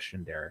the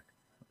question, Derek.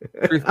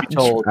 Truth be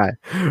told,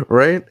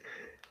 right?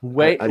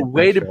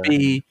 Way to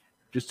be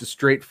just a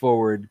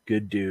straightforward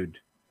good dude.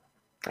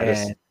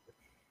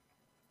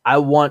 I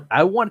want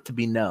it to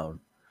be known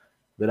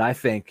that I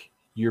think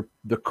you're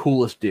the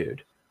coolest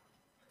dude.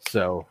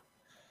 So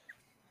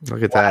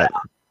look at that.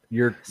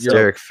 Your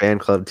Derek fan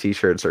club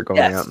T-shirts are going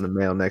out in the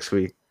mail next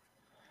week.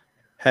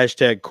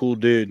 Hashtag cool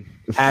dude.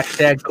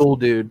 Hashtag cool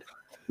dude.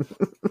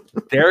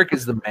 Derek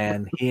is the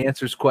man. He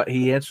answers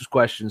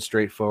questions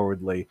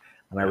straightforwardly,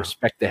 and I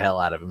respect the hell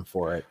out of him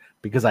for it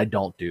because I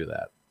don't do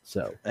that.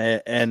 So,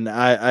 and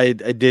I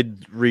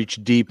did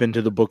reach deep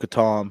into the Book of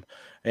Tom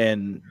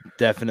and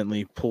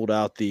definitely pulled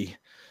out the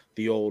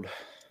old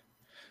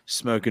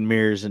smoke and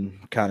mirrors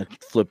and kind of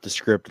flipped the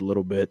script a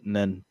little bit, and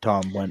then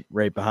Tom went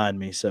right behind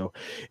me. So,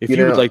 if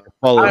you would like to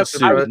follow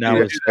suit, now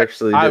it's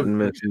actually didn't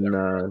mention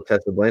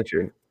Tessa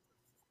Blanchard.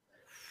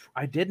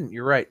 I didn't.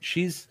 You're right.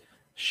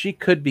 She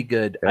could be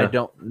good. Yeah. I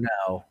don't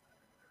know.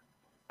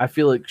 I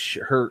feel like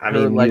her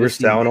you were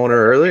selling on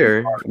her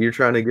earlier. You're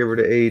trying to give her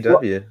to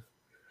AEW.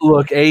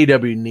 Look,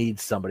 AEW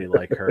needs somebody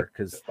like her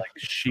because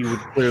she would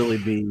clearly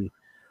be.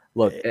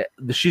 Look,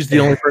 she's the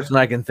only person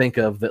I can think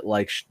of that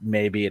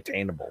may be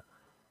attainable.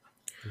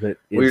 That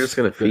you're just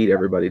going to feed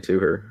everybody to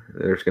her.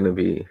 There's going to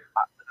be.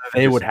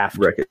 They would have to.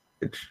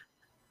 Wreckage.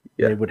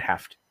 Yeah. They would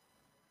have to.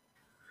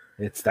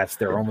 That's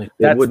their only.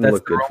 It wouldn't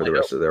look good for the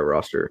rest of their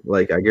roster.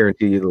 I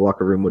guarantee you, the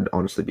locker room would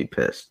honestly be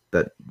pissed.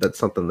 That's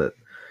something that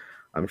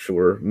I'm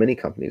sure many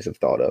companies have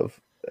thought of.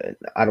 And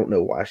I don't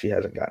know why she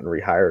hasn't gotten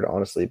rehired,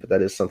 honestly, but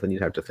that is something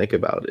you'd have to think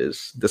about.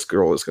 Is this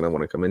girl is going to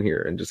want to come in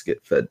here and just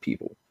get fed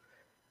people?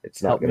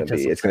 It's not going to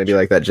be. It's going to be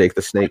like that Jake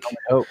the Snake.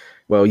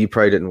 Well, you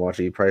probably didn't watch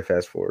it. You probably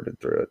fast forwarded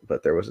through it,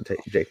 but there was a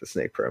Jake the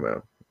Snake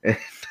promo.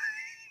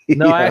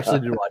 No, I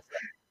actually did watch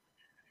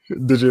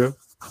that. Did you?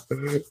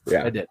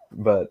 Yeah, I did.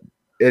 But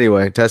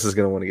anyway, Tessa's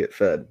going to want to get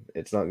fed.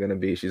 It's not going to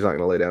be. She's not going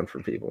to lay down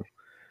for people.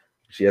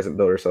 She hasn't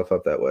built herself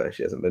up that way.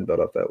 She hasn't been built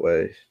up that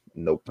way.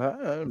 Nope.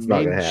 It's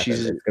not going to happen.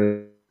 It's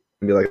going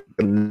to be like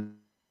a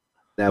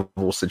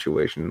Neville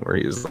situation where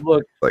he's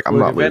I'm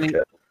not leaving.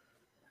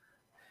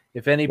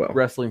 If any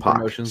wrestling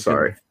promotions,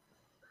 sorry.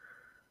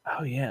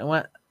 Oh yeah,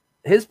 well,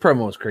 his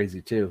promo was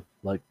crazy too,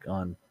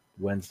 on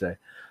Wednesday.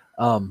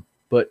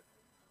 But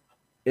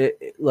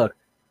look,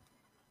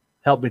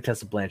 help me,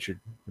 Tessa Blanchard.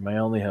 You're my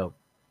only hope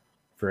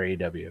for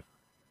AEW.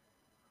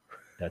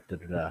 But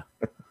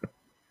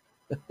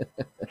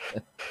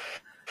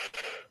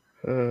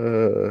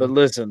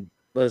listen.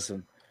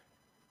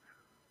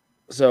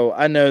 So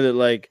I know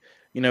that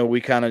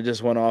we kind of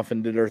just went off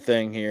and did our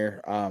thing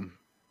here.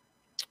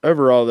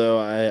 Overall, though,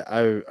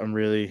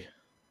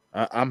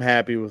 I'm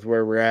happy with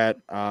where we're at.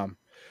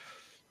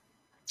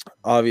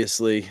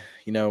 Obviously,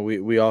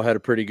 we all had a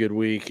pretty good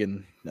week,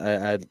 and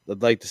I'd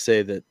like to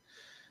say that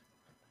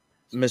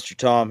Mr.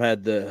 Tom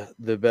had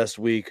the best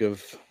week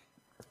of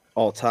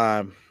all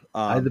time.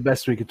 I had the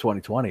best week of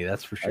 2020,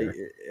 that's for sure.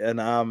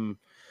 And I'm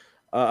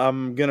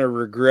gonna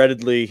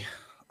regrettably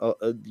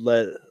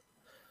let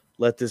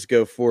this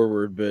go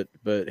forward,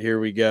 but here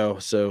we go.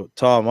 So,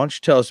 Tom, why don't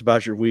you tell us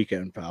about your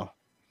weekend, pal?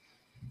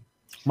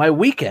 My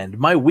week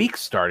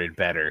started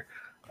better.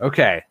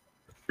 Okay.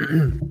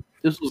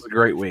 This was a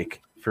great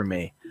week for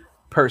me,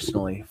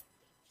 personally.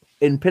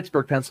 In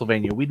Pittsburgh,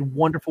 Pennsylvania, we had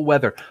wonderful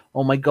weather.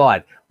 Oh, my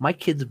God. My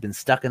kids have been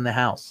stuck in the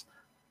house,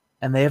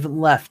 and they haven't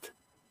left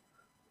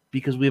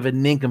because we have a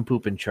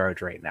nincompoop in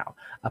charge right now.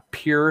 A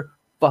pure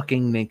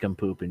fucking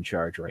nincompoop in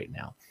charge right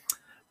now.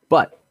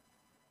 But,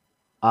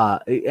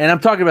 and I'm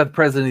talking about the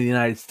President of the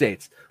United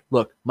States.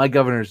 Look, my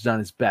governor's done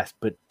his best,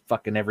 but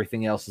fucking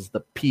everything else is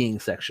the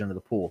peeing section of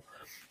the pool.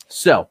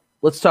 So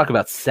let's talk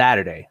about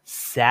Saturday.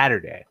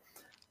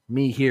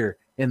 Me here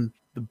in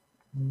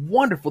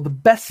the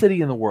best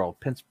city in the world,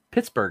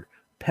 Pittsburgh,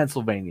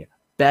 Pennsylvania,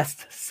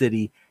 best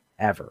city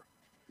ever.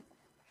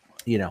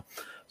 You know,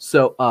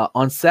 so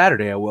on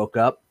Saturday I woke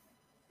up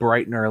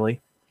bright and early.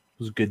 It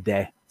was a good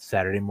day,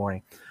 Saturday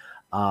morning.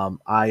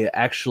 I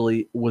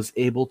actually was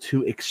able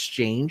to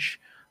exchange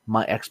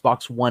my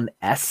Xbox One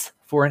S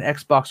for an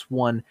Xbox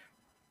One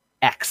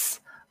X.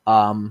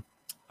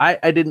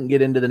 I didn't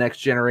get into the next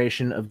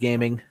generation of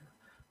gaming,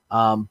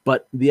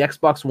 but the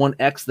Xbox One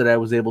X that I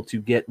was able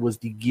to get was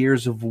the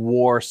Gears of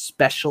War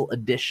Special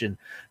Edition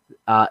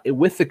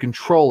with the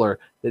controller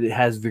that it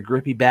has the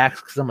grippy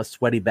backs because I'm a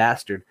sweaty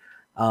bastard.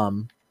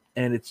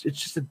 And it's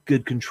just a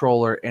good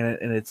controller, and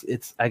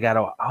it's I got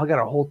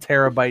a whole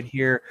terabyte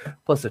here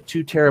plus a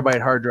 2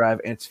 terabyte hard drive,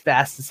 and it's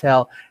fast as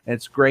hell, and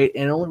it's great,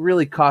 and it only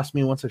really cost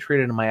me once I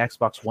traded in my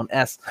Xbox One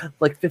S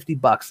like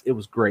 $50. It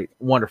was great,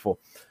 wonderful.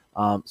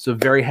 So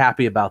very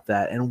happy about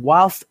that. And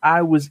whilst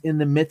I was in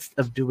the midst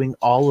of doing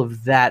all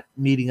of that,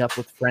 meeting up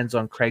with friends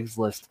on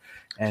Craigslist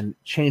and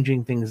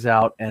changing things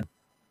out and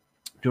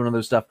doing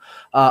other stuff,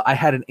 I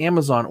had an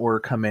Amazon order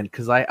come in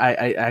because I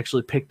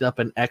actually picked up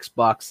an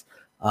Xbox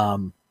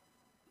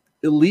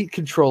Elite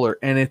controller,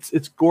 and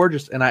it's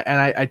gorgeous, and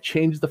I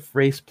changed the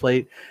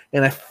faceplate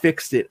and I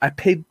fixed it. I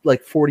paid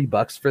like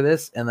 $40 for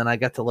this, and then I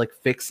got to like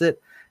fix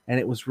it, and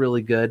it was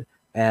really good.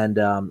 And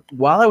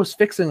while I was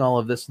fixing all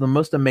of this, the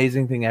most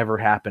amazing thing ever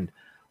happened.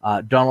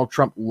 Donald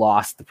Trump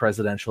lost the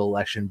presidential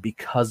election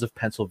because of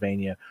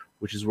Pennsylvania,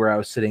 which is where I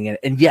was sitting in.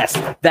 And yes,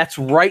 that's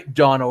right,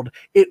 Donald.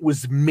 It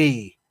was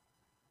me.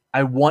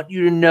 I want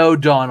you to know,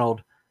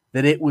 Donald,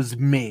 that it was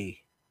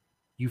me.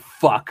 You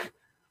fuck.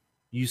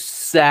 You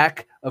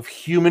sack of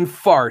human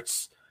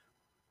farts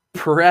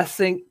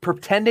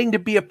pretending to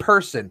be a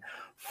person.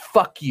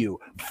 Fuck you.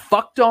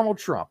 Fuck Donald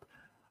Trump.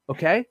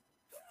 Okay?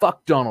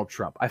 Fuck Donald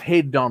Trump. I've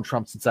hated Donald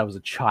Trump since I was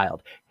a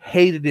child.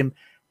 Hated him.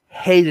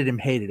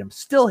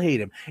 Still hate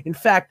him. In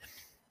fact,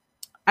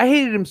 I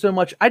hated him so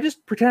much, I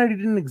just pretended he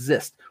didn't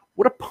exist.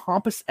 What a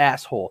pompous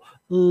asshole.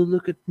 Oh,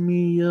 look at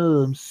me.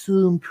 Oh, I'm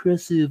so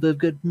impressive. I've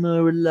got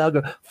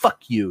Mar-a-Lago.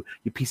 Fuck you,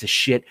 you piece of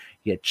shit.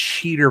 You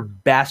cheater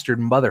bastard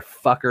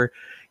motherfucker.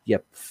 You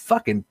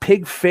fucking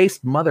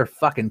pig-faced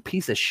motherfucking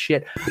piece of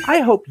shit. I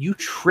hope you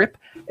trip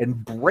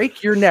and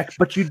break your neck,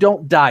 but you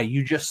don't die.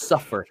 You just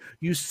suffer.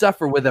 You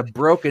suffer with a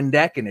broken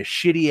neck and a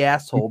shitty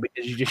asshole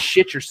because you just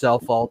shit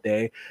yourself all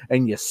day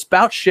and you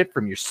spout shit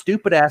from your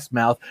stupid ass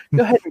mouth.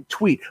 Go ahead and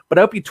tweet, but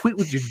I hope you tweet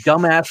with your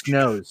dumb ass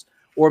nose.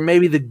 Or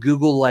maybe the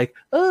Google, like,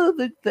 oh,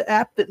 the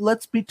app that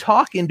lets me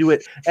talk into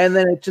it. And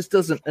then it just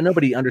doesn't, and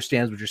nobody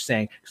understands what you're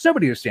saying. Because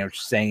nobody understands what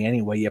you're saying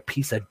anyway, you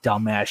piece of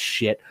dumbass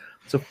shit.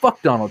 So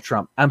fuck Donald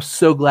Trump. I'm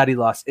so glad he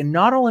lost. And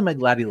not only am I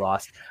glad he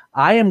lost,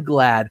 I am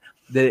glad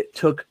that it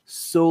took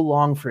so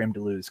long for him to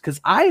lose. Because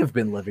I have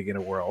been living in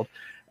a world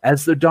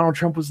as though Donald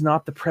Trump was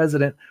not the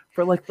president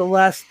for like the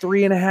last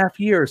 3.5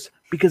 years.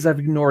 Because I've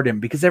ignored him.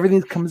 Because everything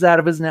that comes out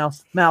of his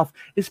mouth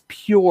is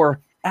pure,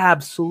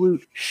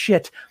 absolute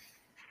shit.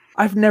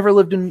 I've never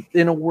lived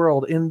in a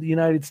world in the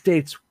United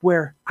States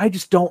where I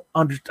just don't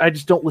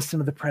listen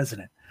to the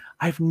president.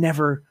 I've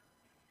never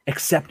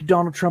accepted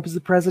Donald Trump as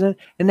the president,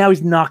 and now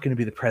he's not going to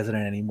be the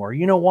president anymore.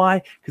 You know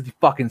why? Because he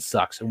fucking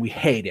sucks, and we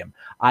hate him.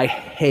 I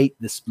hate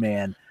this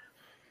man.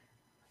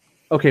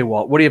 Okay,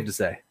 Walt, what do you have to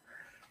say?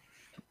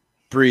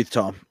 Breathe,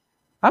 Tom.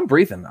 I'm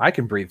breathing. I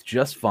can breathe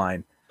just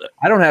fine.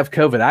 I don't have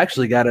COVID. I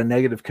actually got a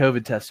negative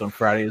COVID test on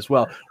Friday as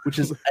well, which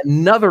is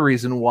another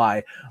reason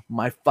why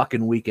my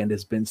fucking weekend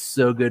has been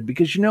so good.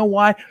 Because you know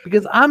why?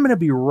 Because I'm going to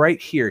be right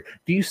here.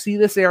 Do you see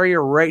this area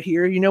right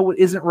here? You know what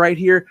isn't right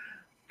here?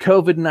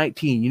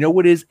 COVID-19. You know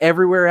what is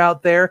everywhere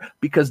out there?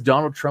 Because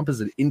Donald Trump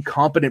is an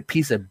incompetent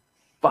piece of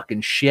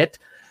fucking shit.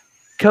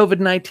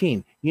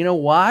 COVID-19. You know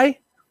why?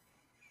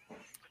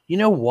 You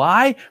know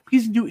why?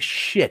 Because he do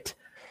shit.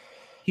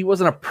 He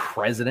wasn't a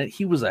president.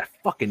 He was a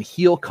fucking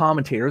heel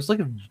commentator. It's like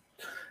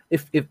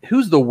if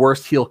who's the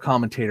worst heel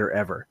commentator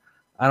ever?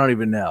 I don't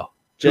even know.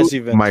 Jesse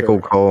Ventura.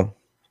 Michael Cole.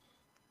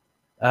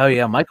 Oh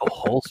yeah, Michael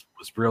Holtz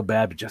was real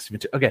bad, but Jesse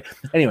Ventura. Okay.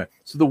 Anyway,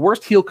 so the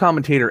worst heel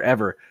commentator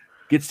ever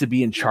gets to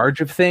be in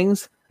charge of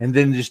things and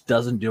then just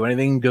doesn't do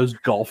anything and goes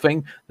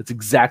golfing. That's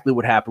exactly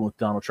what happened with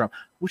Donald Trump,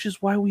 which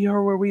is why we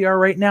are where we are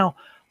right now.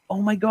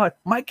 Oh my God,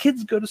 my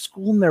kids go to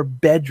school in their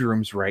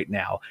bedrooms right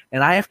now,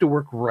 and I have to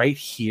work right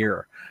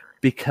here.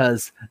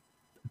 Because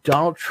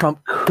Donald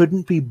Trump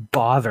couldn't be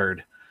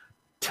bothered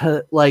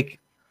to like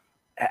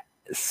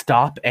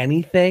stop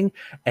anything.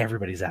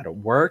 Everybody's out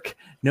of work.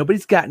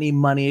 Nobody's got any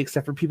money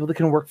except for people that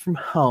can work from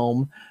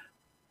home.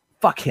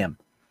 Fuck him.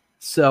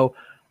 So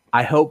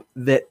I hope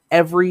that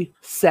every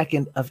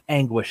second of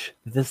anguish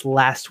this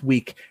last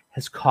week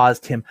has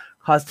caused him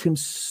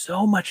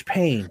so much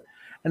pain.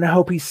 And I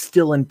hope he's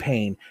still in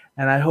pain.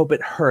 And I hope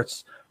it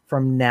hurts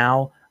from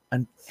now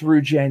and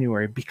through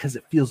January because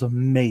it feels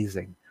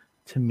amazing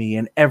to me,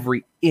 and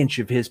every inch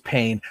of his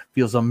pain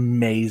feels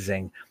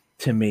amazing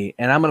to me.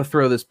 And I'm going to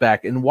throw this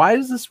back. And why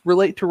does this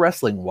relate to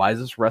wrestling? Why is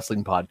this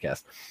wrestling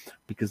podcast?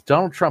 Because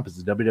Donald Trump is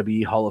a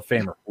WWE Hall of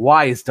Famer.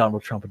 Why is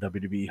Donald Trump a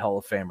WWE Hall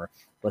of Famer?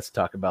 Let's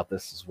talk about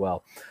this as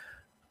well.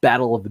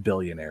 Battle of the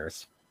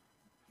Billionaires.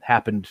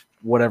 happened,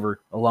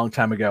 whatever, a long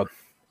time ago.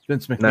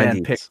 Vince McMahon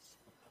 90s. picked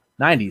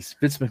 90s.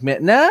 Vince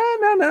McMahon. No,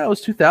 it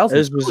was 2000s.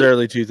 This was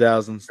early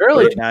 2000s.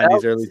 Early Late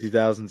 90s, early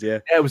 2000s, yeah.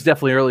 Yeah, it was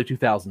definitely early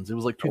 2000s. It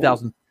was like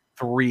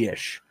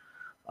 2003-ish.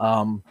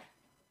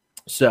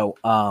 So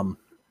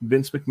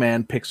Vince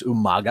McMahon picks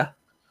Umaga,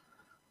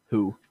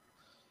 who,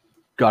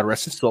 God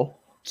rest his soul.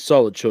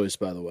 Solid choice,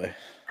 by the way.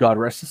 God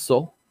rest his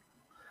soul.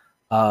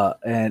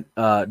 And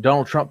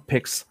Donald Trump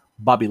picks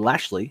Bobby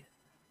Lashley.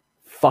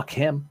 Fuck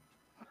him.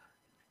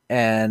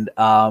 And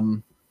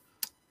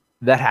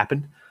that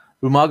happened.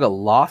 Umaga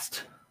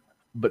lost,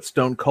 but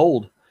Stone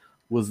Cold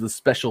was the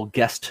special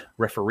guest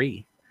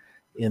referee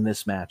in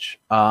this match.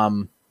 I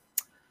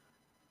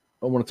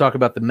want to talk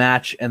about the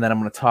match, and then I'm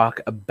going to talk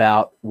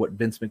about what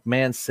Vince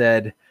McMahon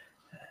said.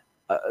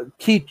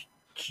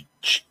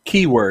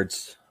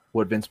 Keywords,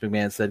 what Vince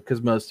McMahon said,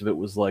 because most of it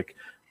was like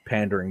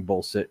pandering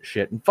bullshit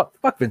shit. And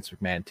fuck Vince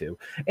McMahon too.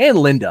 And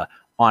Linda,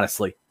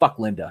 honestly. Fuck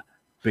Linda.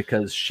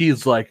 Because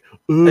she's like,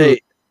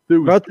 hey,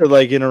 not to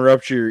like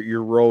interrupt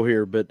your role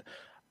here, but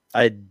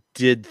I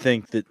did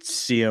think that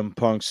CM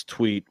Punk's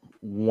tweet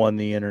won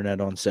the internet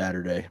on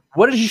Saturday.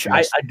 What did he say?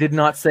 I did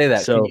not say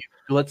that. So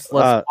let's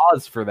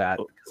pause for that.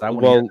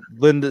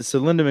 Linda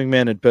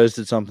McMahon had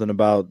posted something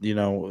about,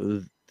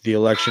 the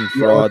election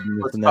fraud.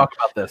 Let's talk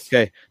about this.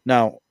 Okay.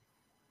 Now,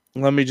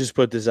 let me just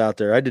put this out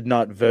there. I did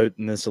not vote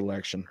in this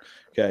election.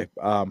 Okay.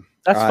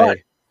 That's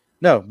fine.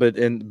 No, but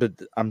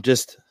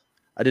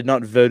I did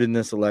not vote in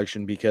this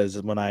election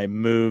because when I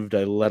moved,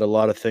 I let a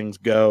lot of things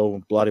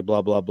go, blah,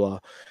 blah, blah, blah.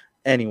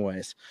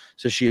 Anyways,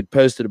 so she had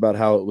posted about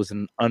how it was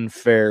an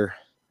unfair,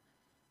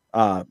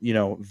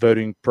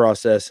 voting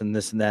process and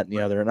this and that and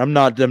the other. And I'm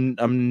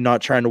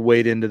not trying to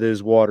wade into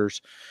those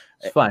waters.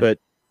 It's fine. But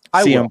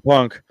CM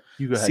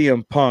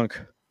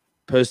Punk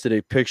posted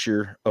a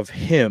picture of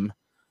him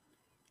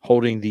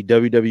holding the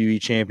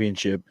WWE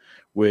Championship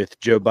with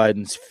Joe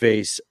Biden's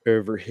face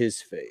over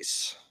his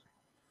face.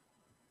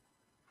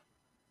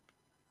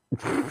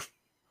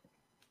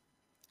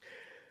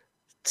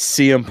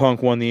 CM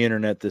Punk won the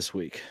internet this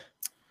week.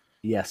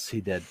 Yes, he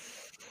did.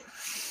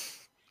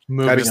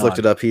 I just looked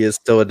it up. He is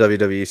still a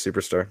WWE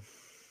superstar.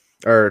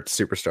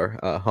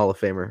 Hall of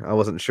Famer. I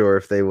wasn't sure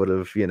if they would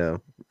have,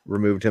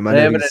 removed him. I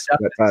know he's got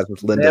ties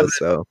with Linda,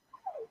 so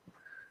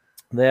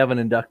they haven't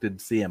inducted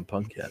CM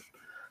Punk yet.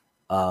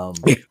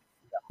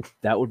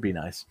 That would be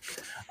nice.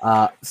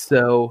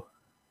 So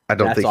I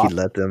don't think he'd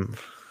let them.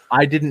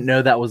 I didn't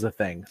know that was a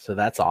thing, so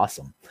that's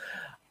awesome.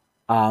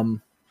 Now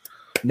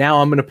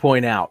I'm going to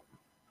point out.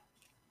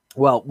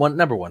 Well,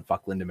 number one,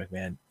 fuck Linda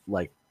McMahon.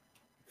 Like,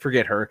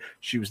 forget her.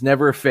 She was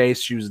never a face.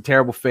 She was a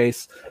terrible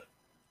face.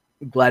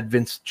 I'm glad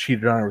Vince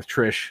cheated on her with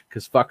Trish,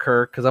 because fuck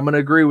her. Because I'm going to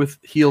agree with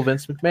heel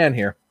Vince McMahon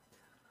here.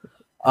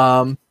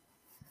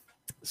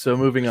 So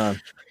moving on.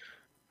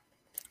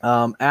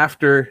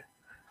 After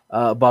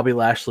Bobby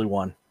Lashley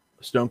won,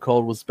 Stone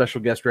Cold was special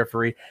guest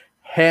referee.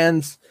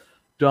 Hands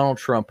Donald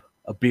Trump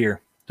a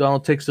beer.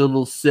 Donald takes a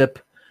little sip,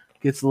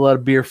 gets a lot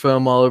of beer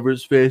foam all over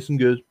his face, and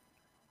goes,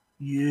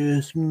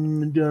 "Yes,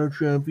 Donald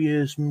Trump,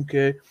 yes,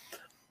 okay."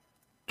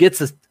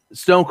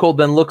 Stone Cold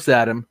then looks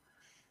at him,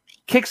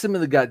 kicks him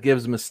in the gut,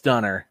 gives him a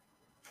stunner.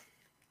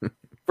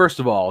 First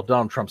of all,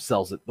 Donald Trump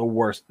sells it the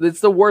worst.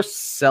 It's the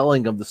worst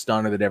selling of the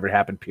stunner that ever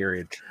happened,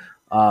 period.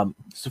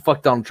 So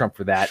fuck Donald Trump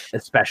for that,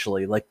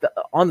 especially. Like,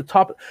 on the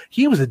top,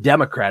 he was a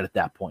Democrat at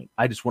that point.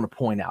 I just want to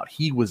point out,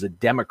 he was a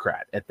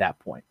Democrat at that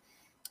point.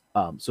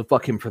 So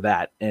fuck him for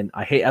that. And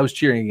I was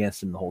cheering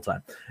against him the whole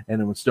time. And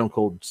then when Stone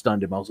Cold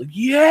stunned him, I was like,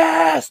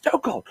 yeah,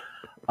 Stone Cold.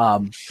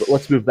 But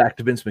let's move back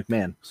to Vince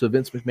McMahon. So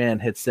Vince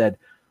McMahon had said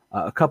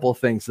a couple of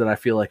things that I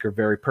feel like are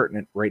very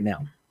pertinent right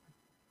now.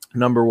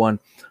 Number one,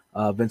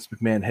 Vince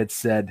McMahon had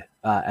said,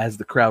 as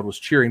the crowd was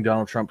cheering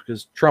Donald Trump,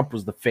 because Trump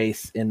was the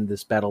face in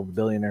this battle of the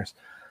billionaires,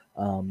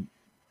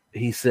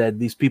 he said,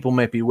 "These people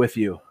might be with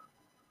you,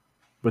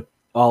 but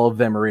all of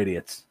them are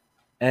idiots."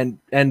 And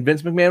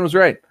Vince McMahon was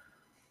right.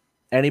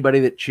 Anybody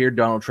that cheered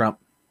Donald Trump,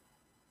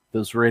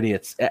 those were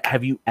idiots.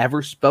 Have you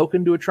ever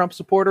spoken to a Trump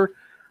supporter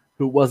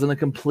who wasn't a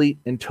complete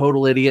and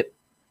total idiot?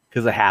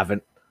 Because I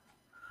haven't.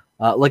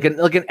 Like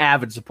an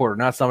avid supporter,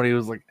 not somebody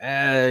who's like,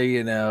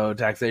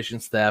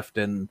 taxation's theft,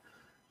 and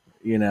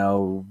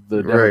the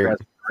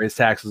Democrats raise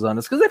taxes on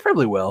us, because they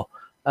probably will.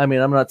 I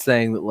mean, I'm not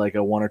saying that like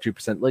a 1 or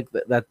 2%, like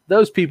that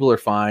those people are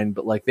fine,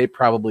 but like they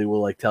probably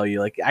will like tell you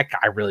like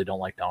I really don't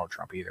like Donald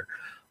Trump either.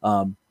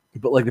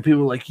 But like the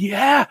people are like,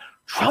 yeah,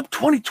 Trump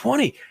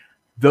 2020,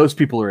 those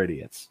people are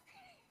idiots.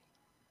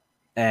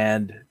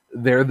 And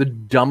they're the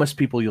dumbest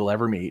people you'll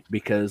ever meet,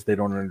 because they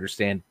don't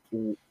understand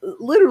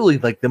literally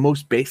like the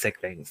most basic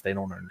things. They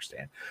don't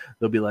understand.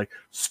 They'll be like,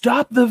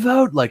 stop the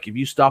vote. Like, if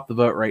you stop the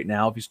vote right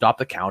now, if you stop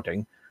the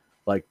counting,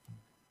 like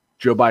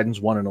Joe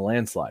Biden's won in a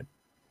landslide.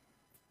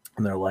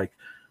 And they're like,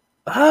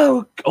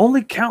 oh,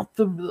 only count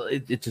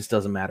it just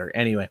doesn't matter.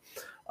 Anyway,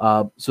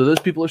 so those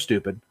people are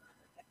stupid.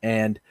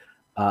 And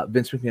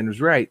Vince McMahon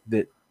was right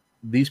that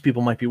these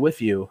people might be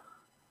with you,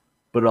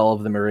 but all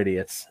of them are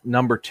idiots.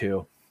 Number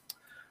two,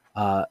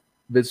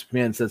 Vince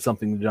McMahon said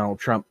something to Donald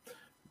Trump.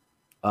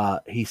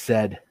 he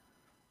said,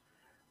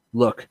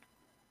 "Look,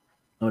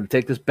 I'm going to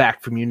take this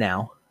back from you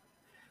now,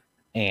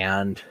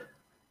 and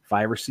if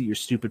I ever see your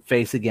stupid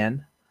face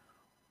again,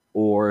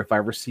 or if I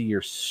ever see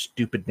your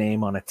stupid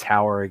name on a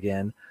tower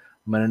again,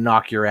 I'm going to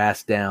knock your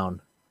ass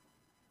down."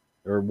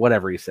 Or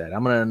whatever he said.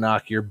 "I'm going to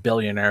knock your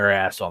billionaire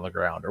ass on the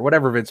ground," or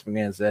whatever Vince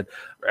McMahon said.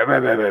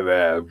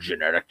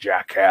 Genetic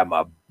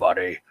jackhammer,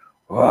 buddy.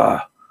 Ugh.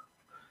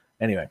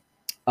 Anyway,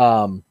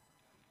 and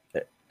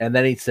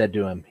then he said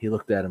to him, he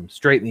looked at him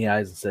straight in the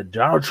eyes and said,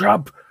 "Donald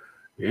Trump,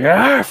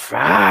 you're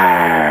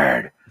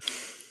fired."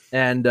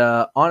 And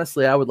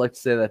honestly, I would like to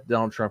say that to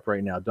Donald Trump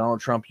right now.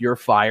 Donald Trump, you're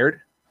fired.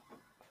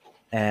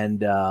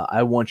 And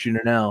I want you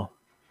to know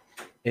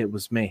it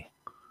was me.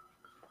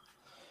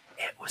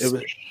 It was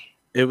me.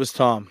 It was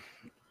Tom.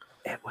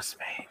 It was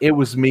me. It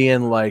was me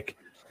and like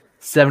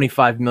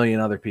 75 million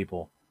other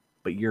people.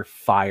 But you're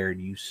fired,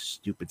 you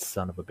stupid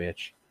son of a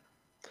bitch.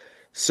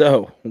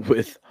 So,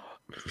 with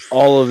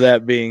all of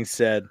that being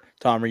said,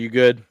 Tom, are you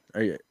good?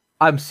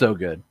 I'm so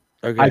good.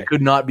 Okay. I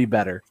could not be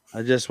better.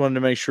 I just wanted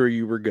to make sure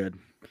you were good.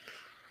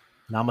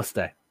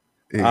 Namaste.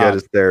 He got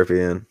his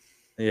therapy in.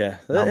 Yeah.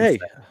 Namaste. Hey,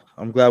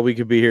 I'm glad we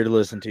could be here to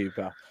listen to you,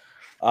 pal.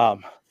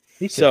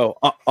 So,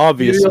 You're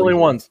obviously, the only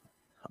ones.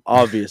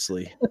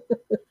 Obviously,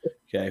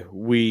 okay,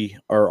 we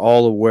are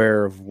all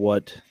aware of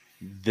what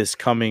this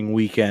coming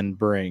weekend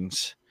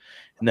brings,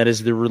 and that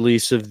is the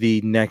release of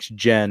the next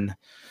gen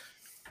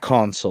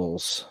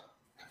consoles,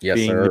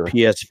 being the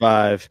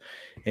PS5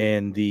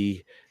 and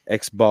the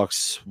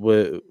Xbox.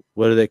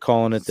 What are they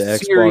calling it? The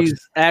Series Xbox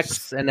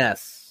X and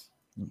S.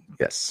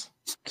 Yes.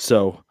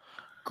 So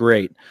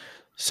great.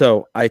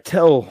 So I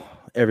tell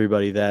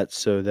everybody that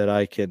so that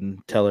I can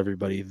tell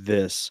everybody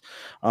this.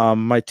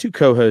 My two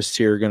co-hosts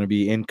here are going to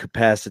be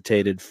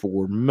incapacitated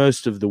for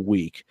most of the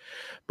week,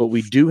 but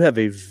we do have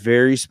a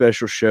very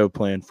special show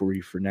planned for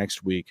you for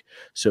next week.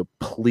 So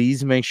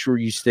please make sure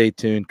you stay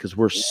tuned because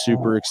we're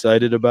super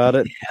excited about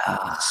it.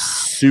 Yeah.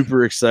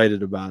 Super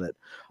excited about it.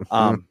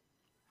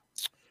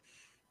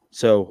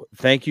 So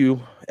thank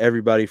you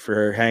everybody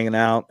for hanging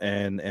out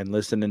and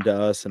listening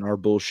to us and our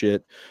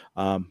bullshit.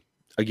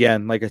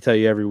 Again, like I tell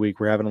you every week,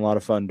 we're having a lot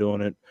of fun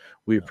doing it.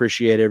 We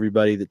appreciate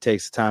everybody that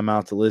takes the time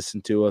out to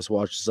listen to us,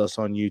 watches us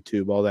on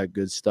YouTube, all that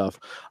good stuff.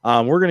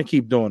 We're going to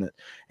keep doing it.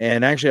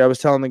 And actually, I was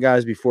telling the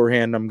guys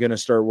beforehand, I'm going to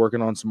start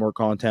working on some more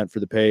content for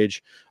the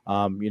page,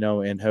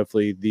 and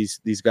hopefully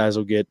these guys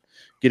will get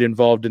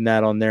involved in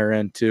that on their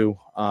end too.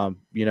 I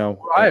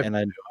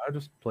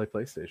just play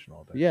PlayStation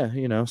all day.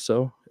 Yeah,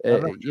 so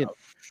that's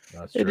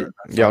true.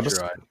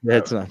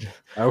 That's not.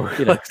 I work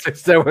like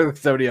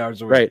 70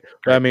 hours a week. Right.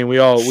 I mean, we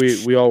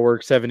all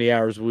work 70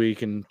 hours a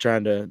week and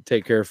trying to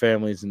take care of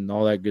families and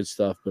all that good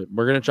stuff. But I'm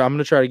gonna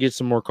try to get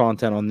some more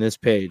content on this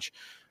page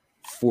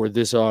for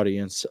this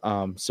audience.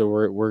 So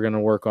we're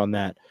gonna work on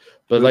that.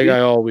 But like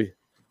I always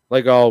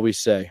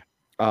say,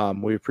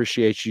 we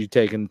appreciate you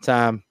taking the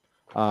time.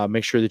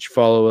 Make sure that you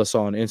follow us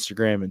on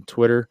Instagram and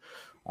Twitter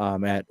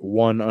at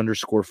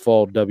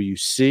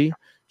 @1_FallWC.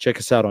 Check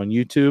us out on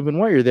YouTube. And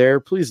while you're there,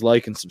 please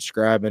like and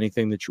subscribe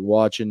anything that you're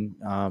watching.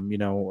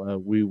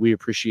 We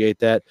appreciate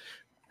that.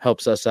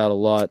 Helps us out a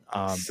lot.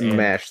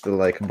 Smash the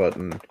like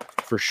button.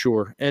 For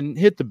sure. And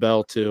hit the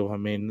bell too. I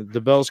mean,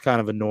 the bell's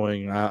kind of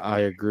annoying.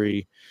 I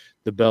agree.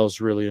 The bell's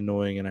really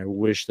annoying, and I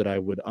wish that I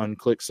would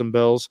unclick some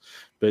bells.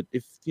 But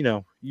if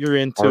you're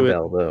into our it,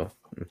 bell, though.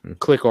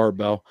 Click our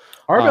bell.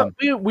 Our bell.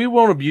 We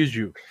won't abuse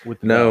you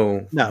with the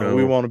bell. No,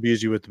 we won't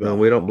abuse you with the bell.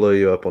 No, we don't blow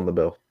you up on the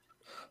bell.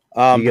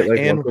 You get like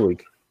once a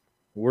week.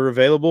 We're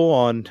available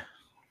on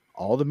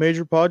all the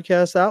major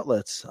podcast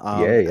outlets.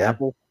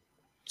 Apple,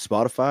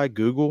 Spotify,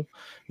 Google,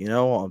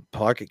 on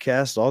Pocket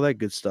Cast, all that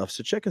good stuff.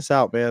 So check us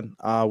out, man.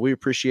 We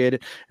appreciate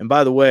it. And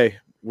by the way,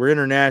 we're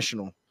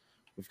international.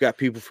 We've got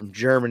people from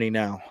Germany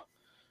now.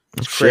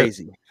 It's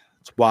crazy.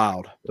 It's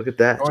wild. Look at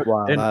that. It's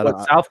wild. And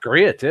South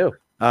Korea too.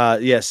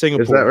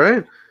 Singapore. Is that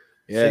right?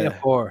 Yeah.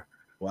 Singapore.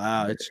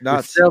 Wow, it's not.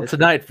 We sail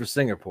tonight for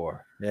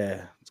Singapore.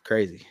 Yeah, it's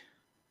crazy.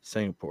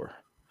 Singapore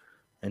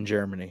and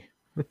Germany.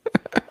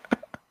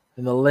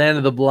 In the land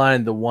of the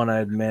blind, the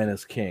one-eyed man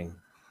is king.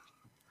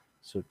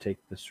 So take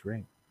this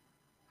ring.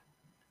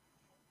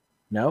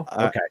 No?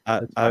 Okay.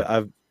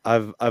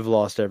 I've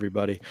lost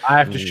everybody. I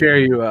have to share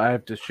you. I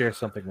have to share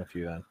something with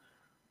you then.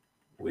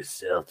 We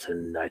sail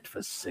tonight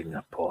for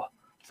Singapore.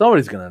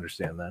 Somebody's gonna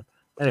understand that.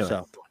 Anyway.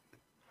 So,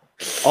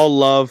 all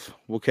love.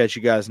 We'll catch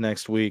you guys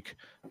next week.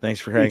 Thanks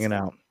for hanging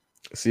out.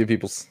 See you,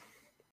 peoples.